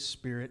Holy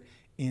Spirit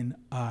in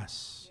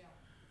us.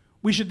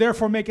 We should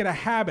therefore make it a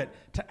habit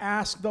to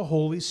ask the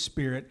Holy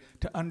Spirit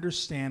to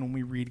understand when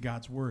we read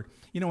God's Word.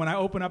 You know, when I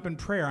open up in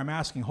prayer, I'm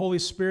asking, Holy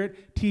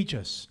Spirit, teach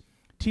us.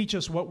 Teach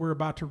us what we're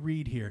about to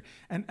read here.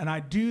 And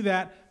I do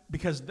that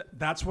because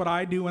that's what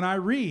I do when I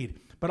read,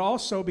 but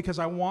also because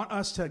I want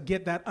us to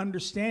get that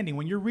understanding.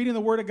 When you're reading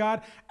the Word of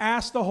God,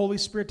 ask the Holy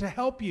Spirit to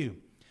help you.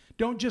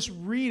 Don't just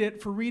read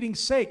it for reading's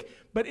sake,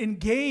 but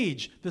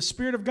engage the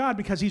Spirit of God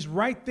because He's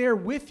right there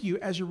with you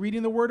as you're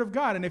reading the Word of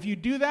God. And if you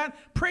do that,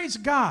 praise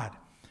God.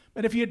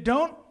 But if you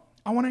don't,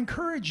 I want to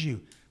encourage you.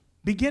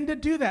 Begin to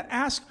do that.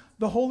 Ask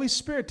the Holy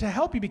Spirit to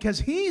help you because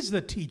He's the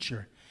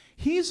teacher.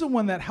 He's the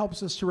one that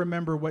helps us to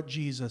remember what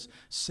Jesus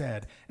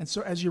said. And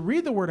so as you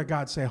read the Word of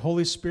God, say,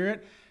 Holy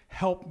Spirit,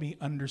 help me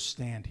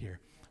understand here.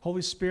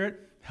 Holy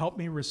Spirit, help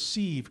me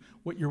receive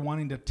what you're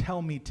wanting to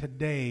tell me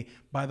today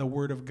by the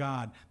Word of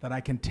God, that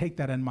I can take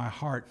that in my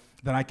heart,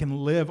 that I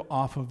can live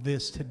off of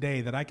this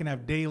today, that I can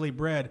have daily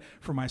bread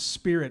for my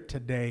spirit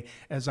today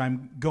as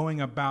I'm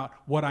going about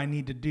what I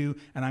need to do,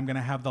 and I'm going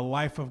to have the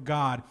life of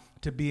God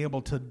to be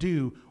able to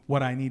do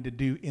what I need to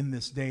do in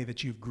this day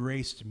that you've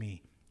graced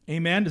me.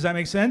 Amen? Does that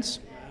make sense?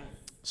 Yes.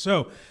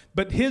 So,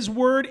 but His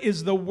Word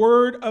is the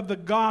word of the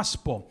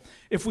gospel.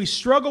 If we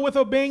struggle with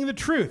obeying the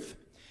truth,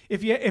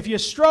 if you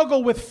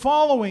struggle with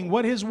following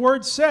what His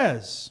Word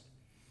says,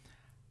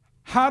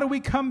 how do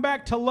we come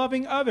back to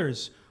loving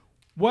others?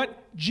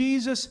 What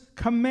Jesus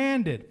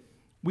commanded.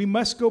 We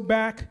must go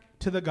back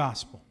to the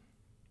gospel.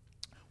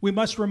 We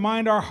must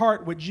remind our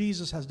heart what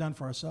Jesus has done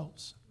for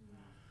ourselves.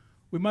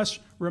 We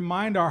must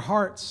remind our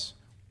hearts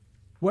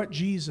what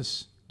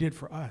Jesus did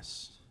for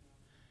us.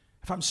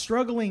 If I'm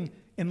struggling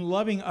in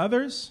loving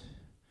others,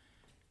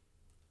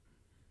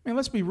 man,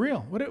 let's be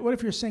real. What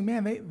if you're saying,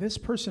 man, this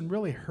person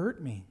really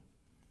hurt me,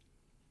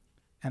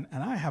 and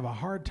I have a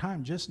hard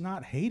time just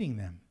not hating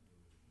them?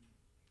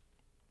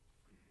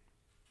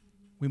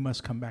 We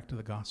must come back to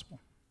the gospel.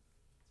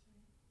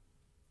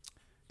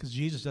 Because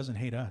Jesus doesn't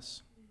hate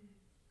us.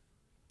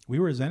 We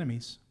were His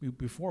enemies.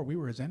 Before we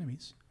were His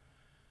enemies.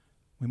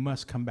 We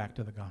must come back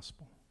to the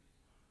gospel.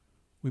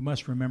 We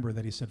must remember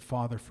that He said,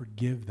 Father,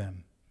 forgive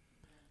them,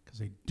 because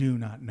they do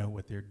not know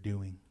what they're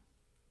doing.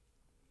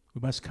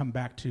 We must come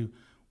back to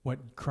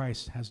what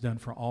Christ has done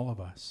for all of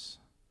us.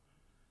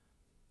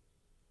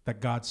 That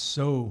God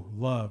so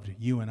loved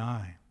you and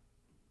I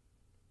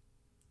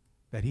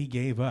that He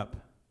gave up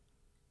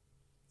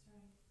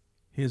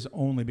His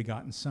only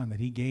begotten Son,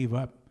 that He gave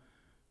up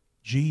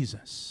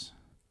Jesus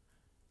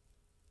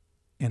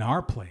in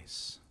our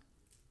place,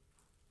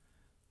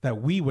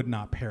 that we would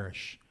not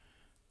perish.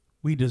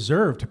 We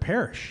deserve to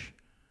perish,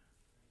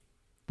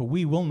 but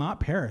we will not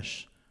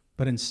perish,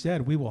 but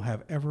instead we will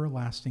have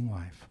everlasting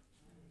life.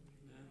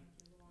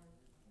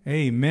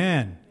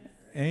 Amen.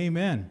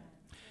 Amen.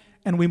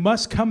 And we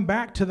must come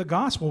back to the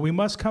gospel. We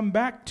must come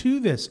back to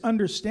this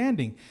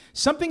understanding.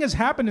 Something has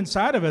happened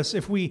inside of us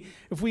if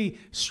we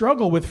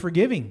struggle with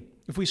forgiving,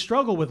 if we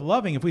struggle with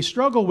loving, if we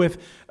struggle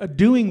with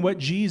doing what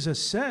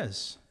Jesus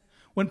says.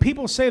 When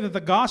people say that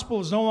the gospel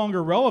is no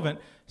longer relevant,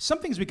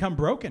 something's become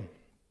broken,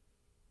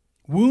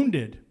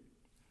 wounded,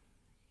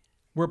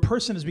 where a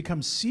person has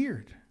become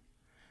seared.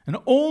 And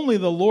only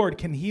the Lord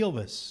can heal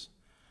this.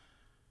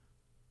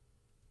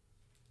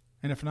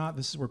 And if not,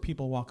 this is where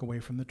people walk away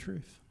from the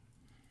truth.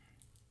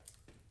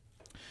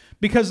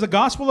 Because the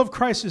gospel of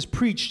Christ is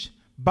preached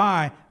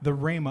by the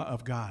rhema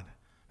of God.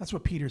 That's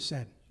what Peter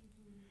said.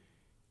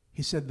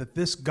 He said that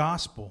this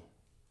gospel,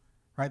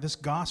 right, this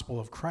gospel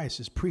of Christ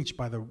is preached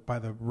by the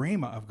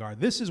rhema of God.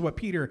 This is what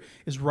Peter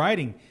is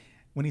writing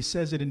when he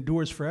says it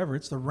endures forever.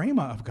 It's the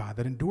rhema of God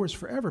that endures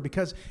forever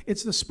because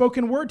it's the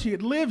spoken word to you.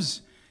 It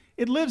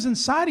lives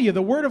inside of you.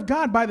 The word of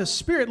God by the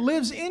Spirit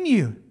lives in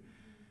you.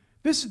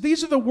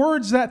 These are the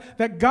words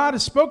that God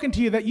has spoken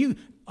to you that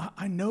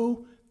I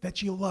know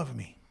that you love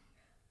me.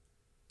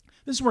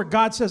 This is where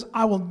God says,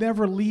 I will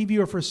never leave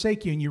you or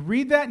forsake you. And you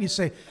read that and you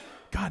say,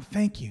 God,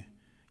 thank you.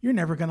 You're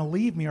never going to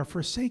leave me or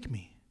forsake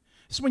me.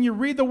 It's when you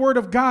read the word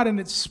of God and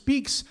it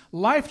speaks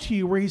life to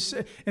you,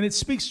 and it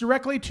speaks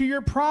directly to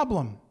your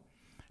problem,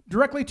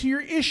 directly to your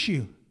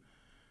issue.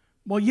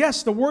 Well,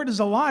 yes, the word is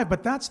alive,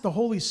 but that's the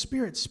Holy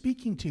Spirit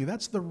speaking to you.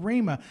 That's the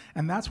rhema,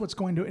 and that's what's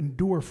going to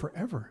endure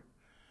forever.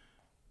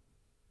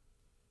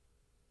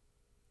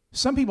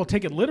 Some people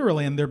take it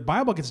literally and their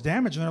Bible gets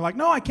damaged and they're like,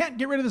 no, I can't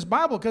get rid of this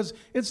Bible because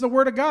it's the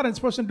Word of God and it's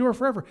supposed to endure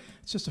forever.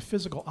 It's just a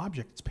physical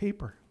object. It's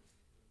paper.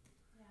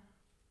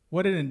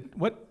 Yeah.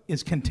 What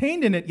is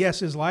contained in it,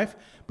 yes, is life,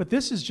 but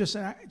this is just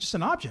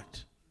an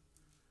object.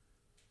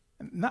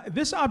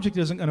 This object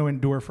isn't going to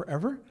endure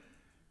forever.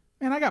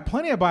 Man, I got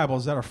plenty of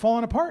Bibles that are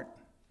falling apart.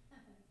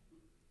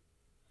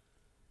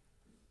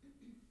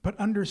 But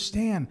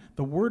understand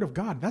the Word of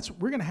God.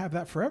 We're going to have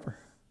that forever.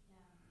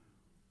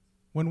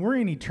 When we're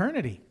in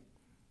eternity,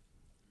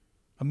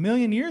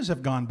 1,000,000 years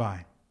have gone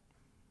by.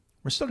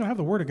 We're still going to have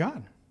the Word of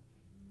God.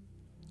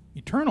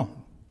 Eternal.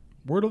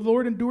 Word of the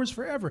Lord endures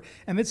forever.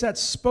 And it's that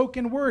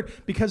spoken word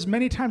because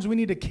many times we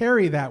need to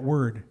carry that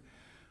word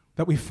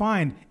that we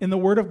find in the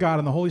Word of God,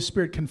 and the Holy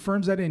Spirit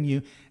confirms that in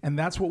you, and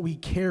that's what we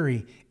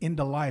carry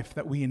into life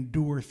that we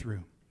endure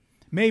through.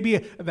 Maybe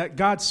that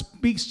God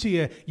speaks to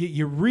you,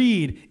 you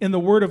read in the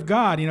Word of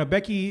God. You know,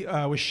 Becky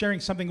was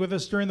sharing something with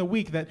us during the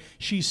week that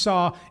she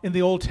saw in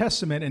the Old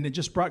Testament, and it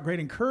just brought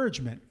great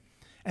encouragement.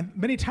 And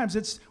many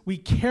times we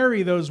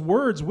carry those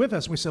words with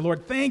us. We say,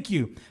 Lord, thank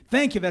you.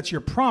 Thank you. That's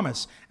your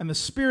promise. And the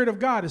Spirit of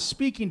God is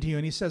speaking to you.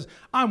 And he says,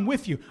 I'm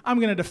with you. I'm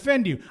going to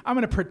defend you. I'm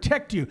going to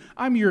protect you.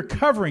 I'm your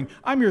covering.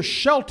 I'm your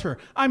shelter.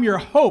 I'm your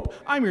hope.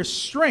 I'm your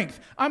strength.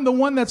 I'm the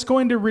one that's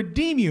going to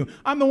redeem you.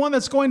 I'm the one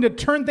that's going to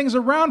turn things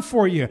around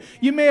for you.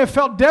 You may have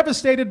felt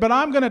devastated, but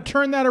I'm going to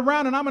turn that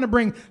around and I'm going to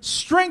bring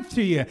strength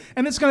to you.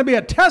 And it's going to be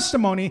a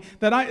testimony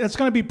that's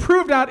going to be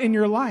proved out in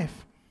your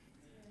life.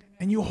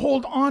 And you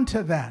hold on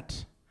to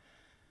that.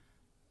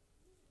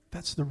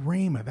 That's the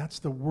rhema. That's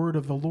the word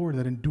of the Lord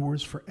that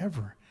endures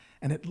forever.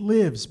 And it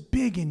lives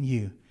big in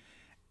you.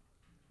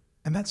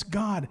 And that's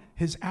God,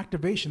 his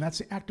activation. That's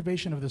the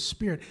activation of the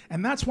Spirit.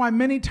 And that's why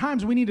many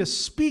times we need to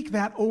speak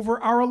that over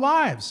our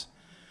lives.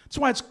 That's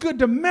why it's good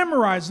to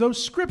memorize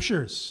those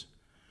scriptures.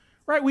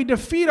 Right? We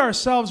defeat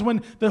ourselves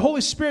when the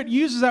Holy Spirit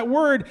uses that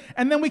word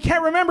and then we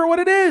can't remember what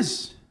it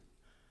is.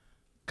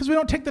 Because we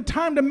don't take the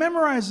time to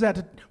memorize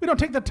that. We don't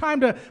take the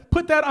time to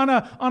put that on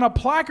a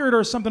placard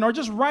or something, or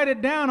just write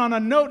it down on a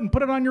note and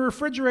put it on your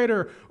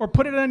refrigerator, or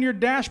put it on your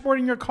dashboard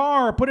in your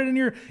car, or put it in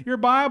your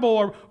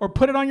Bible, or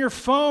put it on your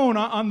phone,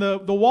 on the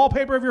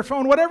wallpaper of your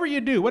phone, whatever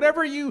you do,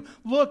 whatever you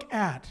look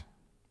at.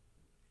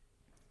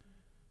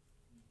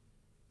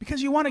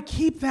 Because you want to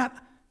keep that,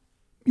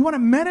 you want to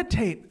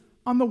meditate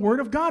on the Word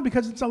of God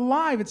because it's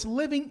alive, it's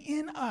living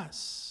in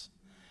us.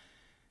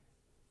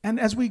 And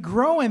as we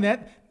grow in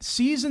that,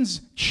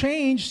 seasons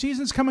change,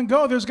 seasons come and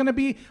go. There's going to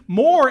be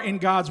more in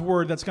God's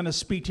word that's going to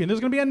speak to you. And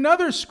there's going to be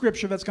another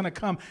scripture that's going to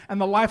come,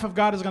 and the life of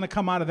God is going to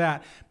come out of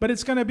that. But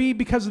it's going to be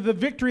because of the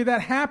victory that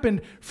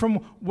happened from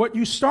what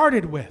you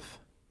started with.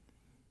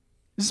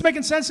 Is this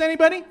making sense to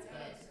anybody?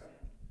 Yes.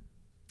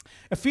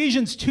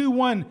 Ephesians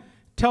 2:1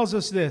 tells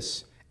us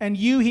this. And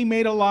you he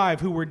made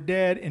alive who were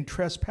dead in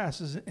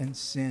trespasses and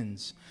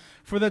sins.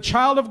 For the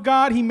child of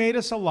God he made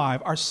us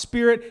alive. Our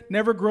spirit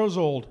never grows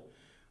old.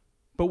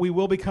 But we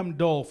will become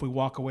dull if we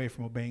walk away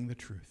from obeying the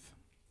truth.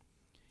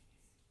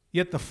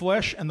 Yet the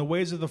flesh and the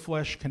ways of the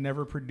flesh can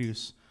never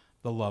produce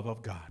the love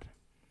of God.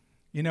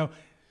 You know,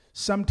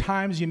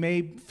 sometimes you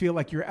may feel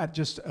like you're at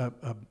just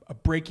a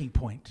breaking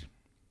point.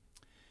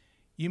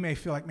 You may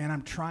feel like, man,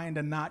 I'm trying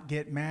to not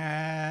get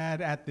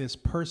mad at this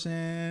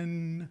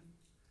person.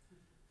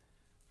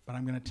 But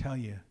I'm going to tell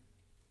you,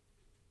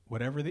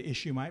 whatever the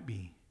issue might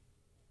be,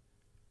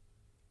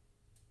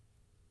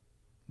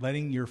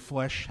 letting your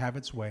flesh have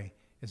its way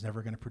is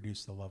never going to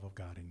produce the love of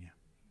God in you.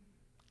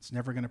 It's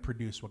never going to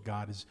produce what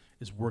God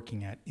is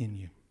working at in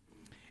you.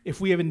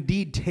 If we have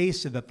indeed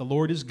tasted that the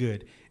Lord is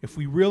good, if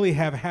we really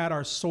have had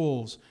our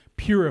souls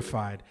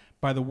purified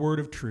by the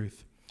word of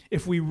truth,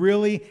 if we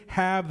really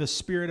have the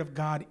Spirit of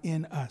God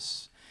in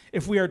us,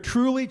 if we are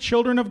truly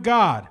children of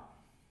God,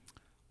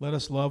 let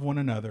us love one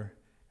another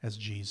as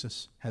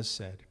Jesus has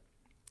said.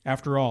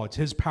 After all, it's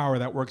his power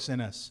that works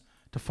in us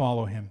to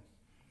follow him.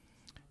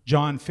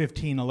 John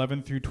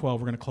 15:11 through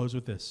 12, we're going to close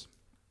with this.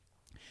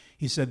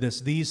 He said this,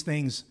 these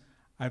things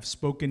I've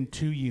spoken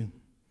to you,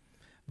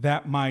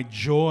 that my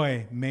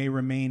joy may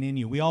remain in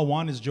you. We all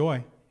want his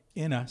joy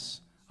in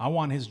us. I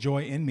want his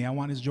joy in me. I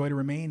want his joy to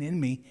remain in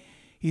me.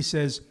 He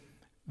says,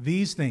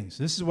 these things,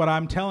 this is what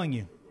I'm telling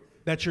you,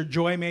 that your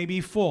joy may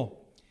be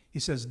full. He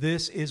says,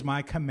 this is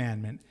my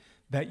commandment,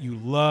 that you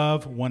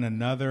love one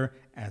another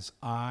as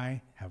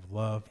I have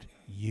loved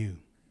you.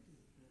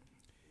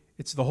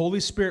 It's the Holy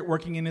Spirit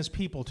working in his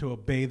people to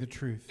obey the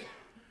truth.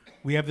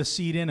 We have the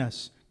seed in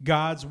us,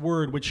 God's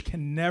word, which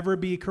can never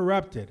be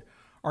corrupted.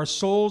 Our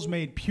souls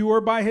made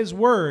pure by his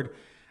word,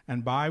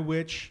 and by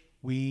which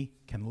we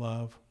can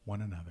love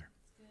one another.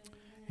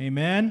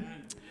 Amen.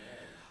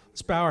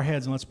 Let's bow our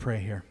heads and let's pray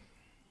here.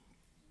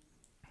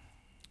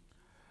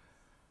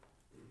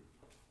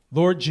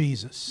 Lord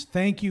Jesus,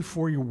 thank you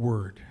for your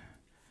word.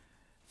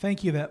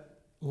 Thank you that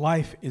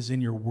life is in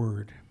your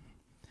word.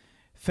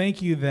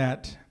 Thank you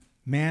that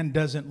man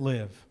doesn't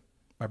live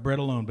by bread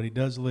alone, but he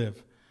does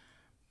live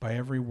by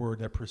every word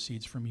that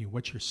proceeds from you,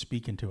 what you're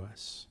speaking to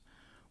us,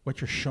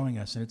 what you're showing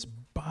us. And it's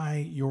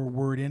by your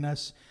word in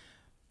us.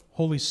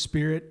 Holy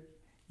Spirit,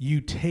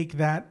 you take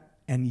that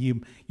and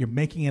you're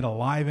making it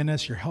alive in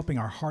us. You're helping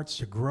our hearts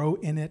to grow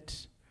in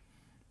it.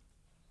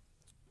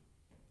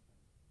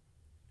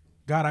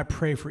 God, I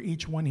pray for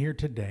each one here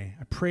today.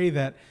 I pray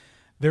that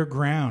their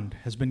ground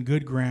has been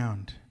good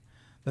ground,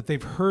 that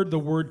they've heard the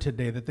word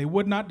today, that they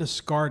would not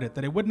discard it,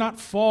 that it would not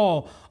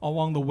fall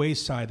along the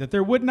wayside, that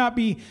there would not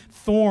be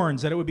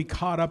thorns that it would be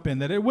caught up in,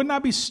 that it would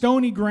not be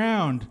stony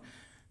ground,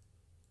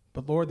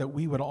 but Lord, that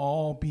we would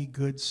all be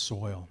good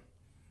soil,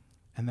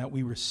 and that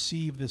we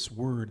receive this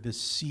word, this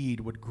seed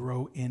would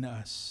grow in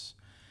us,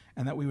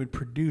 and that we would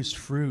produce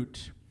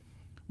fruit.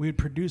 We would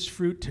produce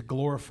fruit to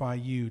glorify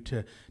you,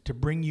 to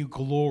bring you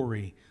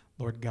glory,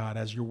 Lord God,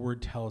 as your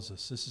word tells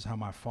us. This is how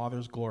my Father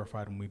is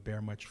glorified when we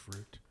bear much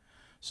fruit.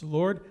 So,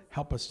 Lord,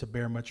 help us to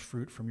bear much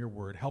fruit from your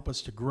word. Help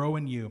us to grow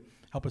in you.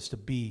 Help us to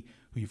be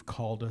who you've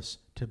called us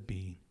to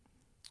be.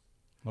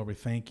 Lord, we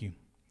thank you.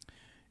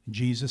 In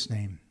Jesus'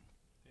 name,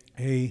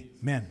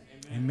 amen.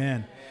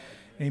 Amen.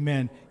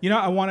 Amen. You know,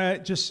 I want to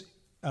just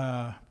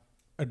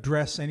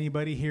address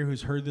anybody here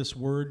who's heard this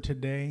word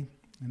today.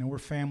 I know we're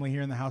family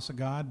here in the house of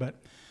God, but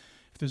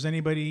if there's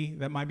anybody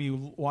that might be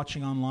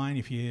watching online,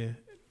 if you've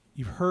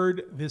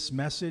heard this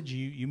message,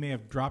 you may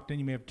have dropped in,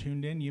 you may have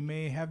tuned in, you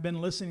may have been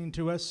listening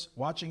to us,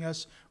 watching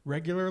us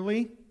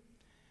regularly,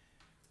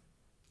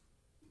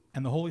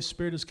 and the Holy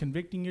Spirit is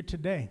convicting you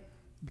today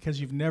because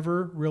you've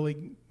never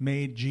really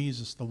made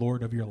Jesus the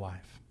Lord of your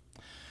life.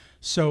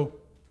 So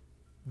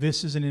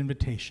this is an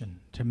invitation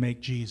to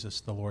make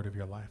Jesus the Lord of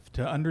your life,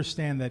 to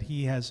understand that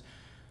he has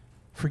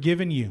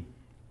forgiven you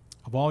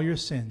of all your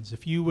sins.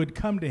 If you would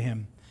come to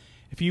him,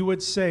 if you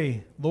would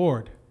say,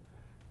 Lord,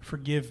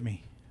 forgive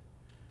me,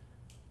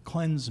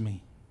 cleanse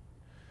me.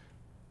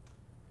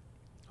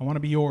 I want to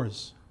be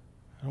yours.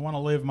 I don't want to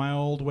live my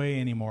old way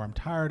anymore. I'm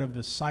tired of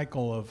this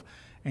cycle of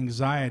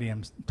anxiety.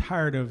 I'm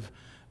tired of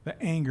the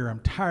anger.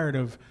 I'm tired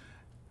of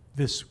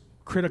this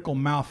critical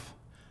mouth.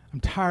 I'm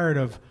tired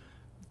of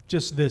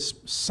just this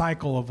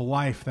cycle of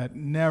life that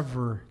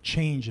never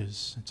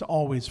changes. It's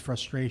always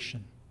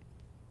frustration.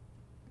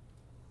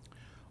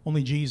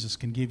 Only Jesus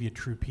can give you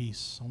true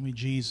peace. Only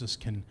Jesus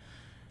can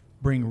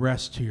bring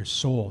rest to your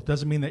soul. It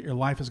doesn't mean that your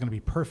life is going to be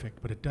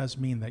perfect, but it does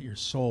mean that your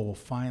soul will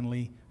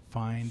finally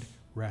find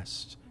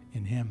rest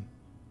in him.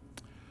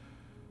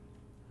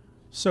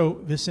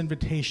 So this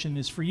invitation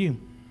is for you.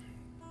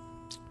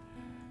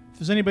 If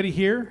there's anybody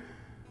here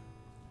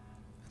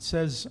that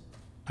says,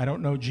 I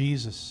don't know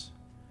Jesus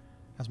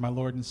as my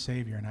Lord and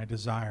Savior, and I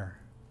desire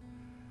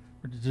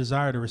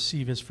to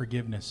receive his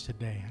forgiveness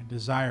today.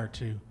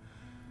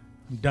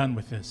 I'm done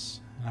with this,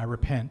 and I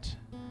repent,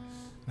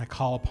 and I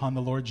call upon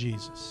the Lord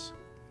Jesus.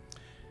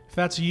 If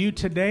that's you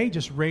today,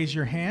 just raise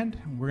your hand,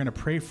 and we're going to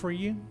pray for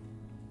you.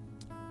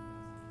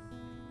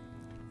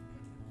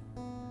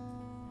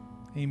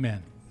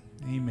 Amen.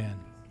 Amen.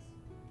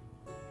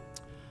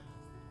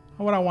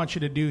 What I want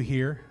you to do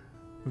here,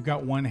 we've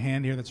got one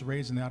hand here that's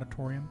raised in the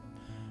auditorium,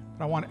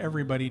 but I want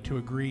everybody to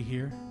agree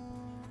here.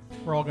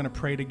 We're all going to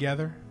pray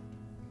together.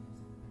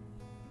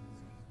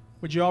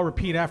 Would you all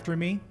repeat after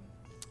me?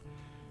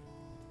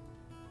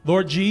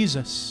 Lord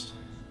Jesus,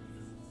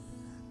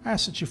 I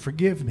ask that you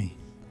forgive me.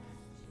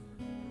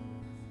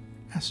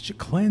 I ask that you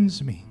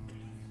cleanse me.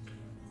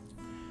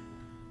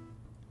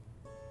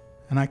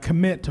 And I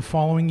commit to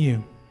following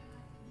you.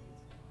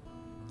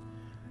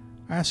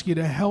 I ask you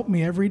to help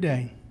me every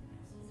day.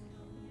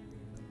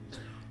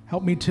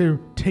 Help me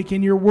to take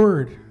in your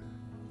word.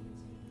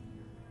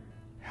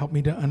 Help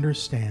me to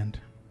understand.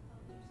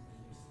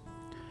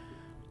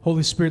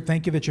 Holy Spirit,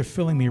 thank you that you're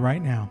filling me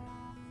right now.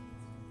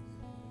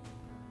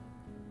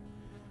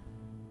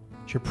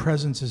 Your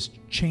presence is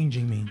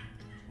changing me.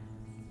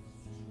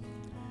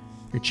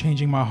 You're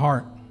changing my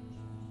heart.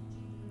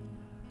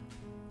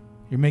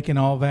 You're making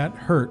all that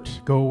hurt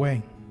go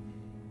away.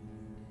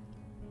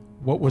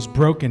 What was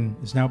broken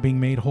is now being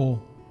made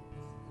whole.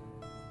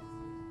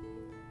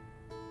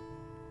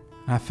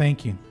 I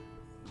thank you.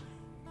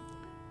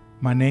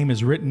 My name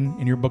is written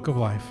in your book of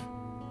life,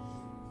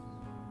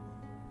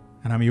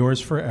 and I'm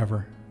yours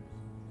forever.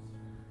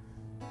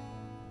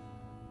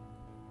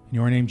 In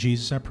your name,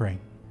 Jesus, I pray.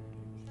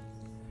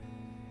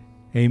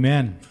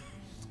 Amen.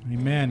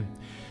 Amen.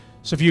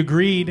 So if you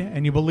agreed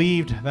and you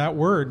believed that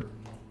word,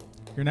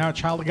 you're now a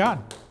child of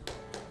God.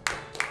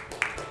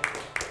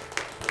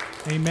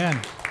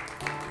 Amen.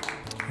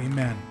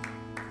 Amen.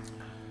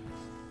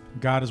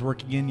 God is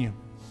working in you.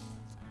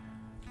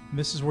 And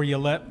this is where you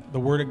let the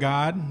Word of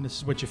God, this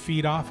is what you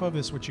feed off of,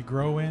 this is what you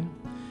grow in.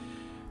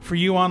 For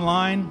you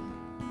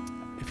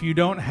online, if you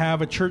don't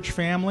have a church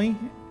family,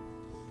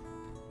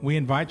 we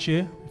invite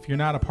you, if you're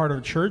not a part of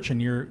a church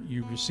and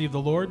you've received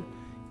the Lord,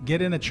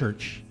 get in a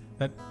church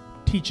that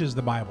teaches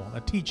the Bible,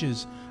 that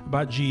teaches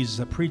about Jesus,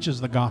 that preaches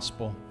the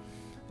gospel,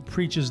 that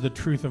preaches the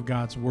truth of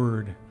God's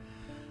Word.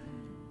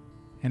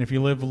 And if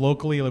you live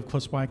locally, you live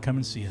close by, come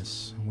and see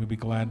us. We'd be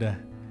glad to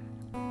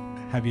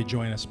have you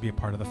join us, be a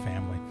part of the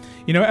family.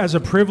 You know, as a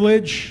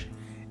privilege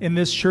in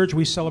this church,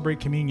 we celebrate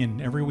communion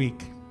every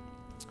week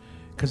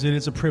because it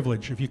is a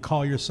privilege. If you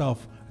call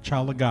yourself a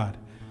child of God,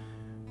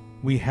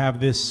 we have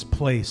this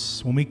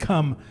place. When we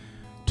come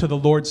to the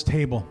Lord's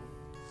table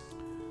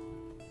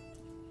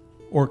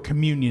or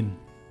communion,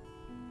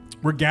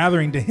 we're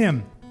gathering to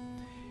Him.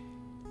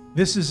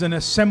 This is an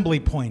assembly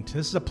point.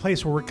 This is a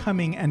place where we're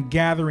coming and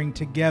gathering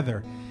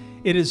together.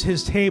 It is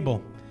His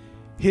table,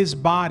 His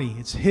body,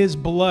 it's His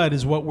blood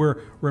is what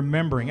we're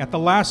remembering. At the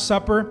Last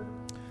Supper,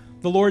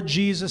 the Lord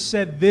Jesus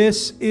said,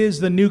 "This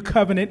is the new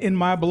covenant in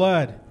my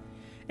blood."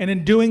 And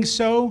in doing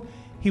so,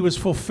 He was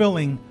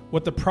fulfilling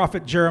what the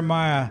prophet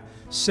Jeremiah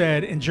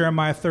said in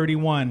Jeremiah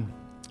 31,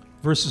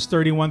 verses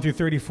 31 through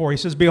 34. He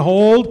says,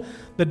 "Behold,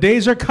 the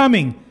days are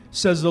coming,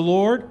 says the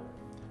Lord,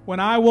 when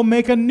I will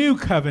make a new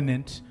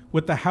covenant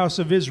with the house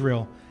of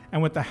Israel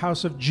and with the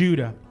house of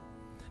Judah,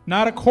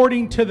 not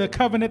according to the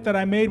covenant that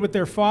I made with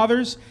their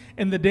fathers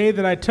in the day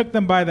that I took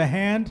them by the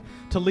hand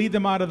to lead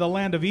them out of the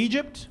land of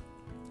Egypt,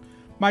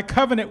 my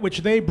covenant which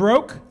they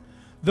broke,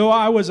 though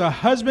I was a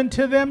husband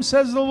to them,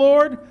 says the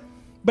Lord.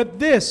 But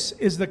this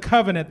is the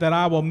covenant that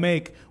I will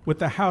make with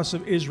the house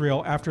of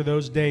Israel after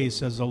those days,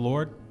 says the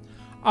Lord.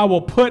 I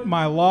will put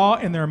my law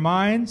in their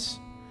minds,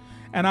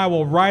 and I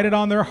will write it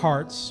on their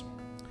hearts,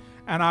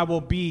 and I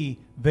will be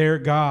their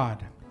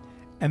God,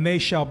 and they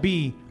shall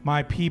be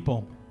my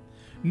people.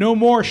 No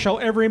more shall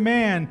every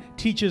man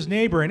teach his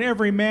neighbor, and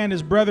every man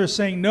his brother,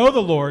 saying, Know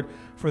the Lord,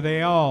 for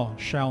they all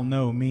shall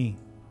know me.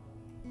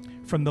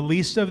 From the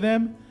least of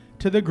them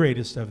to the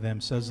greatest of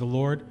them, says the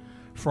Lord,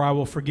 for I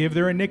will forgive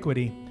their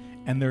iniquity,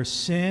 and their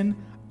sin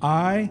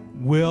I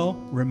will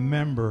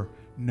remember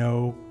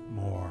no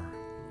more."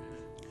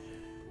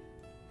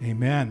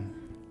 Amen.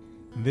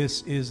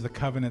 This is the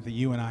covenant that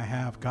you and I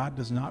have. God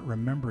does not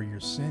remember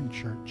your sin,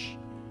 church.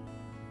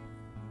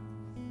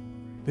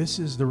 This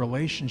is the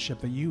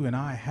relationship that you and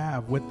I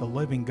have with the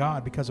living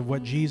God because of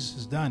what Jesus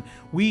has done.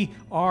 We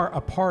are a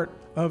part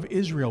of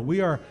Israel.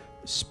 We are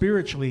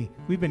spiritually,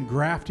 we've been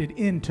grafted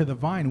into the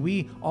vine.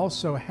 We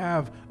also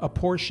have a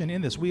portion in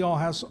this. We all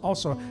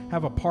also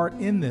have a part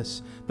in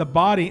this. The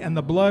body and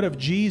the blood of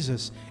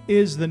Jesus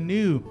is the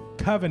new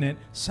covenant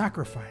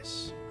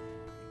sacrifice.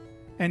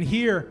 And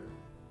here,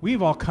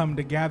 we've all come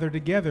to gather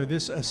together,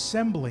 this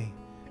assembly,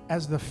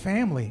 as the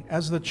family,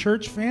 as the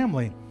church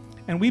family.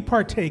 And we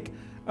partake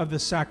of the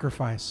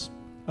sacrifice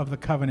of the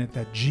covenant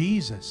that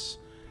Jesus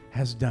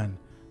has done.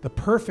 The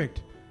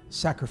perfect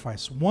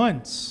sacrifice,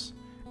 once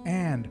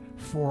and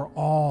for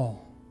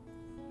all.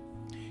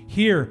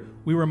 Here,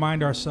 we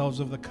remind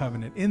ourselves of the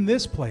covenant. In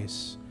this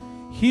place,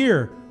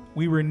 here,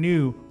 we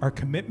renew our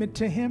commitment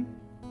to Him.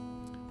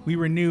 We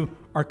renew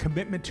our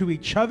commitment to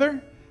each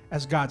other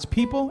as God's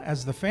people,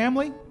 as the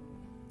family.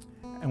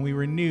 And we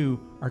renew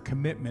our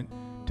commitment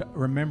to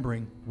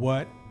remembering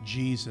what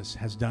Jesus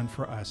has done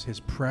for us, His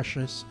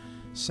precious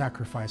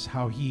sacrifice,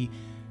 how He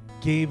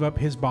gave up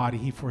His body.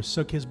 He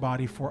forsook His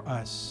body for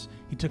us.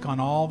 He took on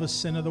all the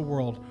sin of the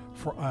world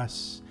for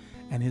us,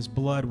 and His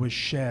blood was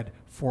shed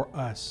for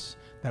us,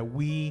 that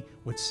we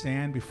would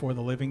stand before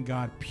the living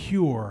God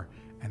pure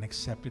and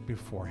accepted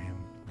before Him.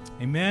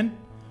 Amen?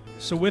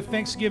 So with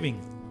thanksgiving,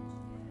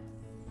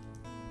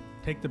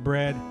 take the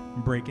bread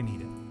and break and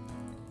eat it.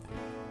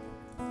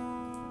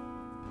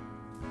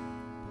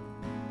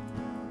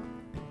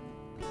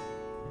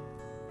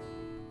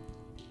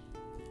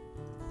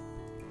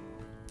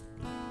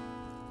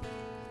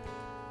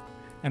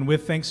 And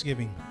with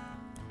thanksgiving,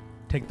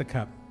 take the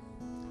cup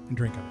and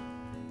drink of it.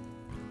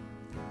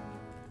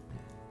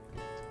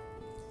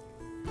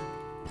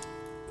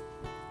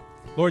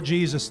 Lord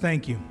Jesus,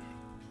 thank you.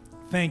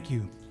 Thank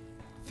you.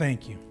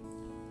 Thank you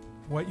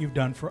for what you've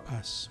done for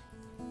us.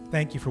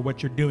 Thank you for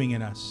what you're doing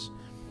in us.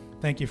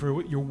 Thank you for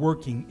what you're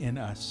working in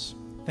us.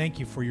 Thank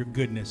you for your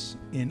goodness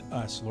in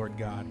us, Lord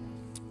God.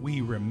 We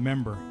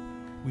remember.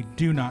 We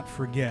do not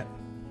forget.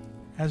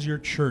 As your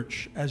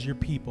church, as your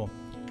people,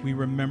 we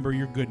remember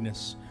your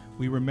goodness.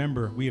 We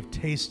remember, we have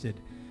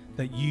tasted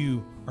that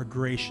you are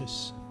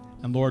gracious.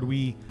 And Lord,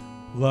 we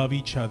love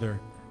each other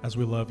as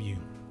we love you.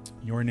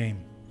 In your name,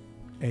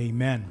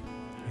 amen.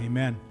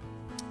 Amen.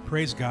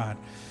 Praise God.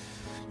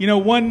 You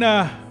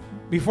know,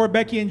 before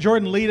Becky and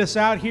Jordan lead us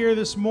out here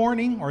this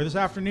morning, or this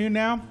afternoon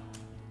now,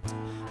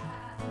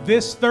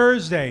 This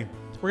Thursday,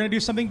 we're going to do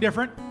something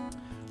different.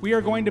 We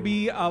are going to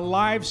be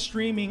live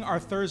streaming our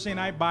Thursday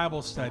night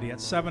Bible study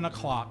at 7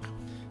 o'clock.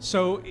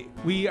 So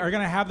we are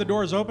going to have the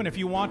doors open. If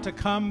you want to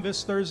come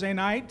this Thursday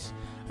night,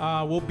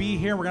 we'll be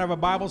here. We're going to have a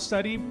Bible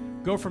study.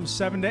 Go from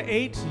 7 to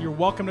 8. You're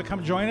welcome to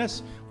come join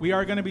us. We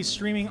are going to be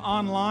streaming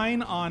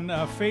online on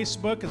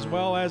Facebook, as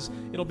well as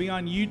it'll be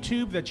on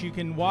YouTube that you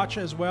can watch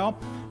as well.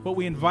 But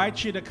we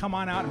invite you to come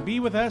on out and be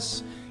with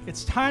us.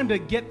 It's time to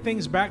get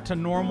things back to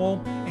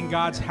normal in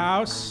God's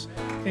house.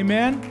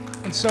 Amen.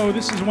 And so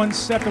this is one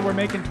step that we're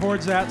making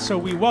towards that. So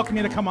we welcome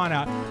you to come on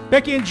out.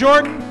 Becky and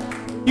Jordan,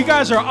 you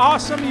guys are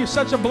awesome. You're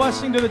such a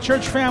blessing to the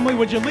church family.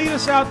 Would you lead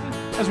us out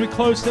as we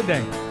close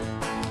today?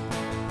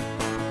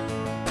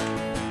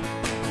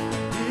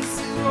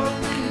 This is what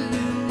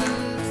living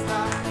looks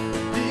like.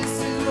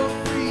 This is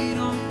what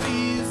freedom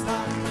feels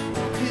like.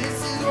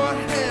 This is what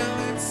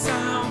heaven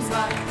sounds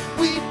like.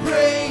 We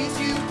praise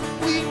you,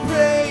 we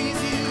praise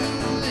you.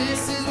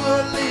 This is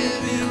what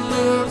living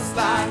looks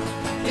like.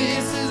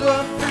 This is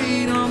what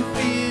freedom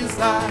feels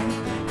like.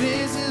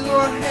 This is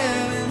what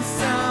heaven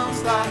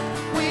sounds like.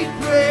 We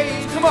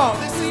praise. Come on,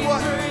 this is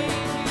what.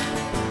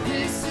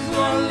 This is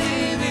what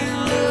living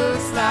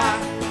looks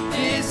like.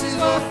 This is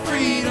what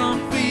freedom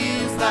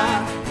feels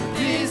like.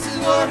 This is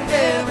what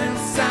heaven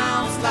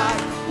sounds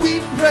like.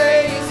 We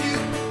praise you,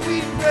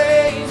 we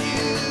praise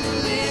you.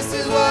 This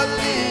is what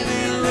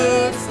living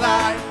looks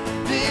like.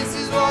 This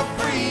is what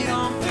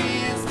freedom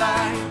feels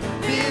like.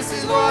 This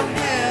is what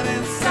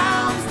heaven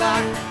sounds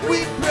like.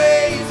 We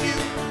praise you,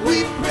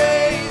 we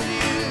praise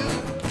you.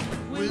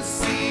 We'll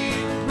see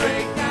you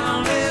break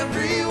down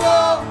every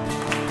wall.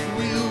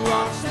 We'll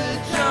watch the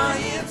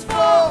giants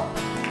fall.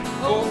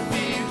 Oh,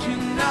 fear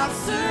cannot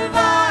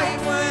survive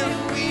when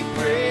we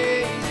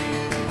praise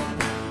you.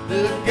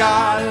 The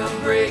God of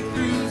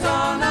breakthroughs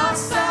on our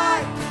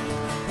side.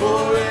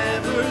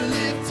 Forever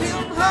lift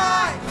him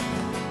high.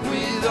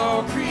 With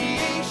all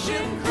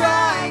creation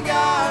cry,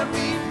 God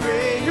we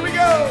praise. Here we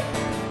go.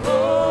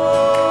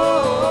 Oh,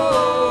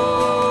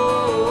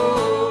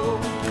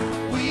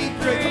 we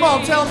praise. Come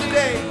on, tell them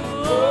today.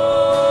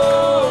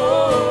 Oh,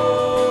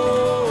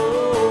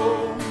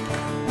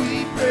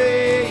 we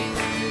praise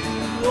you.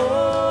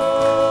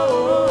 Oh,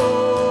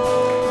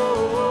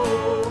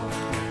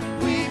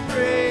 we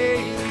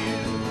praise you.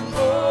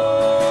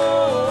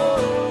 Oh,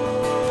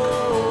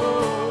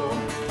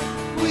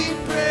 we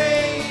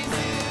praise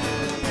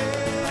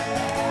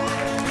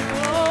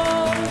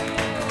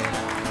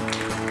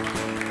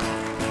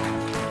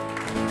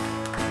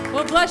you.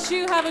 Well, bless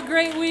you. Have a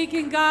great week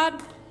in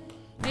God.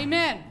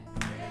 Amen.